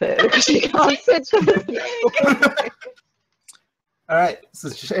stop it because she can't fit to the thing. All right. So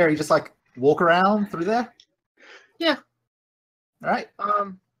Cherry just walk around through there. yeah. All right.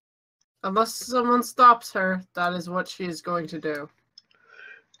 Unless someone stops her, that is what she is going to do.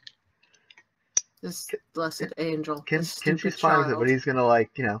 This blessed angel. this Kenji's stupid fine with it, child. but he's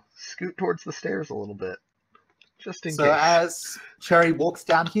gonna scoot towards the stairs a little bit, just in So case. as Cherry walks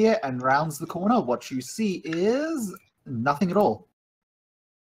down here and rounds the corner, what you see is nothing at all.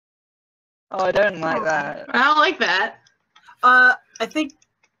 Oh, I don't like that. I don't like that. I think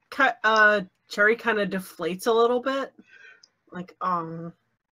Cherry kind of deflates a little bit. Like,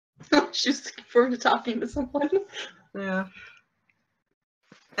 She's looking forward to talking to someone. yeah.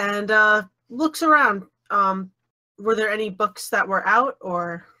 And looks around. Were there any books that were out,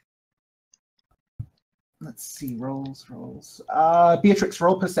 or? Let's see, rolls. Beatrix,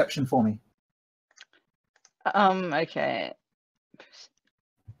 roll perception for me. Okay.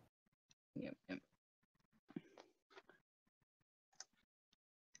 Yep.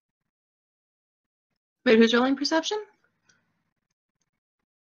 Wait, who's rolling perception?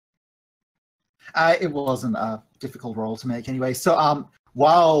 It wasn't a difficult roll to make anyway. So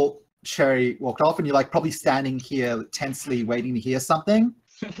while Cherry walked off and you're probably standing here tensely waiting to hear something,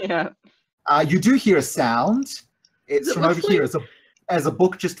 Yeah. you do hear a sound. It's Is it from over whistling? here as a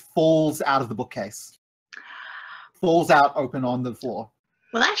book just falls out of the bookcase. Falls out open on the floor.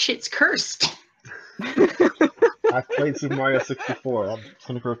 Well, that shit's cursed. I've played Super Mario 64. That's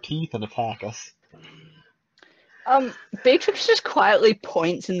gonna grow teeth and attack us. Beatrix just quietly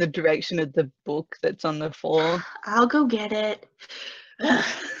points in the direction of the book that's on the floor. I'll go get it. Ugh.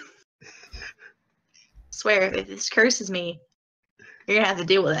 Swear, if this curses me, you're gonna have to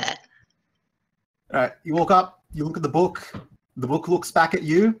deal with that. All right, you walk up, you look at the book looks back at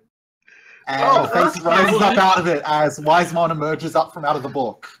you, and Oh, your face okay. rises up out of it as Wisemon emerges up from out of the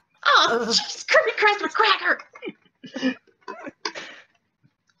book. Oh, Jesus Christ, cracker!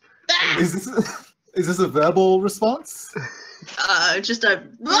 Ah! Is this a verbal response? Just a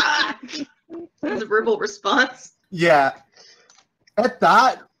the verbal response. Yeah. At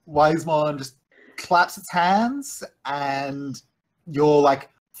that, Wisemon just claps its hands and your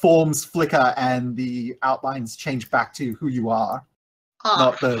forms flicker and the outlines change back to who you are, Oh,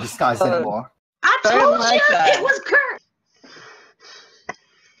 not the disguise anymore. I Don't told like you that. it was cursed.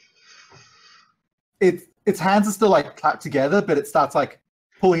 Its hands are still clapped together, but it starts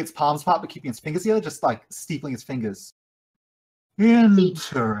pulling its palms apart but keeping its fingers together, just steepling its fingers.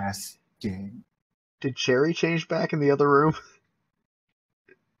 Interesting. Did Cherry change back in the other room?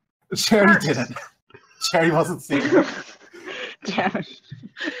 Cherry didn't. Cherry wasn't seeing it. Damn it.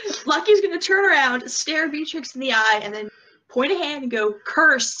 Lucky's gonna turn around, stare Beatrix in the eye, and then point a hand and go,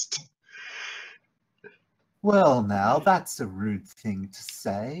 "Cursed." Well, now, that's a rude thing to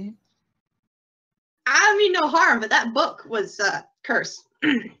say. I mean no harm, but that book was cursed.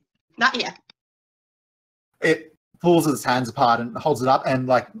 Not yet. It pulls its hands apart and holds it up, and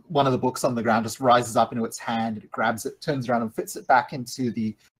like one of the books on the ground just rises up into its hand. It grabs it, turns around, and fits it back into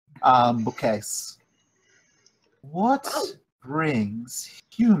the bookcase. What brings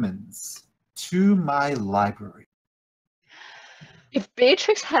humans to my library? If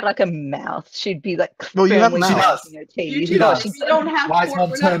Beatrix had like a mouth, she'd be like Well, you have firmly a mouth. clenching her teeth. You She does. You don't have Wise to.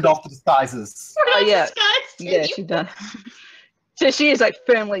 Mom turned off the disguises. We're not Oh, yeah. disguised. Yeah, she does. So she is like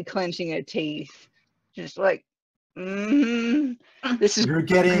firmly clenching her teeth, just like, this is You're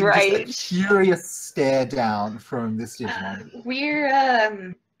getting great. just a curious stare down from this Digimon.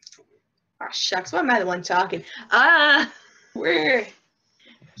 We're oh shucks, why am I the one talking? We're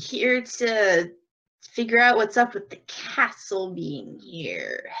here to figure out what's up with the castle being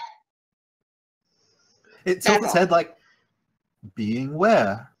here. It tilts its head like, being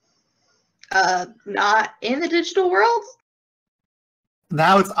where? Not in the digital world?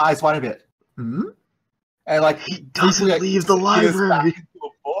 Now its eyes wide a bit. And like Doesn't briefly, like, leave the disappears back library. into a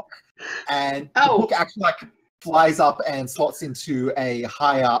book, and the Oh. book actually like flies up and slots into a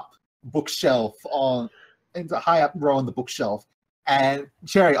high up bookshelf into a high up row on the bookshelf. And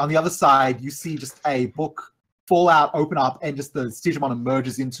Cherry, on the other side, you see just a book fall out, open up, and just the Digimon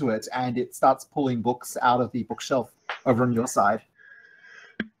emerges into it, and it starts pulling books out of the bookshelf over on your side.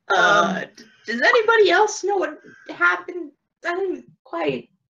 Does anybody else know what happened? I didn't quite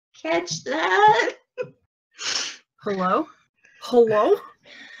catch that. Hello? Hello?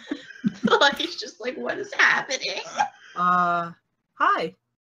 Like, it's just like, what is happening? Hi.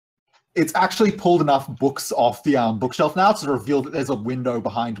 It's actually pulled enough books off the bookshelf now to reveal that there's a window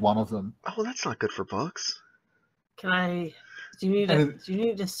behind one of them. Oh, that's not good for books. Do you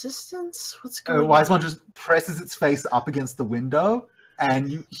need assistance? What's going Wise on? One just presses its face up against the window, and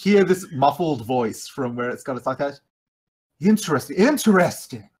you hear this muffled voice from where it's got its like that. Interesting.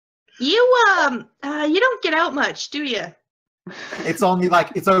 You don't get out much, do you? It's only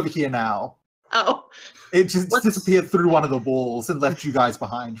like it's over here now. Oh, It just What's- disappeared through one of the walls and left you guys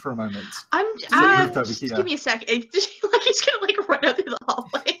behind for a moment. moved over here. Give me a second. Like he's gonna like run out through the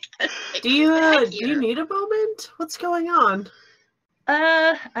hallway. Do you Back do you here. need a moment? What's going on?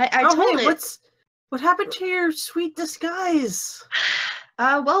 I told hey, it. what happened to your sweet disguise?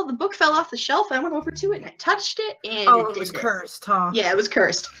 Well, the book fell off the shelf. I went over to it and I touched it, and Oh, it did was this. cursed, huh? Yeah, it was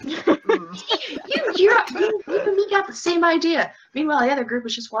cursed. Mm. you and me got the same idea. Meanwhile, the other group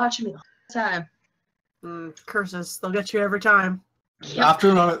was just watching me the whole time. Curses, they'll get you every time. Yep. After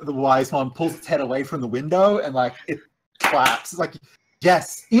a moment, the Wise One pulls its head away from the window and like it claps. It's like,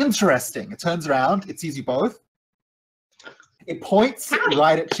 yes, interesting. It turns around. It sees you both. It points Howdy.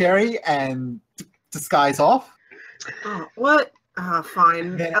 right at Cherry and disguise off. Oh, what?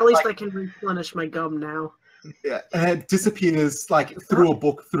 Fine. Then, At least like- I can replenish my gum now. Yeah, and it disappears like through a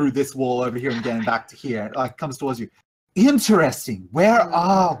book through this wall over here and again back to here. It like comes towards you. Interesting. Where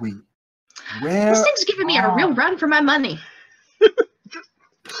are we? Where? This thing's giving me a real run for my money.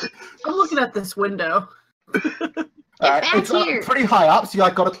 I'm looking at this window. back It's here. pretty high up, so you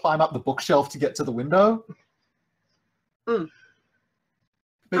like got to climb up the bookshelf to get to the window. Mm.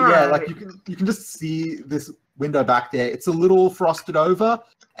 But yeah, Alright. like you can just see this window back there. It's a little frosted over,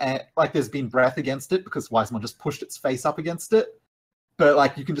 and like there's been breath against it because Wiseman just pushed its face up against it. But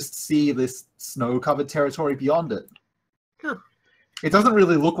like you can just see this snow-covered territory beyond it. Huh. It doesn't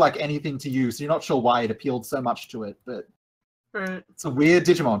really look like anything to you, so you're not sure why it appealed so much to it. But Right. it's a weird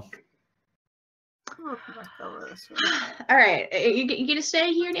Digimon. Oh, I fell this way. All right, you gonna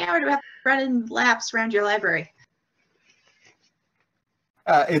stay here now, or do I have to run in laps around your library?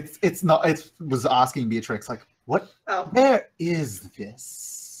 It's not. It was asking Beatrix like, "What? Oh, Where is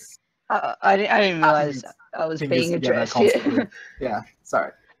this?" I didn't realize I was Fingers being together addressed constantly. here. Yeah,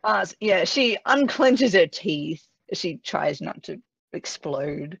 sorry. Yeah, she unclenches her teeth. She tries not to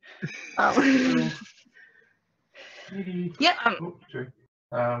explode. Yeah. Oh, sorry.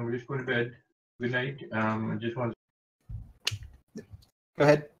 We're just going to bed. Good night. I just want Go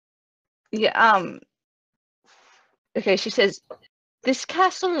ahead. Yeah. Okay. She says, this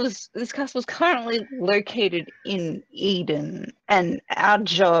castle is currently located in Eden, and our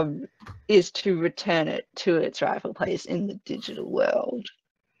job is to return it to its rightful place in the digital world.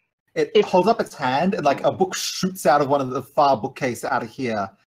 It holds up its hand, and like a book shoots out of one of the far bookcase out of here,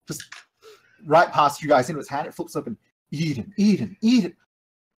 just right past you guys into its hand. It flips open. Eden, Eden, Eden.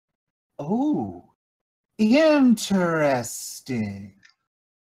 Oh, interesting.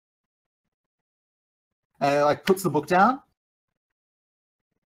 And it like puts the book down.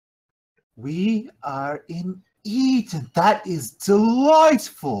 We are in Eden. That is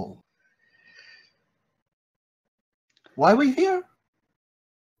delightful. Why are we here?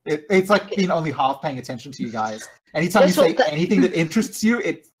 It's like being only half paying attention to you guys. Anytime you That's what say that- anything that interests you,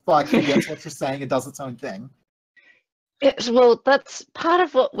 it like forgets what you're saying and does its own thing. Yes, well, that's part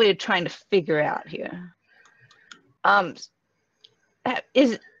of what we're trying to figure out here.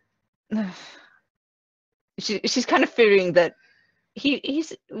 Is she's kind of figuring that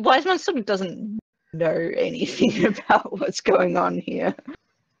he's Wiseman sort of doesn't know anything about what's going on here.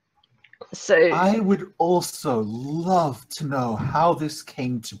 So I would also love to know how this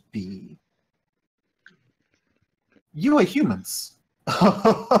came to be. You are humans.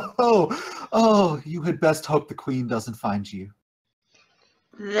 Oh, you had best hope the Queen doesn't find you.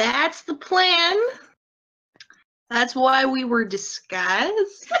 That's the plan. That's why we were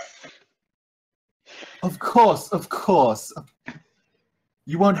disguised. Of course, of course.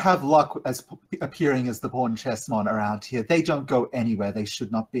 You won't have luck as appearing as the Pawn Chessmon around here. They don't go anywhere they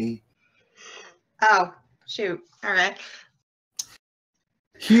should not be. Oh, shoot. All right.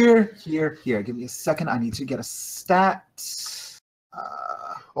 Here. Give me a second. I need to get a stat.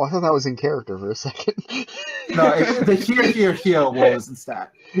 Oh, I thought that was in character for a second. No, the here was in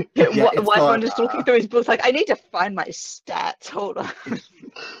stat. Yeah, it's Wiseman got, just looking through his books like, I need to find my stats. Hold on.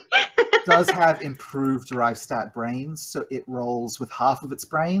 It does have improved derived stat brains, so it rolls with half of its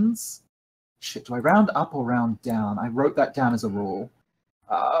brains. Shit, do I round up or round down? I wrote that down as a rule.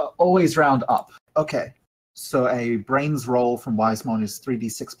 Always round up. Okay, so a brains roll from Wisemon is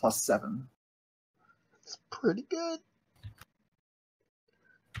 3d6 plus 7. It's pretty good.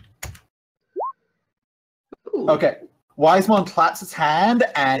 Ooh. Okay, Wisemon claps its hand,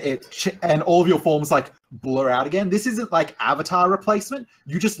 and all of your forms like blur out again. This isn't like avatar replacement.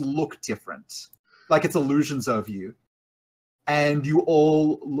 You just look different, like it's illusions of you, and you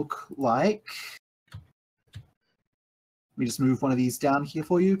all look like. Let me just move one of these down here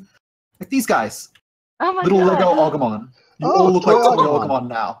for you. Like these guys, Oh my little god. Lego Agumon. You Oh, all look like toy toy Agumon. Agumon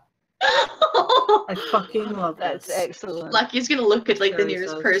now. I fucking love That's this. excellent. Lucky's gonna look at like the Sure he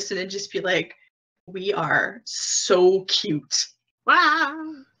nearest does. person and just be like, "We are so cute."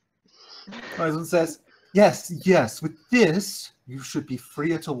 Wow. Wisemon says, "Yes. With this, you should be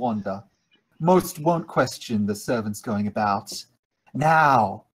freer to wander. Most won't question the servants going about.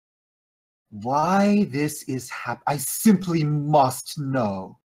 Now, why this is happening? I simply must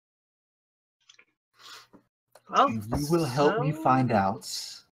know. Well, And you will help me find out."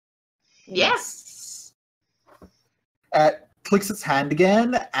 Yes. Clicks its hand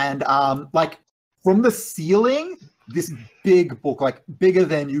again, and like from the ceiling, this big book, like bigger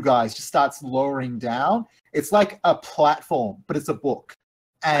than you guys, just starts lowering down. It's like a platform, but it's a book.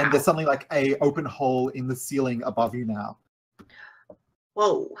 And there's something like a open hole in the ceiling above you now.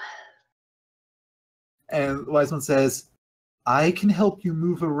 Whoa. And Wiseman says, "I can help you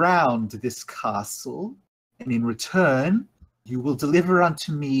move around this castle, and in return, you will deliver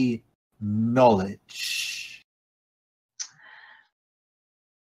unto me knowledge."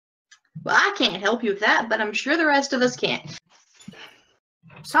 Well, I can't help you with that, but I'm sure the rest of us can.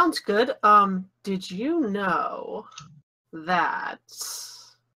 Sounds good. Did you know that?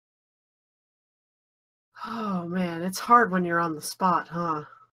 Oh man, it's hard when you're on the spot, huh?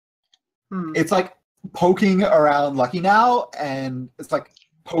 It's like poking around Lucky now, and it's like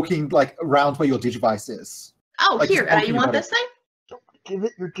poking like around where your Digivice is. Oh, Like, here, just poking you want about this thing? Give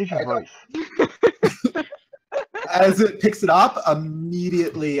it your Digivice. As it picks it up,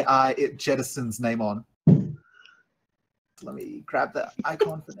 immediately it jettisons Namon. Let me grab the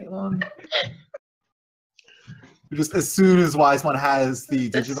icon for Namon. Just as soon as Wisemon has the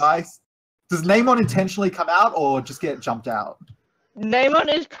Digivice, does Namon intentionally come out or just get jumped out? Namon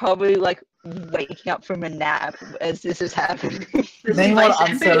is probably like waking up from a nap as this is happening. Namon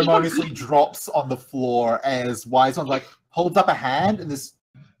unceremoniously drops on the floor as Wisemon like holds up a hand, and this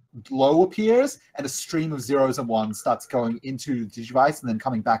glow appears, and a stream of zeros and ones starts going into the Digivice and then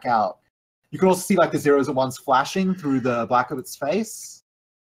coming back out. You can also see like the zeros and ones flashing through the black of its face.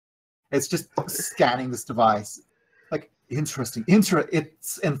 It's just scanning this device. Like, interesting.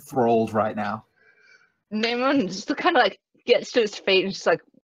 It's enthralled right now. Namon just kind of like gets to his feet and just like,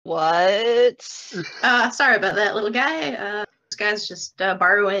 what? Sorry about that, little guy. This guy's just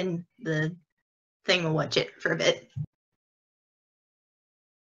borrowing the thingamawatchit for a bit.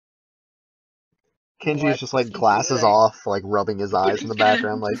 Kenji is What's just like he glasses doing? off, like rubbing his eyes in the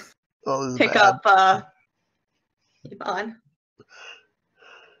background, like, oh, this is Pick bad. up, keep on.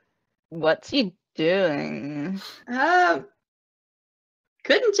 What's he doing? Couldn't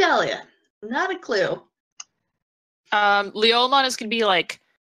tell you. Not a clue. Leomon is gonna be like,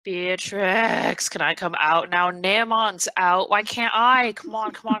 Beatrix, can I come out now? Namon's out. Why can't I? Come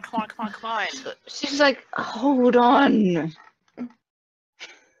on. She's like, hold on.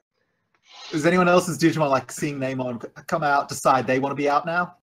 Is anyone else's Digimon like seeing Namon come out, decide they want to be out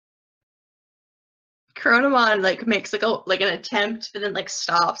now? Chronomon like makes like an attempt, but then like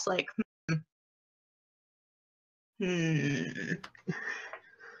stops. Like,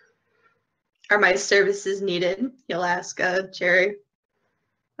 are my services needed? He'll ask Jerry.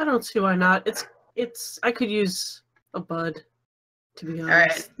 I don't see why not. It's. I could use a bud, to be All right,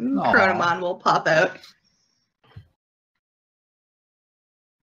 honest. Chronomon will pop out.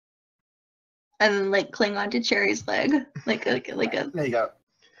 And then, like, cling onto Cherry's leg, like a. There you go.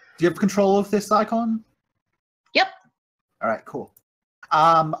 Do you have control of this icon? Yep. All right, cool.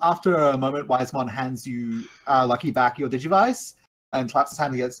 After a moment, Wisemon hands you Lucky back your Digivice and claps his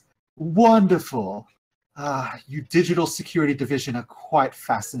hand and goes, "Wonderful. You digital security division are quite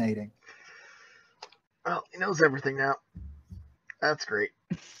fascinating." Well, he knows everything now. That's great.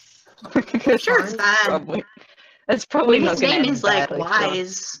 Sure, it's fine. That's probably not his gonna name end is like badly, so-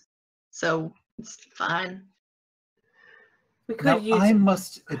 Wise, so it's fine. We could Now, use I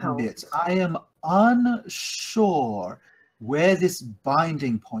must help. admit, I am unsure where this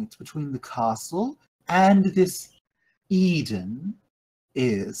binding point between the castle and this Eden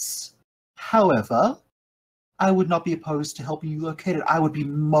is. However, I would not be opposed to helping you locate it. I would be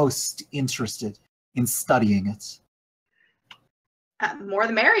most interested in studying it. More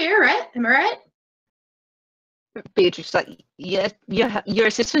the merrier, right? Am I right? Beatrix, like, yeah, your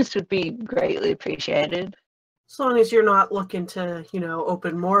assistance would be greatly appreciated. As long as you're not looking to,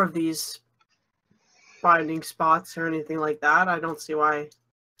 open more of these binding spots or anything like that, I don't see why.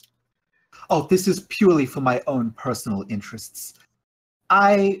 Oh, this is purely for my own personal interests.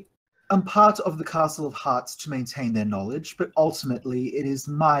 I am part of the Castle of Hearts to maintain their knowledge, but ultimately it is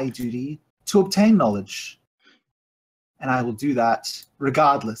my duty to obtain knowledge. And I will do that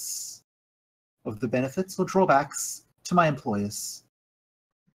regardless of the benefits or drawbacks to my employers.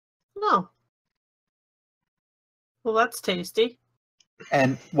 No. Well, that's tasty.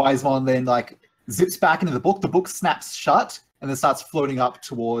 And Wisemon then zips back into the book. The book snaps shut and then starts floating up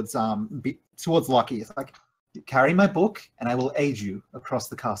towards Lucky. It's like, carry my book and I will aid you across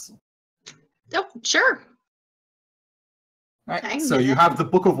the castle. Oh, sure. All right. Thank So you. you have the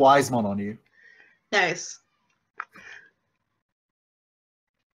Book of Wisemon on you. Nice.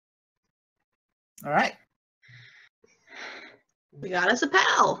 All right. We got us a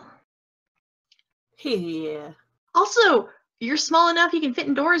pal. Yeah. Also, you're small enough you can fit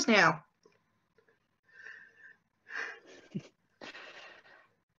indoors now.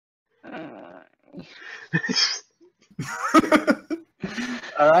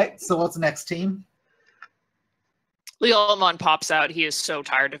 All right. So what's next, team? Leomon pops out. He is so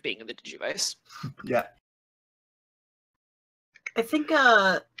tired of being in the Digivice. Yeah. I think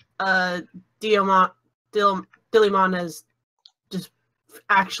Dillimon has just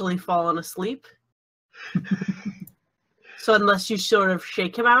actually fallen asleep. So unless you sort of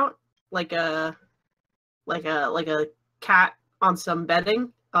shake him out like a cat on some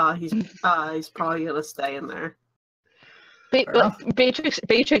bedding, he's probably gonna stay in there.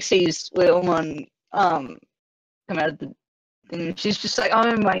 Beatrix sees Leomon come out of the thing. She's just like,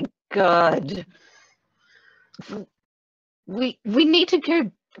 "Oh my god, we need to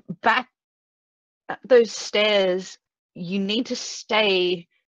go back up those stairs. You need to stay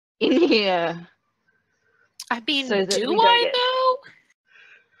in here." I mean, So that do we don't I get- know?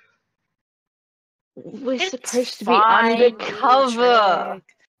 We're It's supposed to be fine, undercover.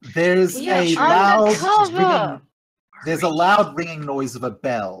 Beatrix. There's Yeah, a undercover. there's a loud ringing noise of a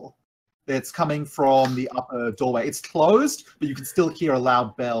bell that's coming from the upper doorway. It's closed, but you can still hear a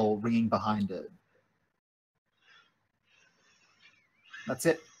loud bell ringing behind it. That's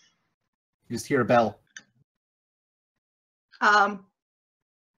it. You just hear a bell.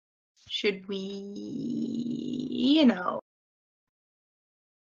 Should we,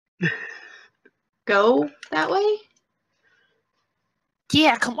 go that way?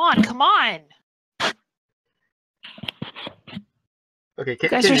 Yeah, come on, come on. Okay, You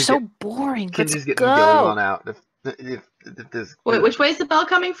guys are so boring. Let's Kenji's getting go. going out. If this, Wait, which way is the bell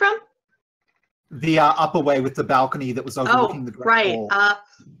coming from? The upper way with the balcony that was overlooking the Great right. Hall.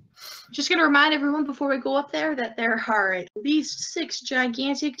 Just gonna remind everyone before we go up there that there are at least 6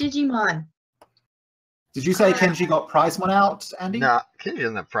 gigantic Digimon. Did you say Kenji got prize one out, Andy? Nah, Kenji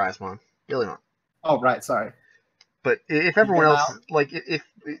doesn't have prize one. Really not. Oh, right. Sorry. But if everyone them else, out? like, if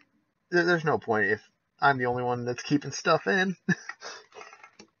there's no point if I'm the only one that's keeping stuff in.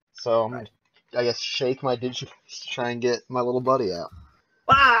 So I'm gonna, I guess, shake my Digivice to try and get my little buddy out.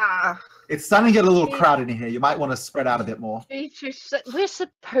 Ah! It's starting to get a little crowded in here. You might want to spread out a bit more. Beatrix, we're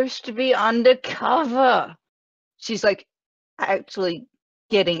supposed to be undercover. She's like actually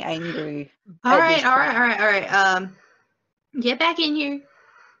getting angry. All at right, this all point. right, all right, all right. Get back in here.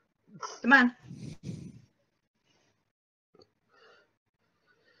 Come on.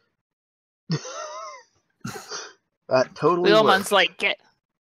 That totally Leomon's works. like, get.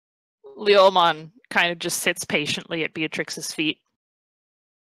 Leomon kind of just sits patiently at Beatrix's feet.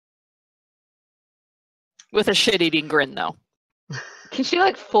 With a shit-eating grin, though. Can she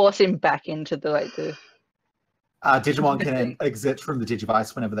like force him back into the like the? Digimon can exit from the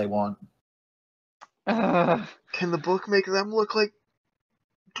Digivice whenever they want. Can the book make them look like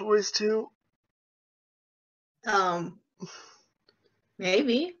toys too?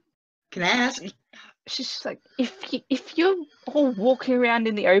 Maybe. Can ask. She's just like, if you're all walking around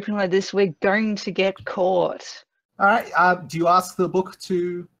in the open like this, we're going to get caught. All right. Do you ask the book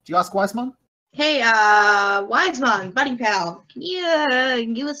to? Do you ask Wiseman? Hey, Wiseman, buddy pal, can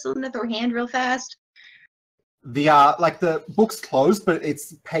you give us another hand real fast? The the book's closed, but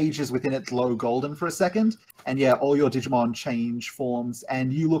its pages within it glow golden for a second, and yeah, all your Digimon change forms,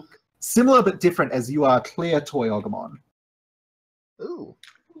 and you look similar but different as you are clear Toyogomon. Ooh.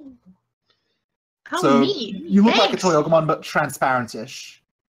 How So neat. you look Thanks. like a Toyogomon, but transparent-ish.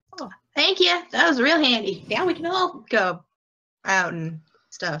 Oh, thank you. That was real handy. Now we can all go out and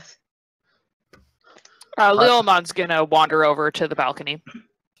stuff. Leomon's gonna wander over to the balcony.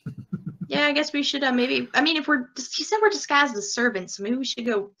 Yeah, I guess we should maybe. I mean, if you said we're disguised as servants, maybe we should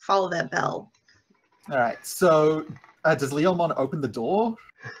go follow that bell. All right. So does Leomon open the door?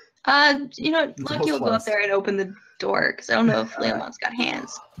 You know, Lucky will go up there and open the door because I don't know if Leomon's got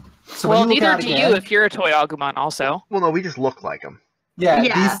hands. So when Well, you look neither out do again, you if you're a Toyagumon also. Well, no, we just look like them. yeah,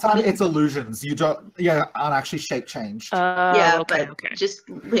 Yeah. these time it's illusions. You aren't actually shape changed. Yeah, okay, but okay. just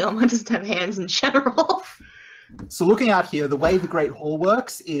Leomon doesn't have hands in general. So looking out here, the way the Great Hall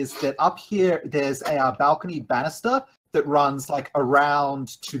works is that up here there's a balcony banister that runs like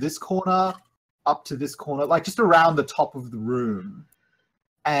around to this corner, up to this corner, like just around the top of the room.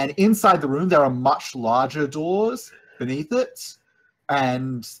 And inside the room there are much larger doors beneath it,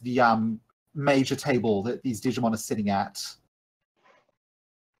 and the major table that these Digimon are sitting at.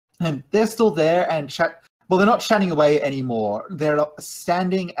 And they're still there and chat. Well, they're not chatting away anymore. They're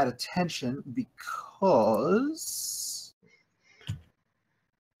standing at attention because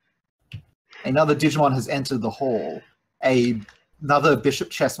another Digimon has entered the hall. Another Bishop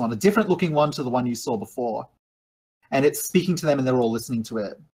Chessmon, a different looking one to the one you saw before. And it's speaking to them and they're all listening to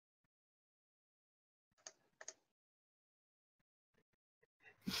it.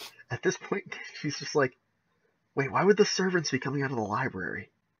 At this point, she's just like, wait, why would the servants be coming out of the library?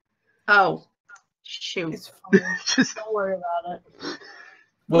 Oh, shoot. It's fine. Just Don't worry about it.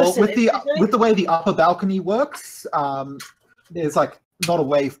 Well, Listen, with the way the upper balcony works, there's like not a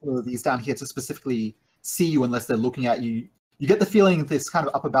way for these down here to specifically see you unless they're looking at you. You get the feeling this kind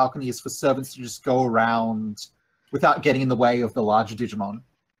of upper balcony is for servants to just go around without getting in the way of the larger Digimon.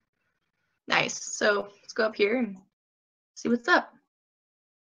 Nice. So let's go up here and see what's up.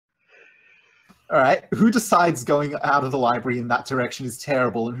 All right, who decides going out of the library in that direction is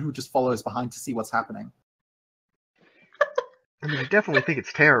terrible, and who just follows behind to see what's happening? I mean, I definitely think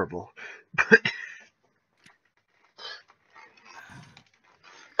it's terrible, but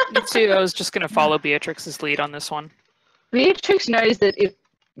Mitsuyo is just going to follow Beatrix's lead on this one. Beatrix knows that if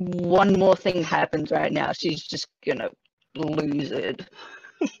one more thing happens right now, she's just gonna lose it.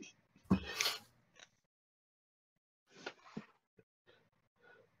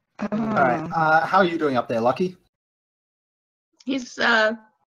 All right, how are you doing up there, Lucky? He's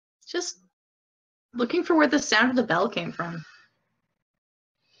just looking for where the sound of the bell came from.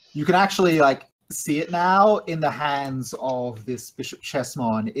 You can actually like see it now in the hands of this Bishop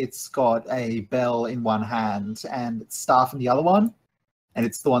Chessmon. It's got a bell in one hand and its staff in the other one, and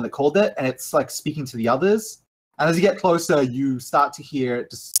it's the one that called it, and it's like speaking to the others. And as you get closer, you start to hear it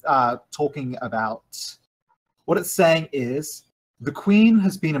just talking about what it's saying is, the Queen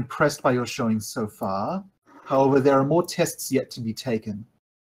has been impressed by your showing so far. However, there are more tests yet to be taken.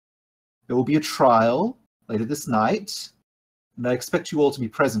 There will be a trial later this night, and I expect you all to be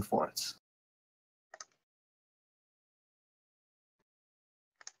present for it.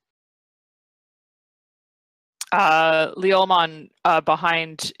 Leomon,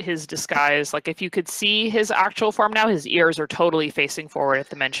 behind his disguise, like if you could see his actual form now, his ears are totally facing forward at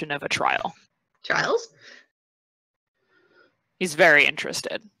the mention of a trial. Trials? He's very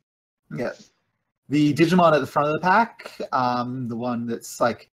interested. Yeah. The Digimon at the front of the pack, the one that's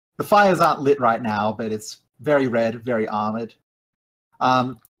like, the fires aren't lit right now, but it's very red, very armored,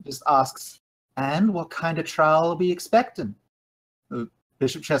 just asks, and what kind of trial are we expecting?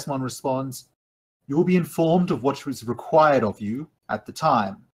 Bishop Chessmon responds, you will be informed of what is required of you at the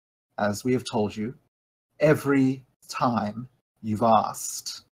time, as we have told you, every time you've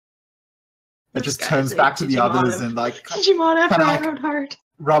asked. It This just guy's turns a back to the Digimon others of- and like Digimon after kinda my like- own heart.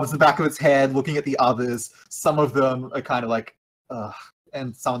 rubs the back of its head, looking at the others. Some of them are kind of like, ugh,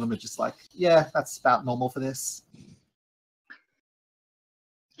 and some of them are just like, yeah, that's about normal for this.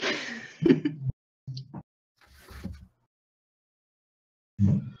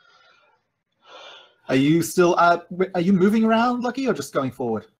 Are you still? Are you moving around, Lucky, or just going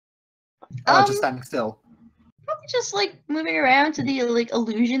forward? Just standing still. Probably just like moving around to the like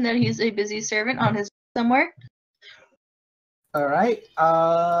illusion that he's a busy servant on his somewhere. All right.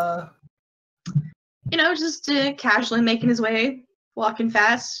 You know, just casually making his way, walking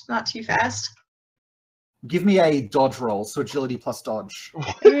fast, not too fast. Give me a dodge roll, so agility plus dodge.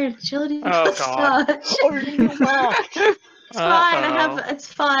 Agility Oh, plus God. dodge. Oh, you're gonna get whacked. It's fine. Uh-oh. It's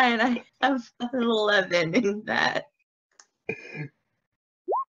fine. I have an 11 in that. Don't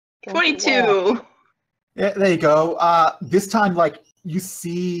get whacked. 22. Yeah, there you go. This time, like, you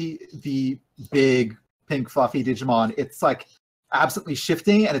see the big pink fluffy Digimon. It's like absently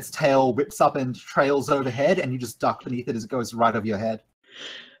shifting, and its tail whips up and trails overhead, and you just duck beneath it as it goes right over your head.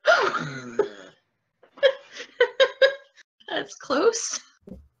 That's close.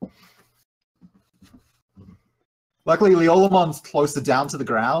 Luckily, Leolamon's closer down to the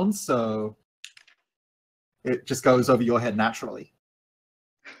ground, so it just goes over your head naturally.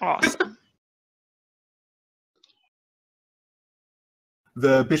 Awesome.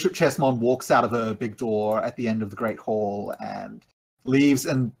 The Bishop Chessmon walks out of a big door at the end of the Great Hall and leaves,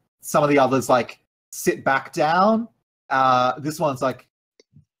 and some of the others, like, sit back down. This one's, like,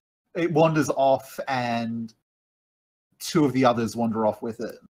 it wanders off, and two of the others wander off with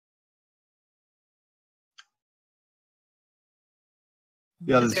it.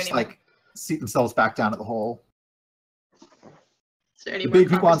 The others Is there just, any- like, seat themselves back down at the hall. Is there any The more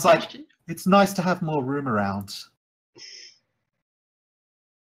big one's like, conversation? it's nice to have more room around.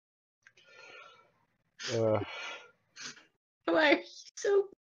 Why are you so...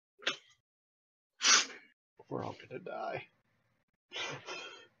 We're all gonna die.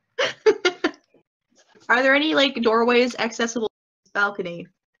 Are there any like doorways accessible to this balcony?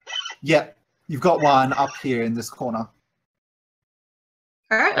 Yep, you've got one up here in this corner.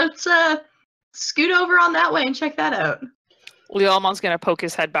 All right, let's scoot over on that way and check that out. Leolmon's gonna poke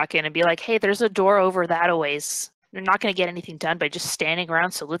his head back in and be like, "Hey, there's a door over that a ways. You're not gonna get anything done by just standing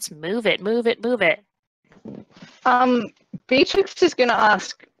around, so let's move it, move it, move it." Beatrix is gonna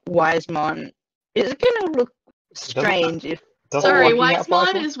ask Wisemon, is it gonna look strange if Doesn't Sorry, Lucky have Weissmon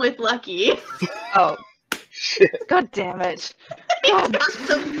Wi-Fi? is with Lucky. oh Shit. god damn it. He's God. got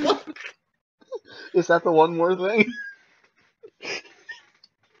the book. Is that the one more thing?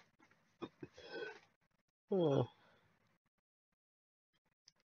 Oh.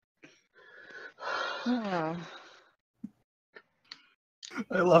 Oh.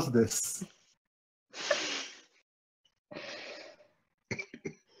 I love this.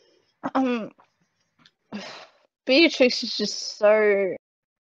 Beatrix is just so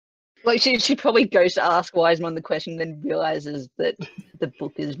like she probably goes to ask Wisemon the question, then realizes that the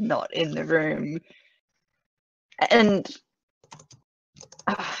book is not in the room, and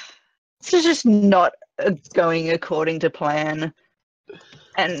this is just not going according to plan,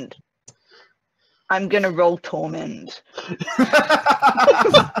 and I'm gonna roll torment.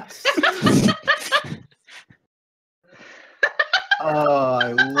 Oh,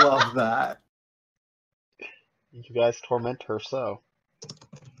 I love that. You guys torment her so.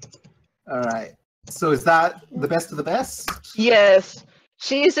 All right. So is that the best of the best? Yes,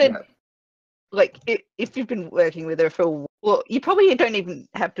 she is a Yeah. like if you've been working with her for well, you probably don't even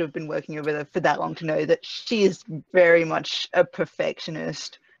have to have been working with her for that long to know that she is very much a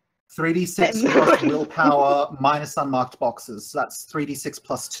perfectionist. 3d6 plus willpower minus unmarked boxes. So that's 3d6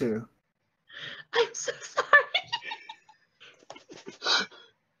 plus 2. I'm so sorry.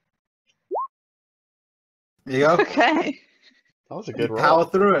 There you go. Okay. That was a good roll. Power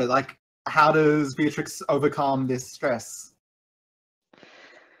through it. Like, how does Beatrix overcome this stress?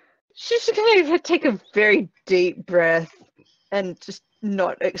 She's gonna take a very deep breath and just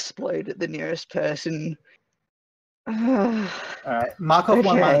not explode at the nearest person. All right, mark off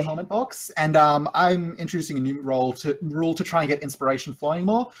one Okay. minor torment box, and I'm introducing a new rule to try and get inspiration flowing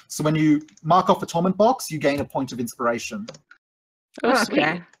more. So when you mark off a torment box, you gain a point of inspiration. Oh, sweet.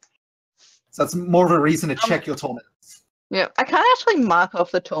 Okay. So that's more of a reason to check your torments. Yeah, I can't actually mark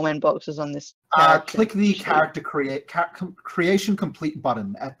off the torment boxes on this. character Click the sheet. character creation complete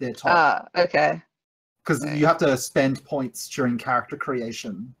button at their top, Okay. because okay. you have to spend points during character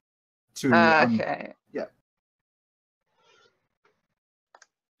creation to Okay. yeah.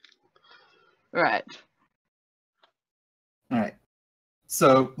 Right. All right.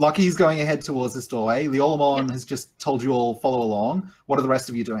 So Lucky's going ahead towards this doorway. Leolamon has just told you all follow along. What are the rest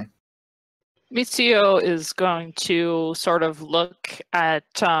of you doing? Mitsio is going to sort of look at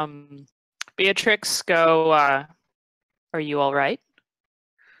Beatrix, go, are you all right?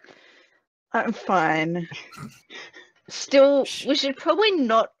 I'm fine. Still, we should probably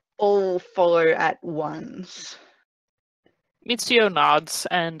not all follow at once. Mitsio nods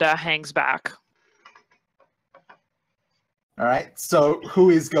and hangs back. All right. So who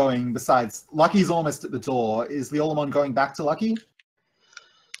is going besides Lucky's almost at the door? Is Leolamon going back to Lucky?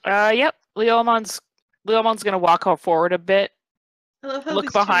 Yep. Leomon's gonna walk forward a bit. I love how Look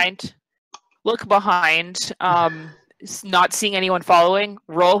these two- behind. Look behind. Not seeing anyone following.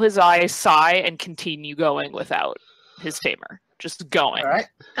 Roll his eyes, sigh, and continue going without his tamer. Just going. All right.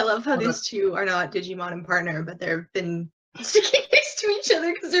 I love how these two are not Digimon and partner, but they've been sticking next to each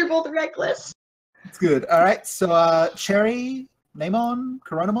other because they're both reckless. It's good. All right. So Cherry, Namon,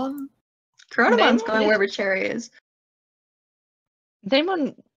 Coronamon. Coronamon's Namon going is- wherever Cherry is.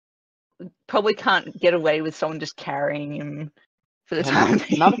 Damon probably can't get away with someone just carrying him for the Yeah, time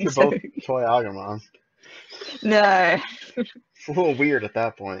not being. if you're so- both Toy Agumon. No. It's a little weird at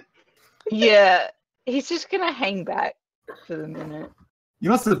that point. Yeah. He's just gonna hang back for the minute. You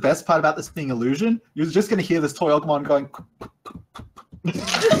know what's the best part about this being illusion? You're just going to hear this toy Agumon going.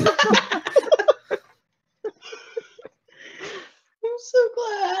 I'm so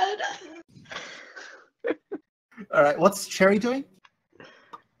glad. All right. What's Cherry doing?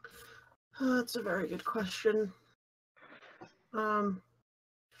 That's a very good question.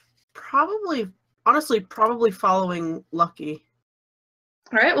 Probably following Lucky.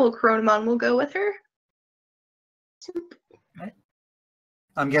 All right, well, Coronamon will go with her.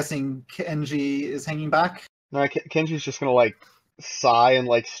 I'm guessing Kenji is hanging back. No, Kenji's just gonna like sigh and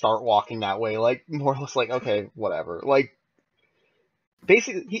like start walking that way, like more or less like okay, whatever. Like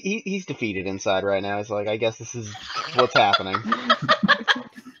basically, he's defeated inside right now. He's like, I guess this is what's happening.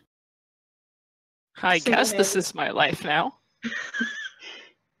 I guess this Single-handed. is my life now.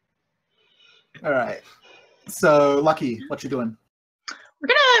 All right. So Lucky, what you doing?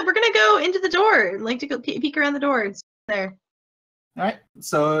 We're gonna go into the door and like to go peek around the door and see what's there. All right.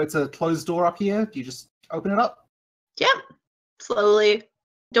 So it's a closed door up here. Do you just open it up? Yep. Slowly.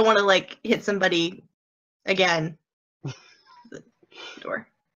 Don't want to like hit somebody again. The door.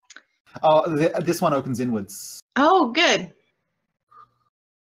 Oh, this one opens inwards. Oh, good.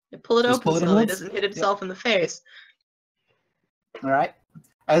 Pull it Just open pull it slowly. inwards? Doesn't hit itself in the face. All right.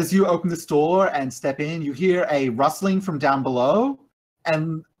 As you open this door and step in, you hear a rustling from down below,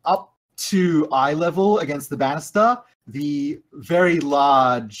 and up to eye level against the banister, the very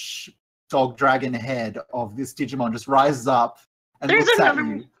large dog dragon head of this Digimon just rises up and There's looks at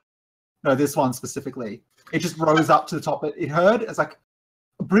another- you. No, this one specifically. It just rose up to the top. It heard. It's like,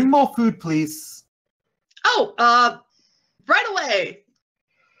 bring more food, please. Oh, right away.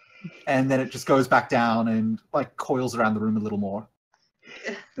 And then it just goes back down and like coils around the room a little more.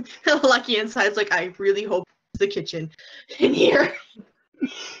 Lucky inside's like, I really hope it's the kitchen in here.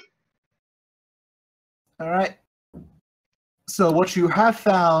 All right. So what you have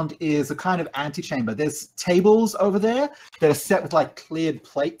found is a kind of antechamber. There's tables over there that are set with like cleared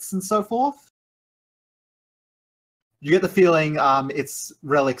plates and so forth. You get the feeling it's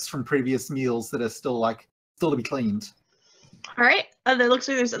relics from previous meals that are still to be cleaned. All right. There looks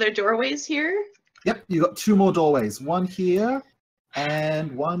like there's other doorways here. Yep, you got two more doorways. One here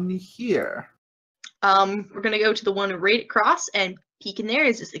and one here. We're gonna go to the one right across and peek in there.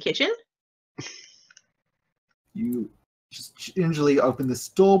 Is this the kitchen? You just gingerly open this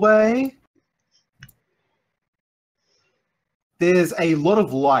doorway. There's a lot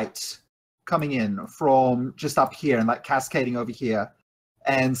of light coming in from just up here and like cascading over here.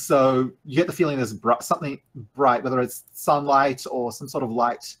 And so you get the feeling there's something bright, whether it's sunlight or some sort of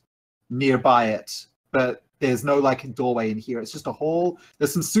light nearby it. But there's no like doorway in here. It's just a hall.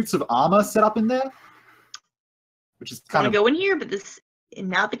 There's some suits of armor set up in there, which is I kind want of to go in here, but this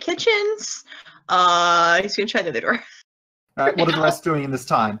now the kitchens. He's gonna try the other door. All right, what are the rest doing in this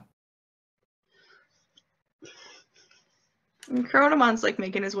time? And Coronamon's like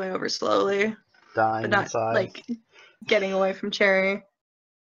making his way over slowly, Dying but not inside. like getting away from Cherry.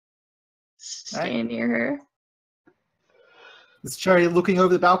 Staying near her. Is Cherry looking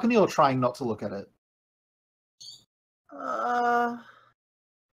over the balcony or trying not to look at it?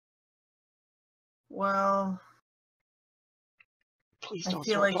 Well, Please I don't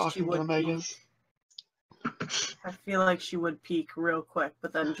feel start like she talking to would Megas. I feel like she would peek real quick,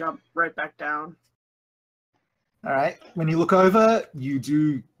 but then jump right back down. All right. When you look over, you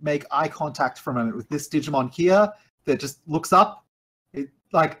do make eye contact for a moment with this Digimon here that just looks up. It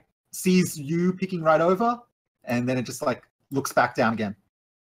like sees you peeking right over, and then it just like looks back down again.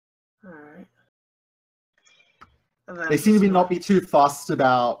 All right. They seem to be not be too fussed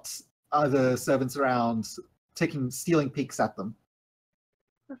about other servants around stealing peeks at them.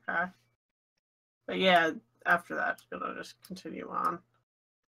 Okay. But yeah, after that, it's gonna just continue on.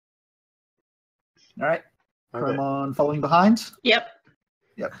 All right. Okay. Chromon following behind. Yep.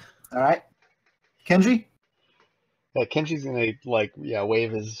 All right. Kenji Yeah, Kenji's gonna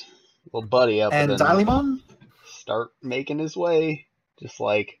wave his little buddy up and and then Daimon. start making his way, just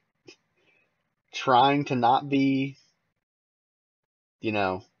like trying to not be,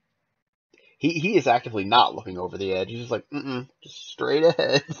 he is actively not looking over the edge. He's just like, just straight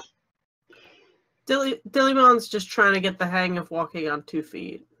ahead. Dillymon's just trying to get the hang of walking on 2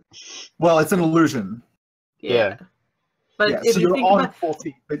 feet. Well, it's an illusion. Yeah. But Yeah, if so you you're think on about, 4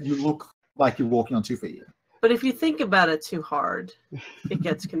 feet, but you look like you're walking on 2 feet. but if you think about it too hard, it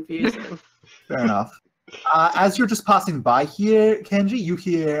gets confusing. Fair enough. As you're just passing by here, Kenji, you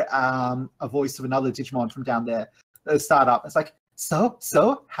hear a voice of another Digimon from down there start up. It's like,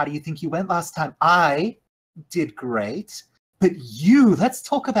 so, how do you think you went last time? I did great, but let's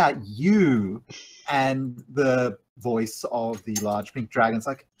talk about you. And the voice of the large pink dragon's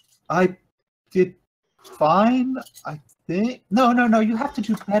like, I did fine, I think. No, you have to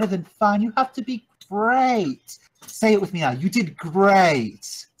do better than fine. You have to be great. Say it with me now. You did great.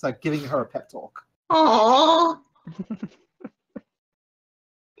 It's like giving her a pep talk. Aww.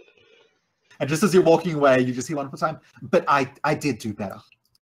 And just as you're walking away, you just hear one more time, but I did do better.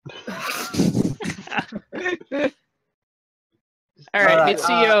 All right, Alright,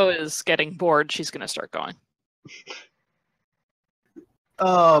 Mitsuyo is getting bored. She's going to start going.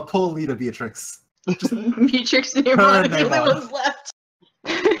 Oh, poor leader Beatrix. Beatrix and your Her mom are and the their only mom. ones left.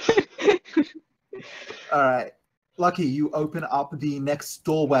 Alright. Lucky, you open up the next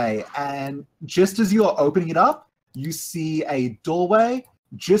doorway, and just as you're opening it up, you see a doorway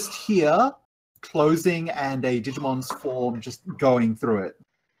just here, closing, and a Digimon's form just going through it.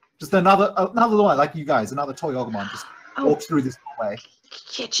 Just another one, like you guys, another Toyogomon just walks through this doorway.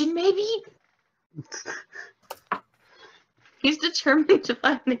 Kitchen, maybe? He's determined to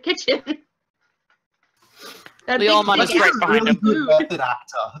find the kitchen. That Leomon big is right behind really him. good method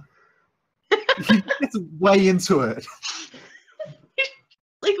actor. He gets way into it.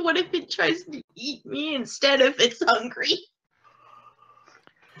 Like, what if it tries to eat me instead if it's hungry?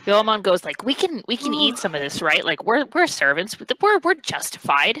 Leomon goes like, we can eat some of this, right? Like we're servants. We're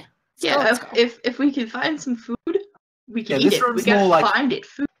justified. Yeah, if we can find some food, we can eat this it. We room's gotta more like find it.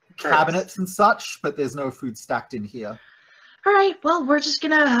 Food cabinets and such, but there's no food stacked in here. All right, well, we're just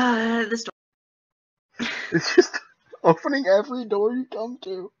gonna this door. It's just opening every door you come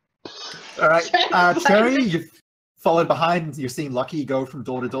to. All right, Cherry, you've followed behind. You're seeing Lucky go from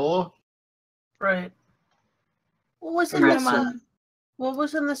door to door. Right. What was in Right, this? Mom. What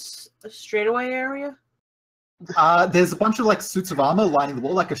was in this straightaway area? There's a bunch of like suits of armor lining the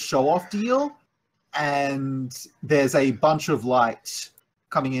wall, like a show-off deal, and there's a bunch of light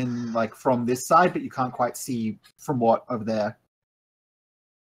coming in like from this side, but you can't quite see from what over there.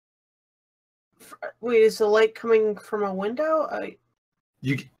 Wait, is the light coming from a window?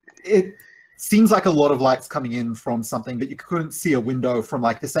 It seems like a lot of light's coming in from something, but you couldn't see a window from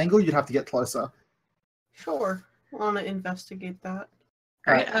like this angle. You'd have to get closer. Sure. I want to investigate that.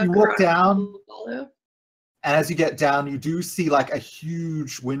 You walk down, Follow. and as you get down, you do see like a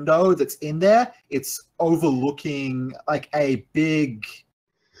huge window that's in there. It's overlooking like a big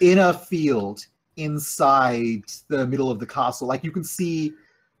inner field inside the middle of the castle. Like you can see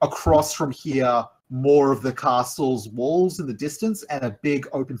across from here more of the castle's walls in the distance and a big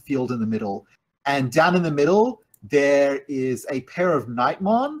open field in the middle. And down in the middle, there is a pair of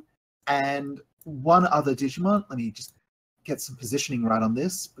Nightmon and one other Digimon. Let me just get some positioning right on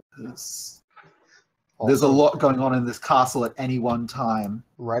this, because there's a lot going on in this castle at any one time.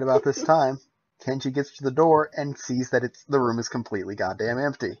 Right about this time, Kenji gets to the door and sees that the room is completely goddamn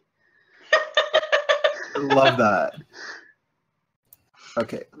empty. I love that.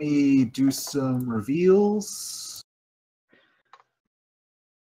 Okay, let me do some reveals.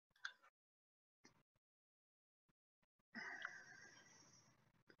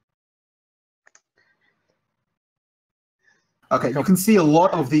 Okay, you can see a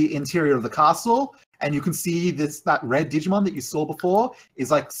lot of the interior of the castle, and you can see that red Digimon that you saw before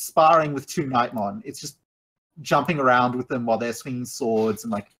is like sparring with two Nightmon. It's just jumping around with them while they're swinging swords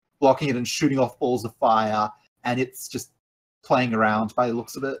and like blocking it and shooting off balls of fire, and it's just playing around by the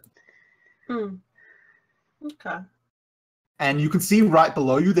looks of it. Okay. And you can see right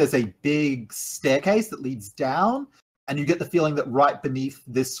below you, there's a big staircase that leads down. And you get the feeling that right beneath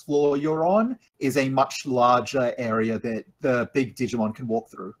this floor you're on is a much larger area that the big Digimon can walk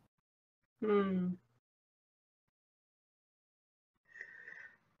through. Hmm.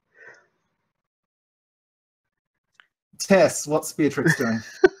 Tess, what's Beatrix doing?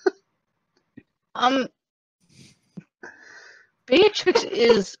 Beatrix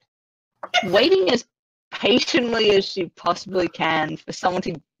is waiting as patiently as she possibly can for someone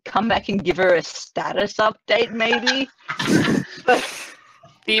to come back and give her a status update, maybe. But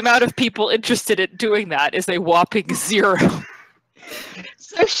The amount of people interested in doing that is a whopping 0.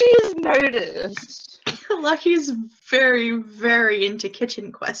 so she has noticed. Lucky's very, very into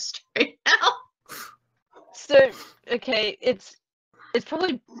Kitchen Quest right now. So, okay, it's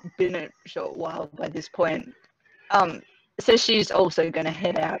probably been a short while by this point. So she's also going to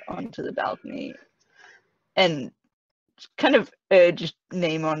head out onto the balcony and kind of urge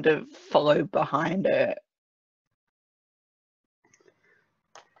Neimon to follow behind her.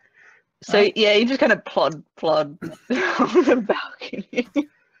 So Right. yeah, you just kind of plod on the balcony.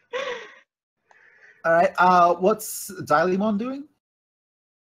 All right. What's Dailymon doing?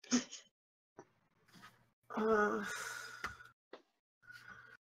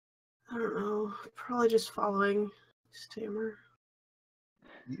 I don't know. Probably just following Stammer.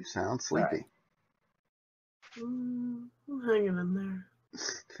 You sound sleepy. I'm hanging in there.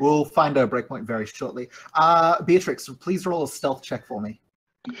 We'll find a breakpoint very shortly. Beatrix, please roll a stealth check for me.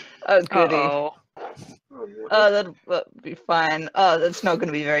 Oh goody. Uh-oh. Oh, boy. That'll be fine. Oh, that's not going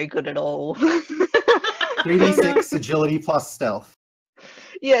to be very good at all. 3d6 agility plus stealth.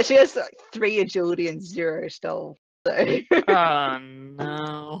 Yeah, she has like 3 agility and 0 stealth. So. Oh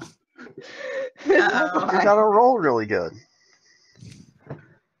no. You gotta roll really good.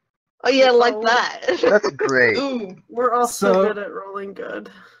 Oh yeah, like Oh. that. That's great. Ooh. We're all so So- good at rolling good.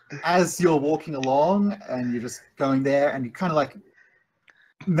 As you're walking along and you're just going there and you kind of like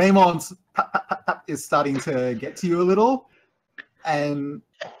Neymon's is starting to get to you a little, and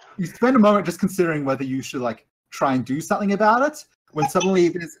you spend a moment just considering whether you should like try and do something about it, when suddenly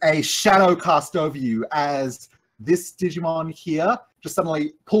there's a shadow cast over you as this Digimon here just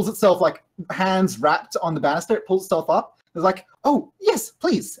suddenly pulls itself, like hands wrapped on the banister, it pulls itself up. It's like, oh yes,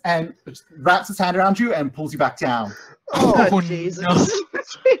 please, and it just wraps its hand around you and pulls you back down. Oh, Jesus.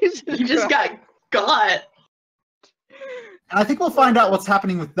 Jesus You just Christ. got. And I think we'll find out what's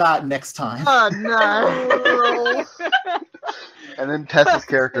happening with that next time. Oh no. And then Tessa's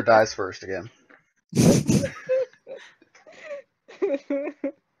character dies first again.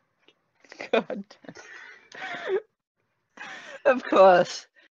 God. Of course.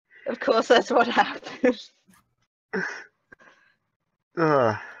 Of course, that's what happened.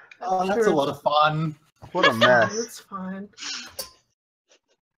 Ugh, Oh, that's a lot of fun. what a mess. It's fine.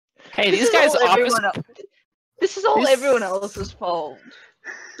 Hey, these guys This is all This- everyone else's fault.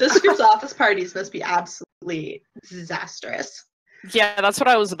 This group's office parties must be absolutely disastrous. Yeah, that's what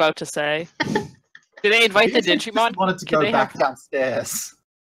I was about to say. Do they invite the Beatrix Digimon? just wanted to Can go they back have- downstairs.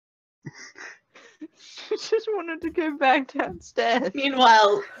 She just wanted to go back downstairs.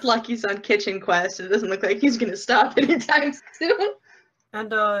 Meanwhile, Lucky's on Kitchen Quest. It doesn't look like he's gonna stop anytime soon.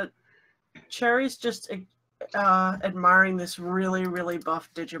 And Cherry's just admiring this really, really buff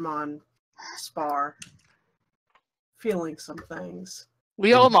Digimon spar. Feeling some things.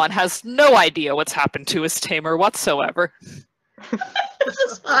 Leomon has no idea what's happened to his tamer whatsoever. This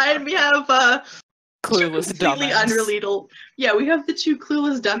is fine. We have Clueless completely dumbass. unrelated. Yeah, we have the 2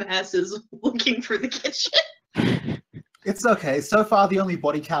 clueless dumbasses looking for the kitchen. It's okay. So far, the only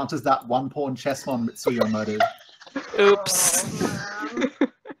body count is that one pawn chessmon Mitsuyo murdered. Oops. Oh, man.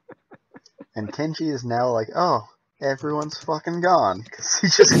 And Kenji is now like, oh, everyone's fucking gone. Because he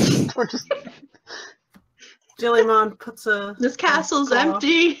just, we're just Jillymon puts a. This castle's claw.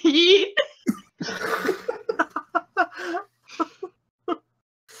 empty.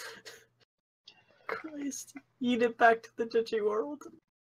 Christ. Eat it back to the Digi world.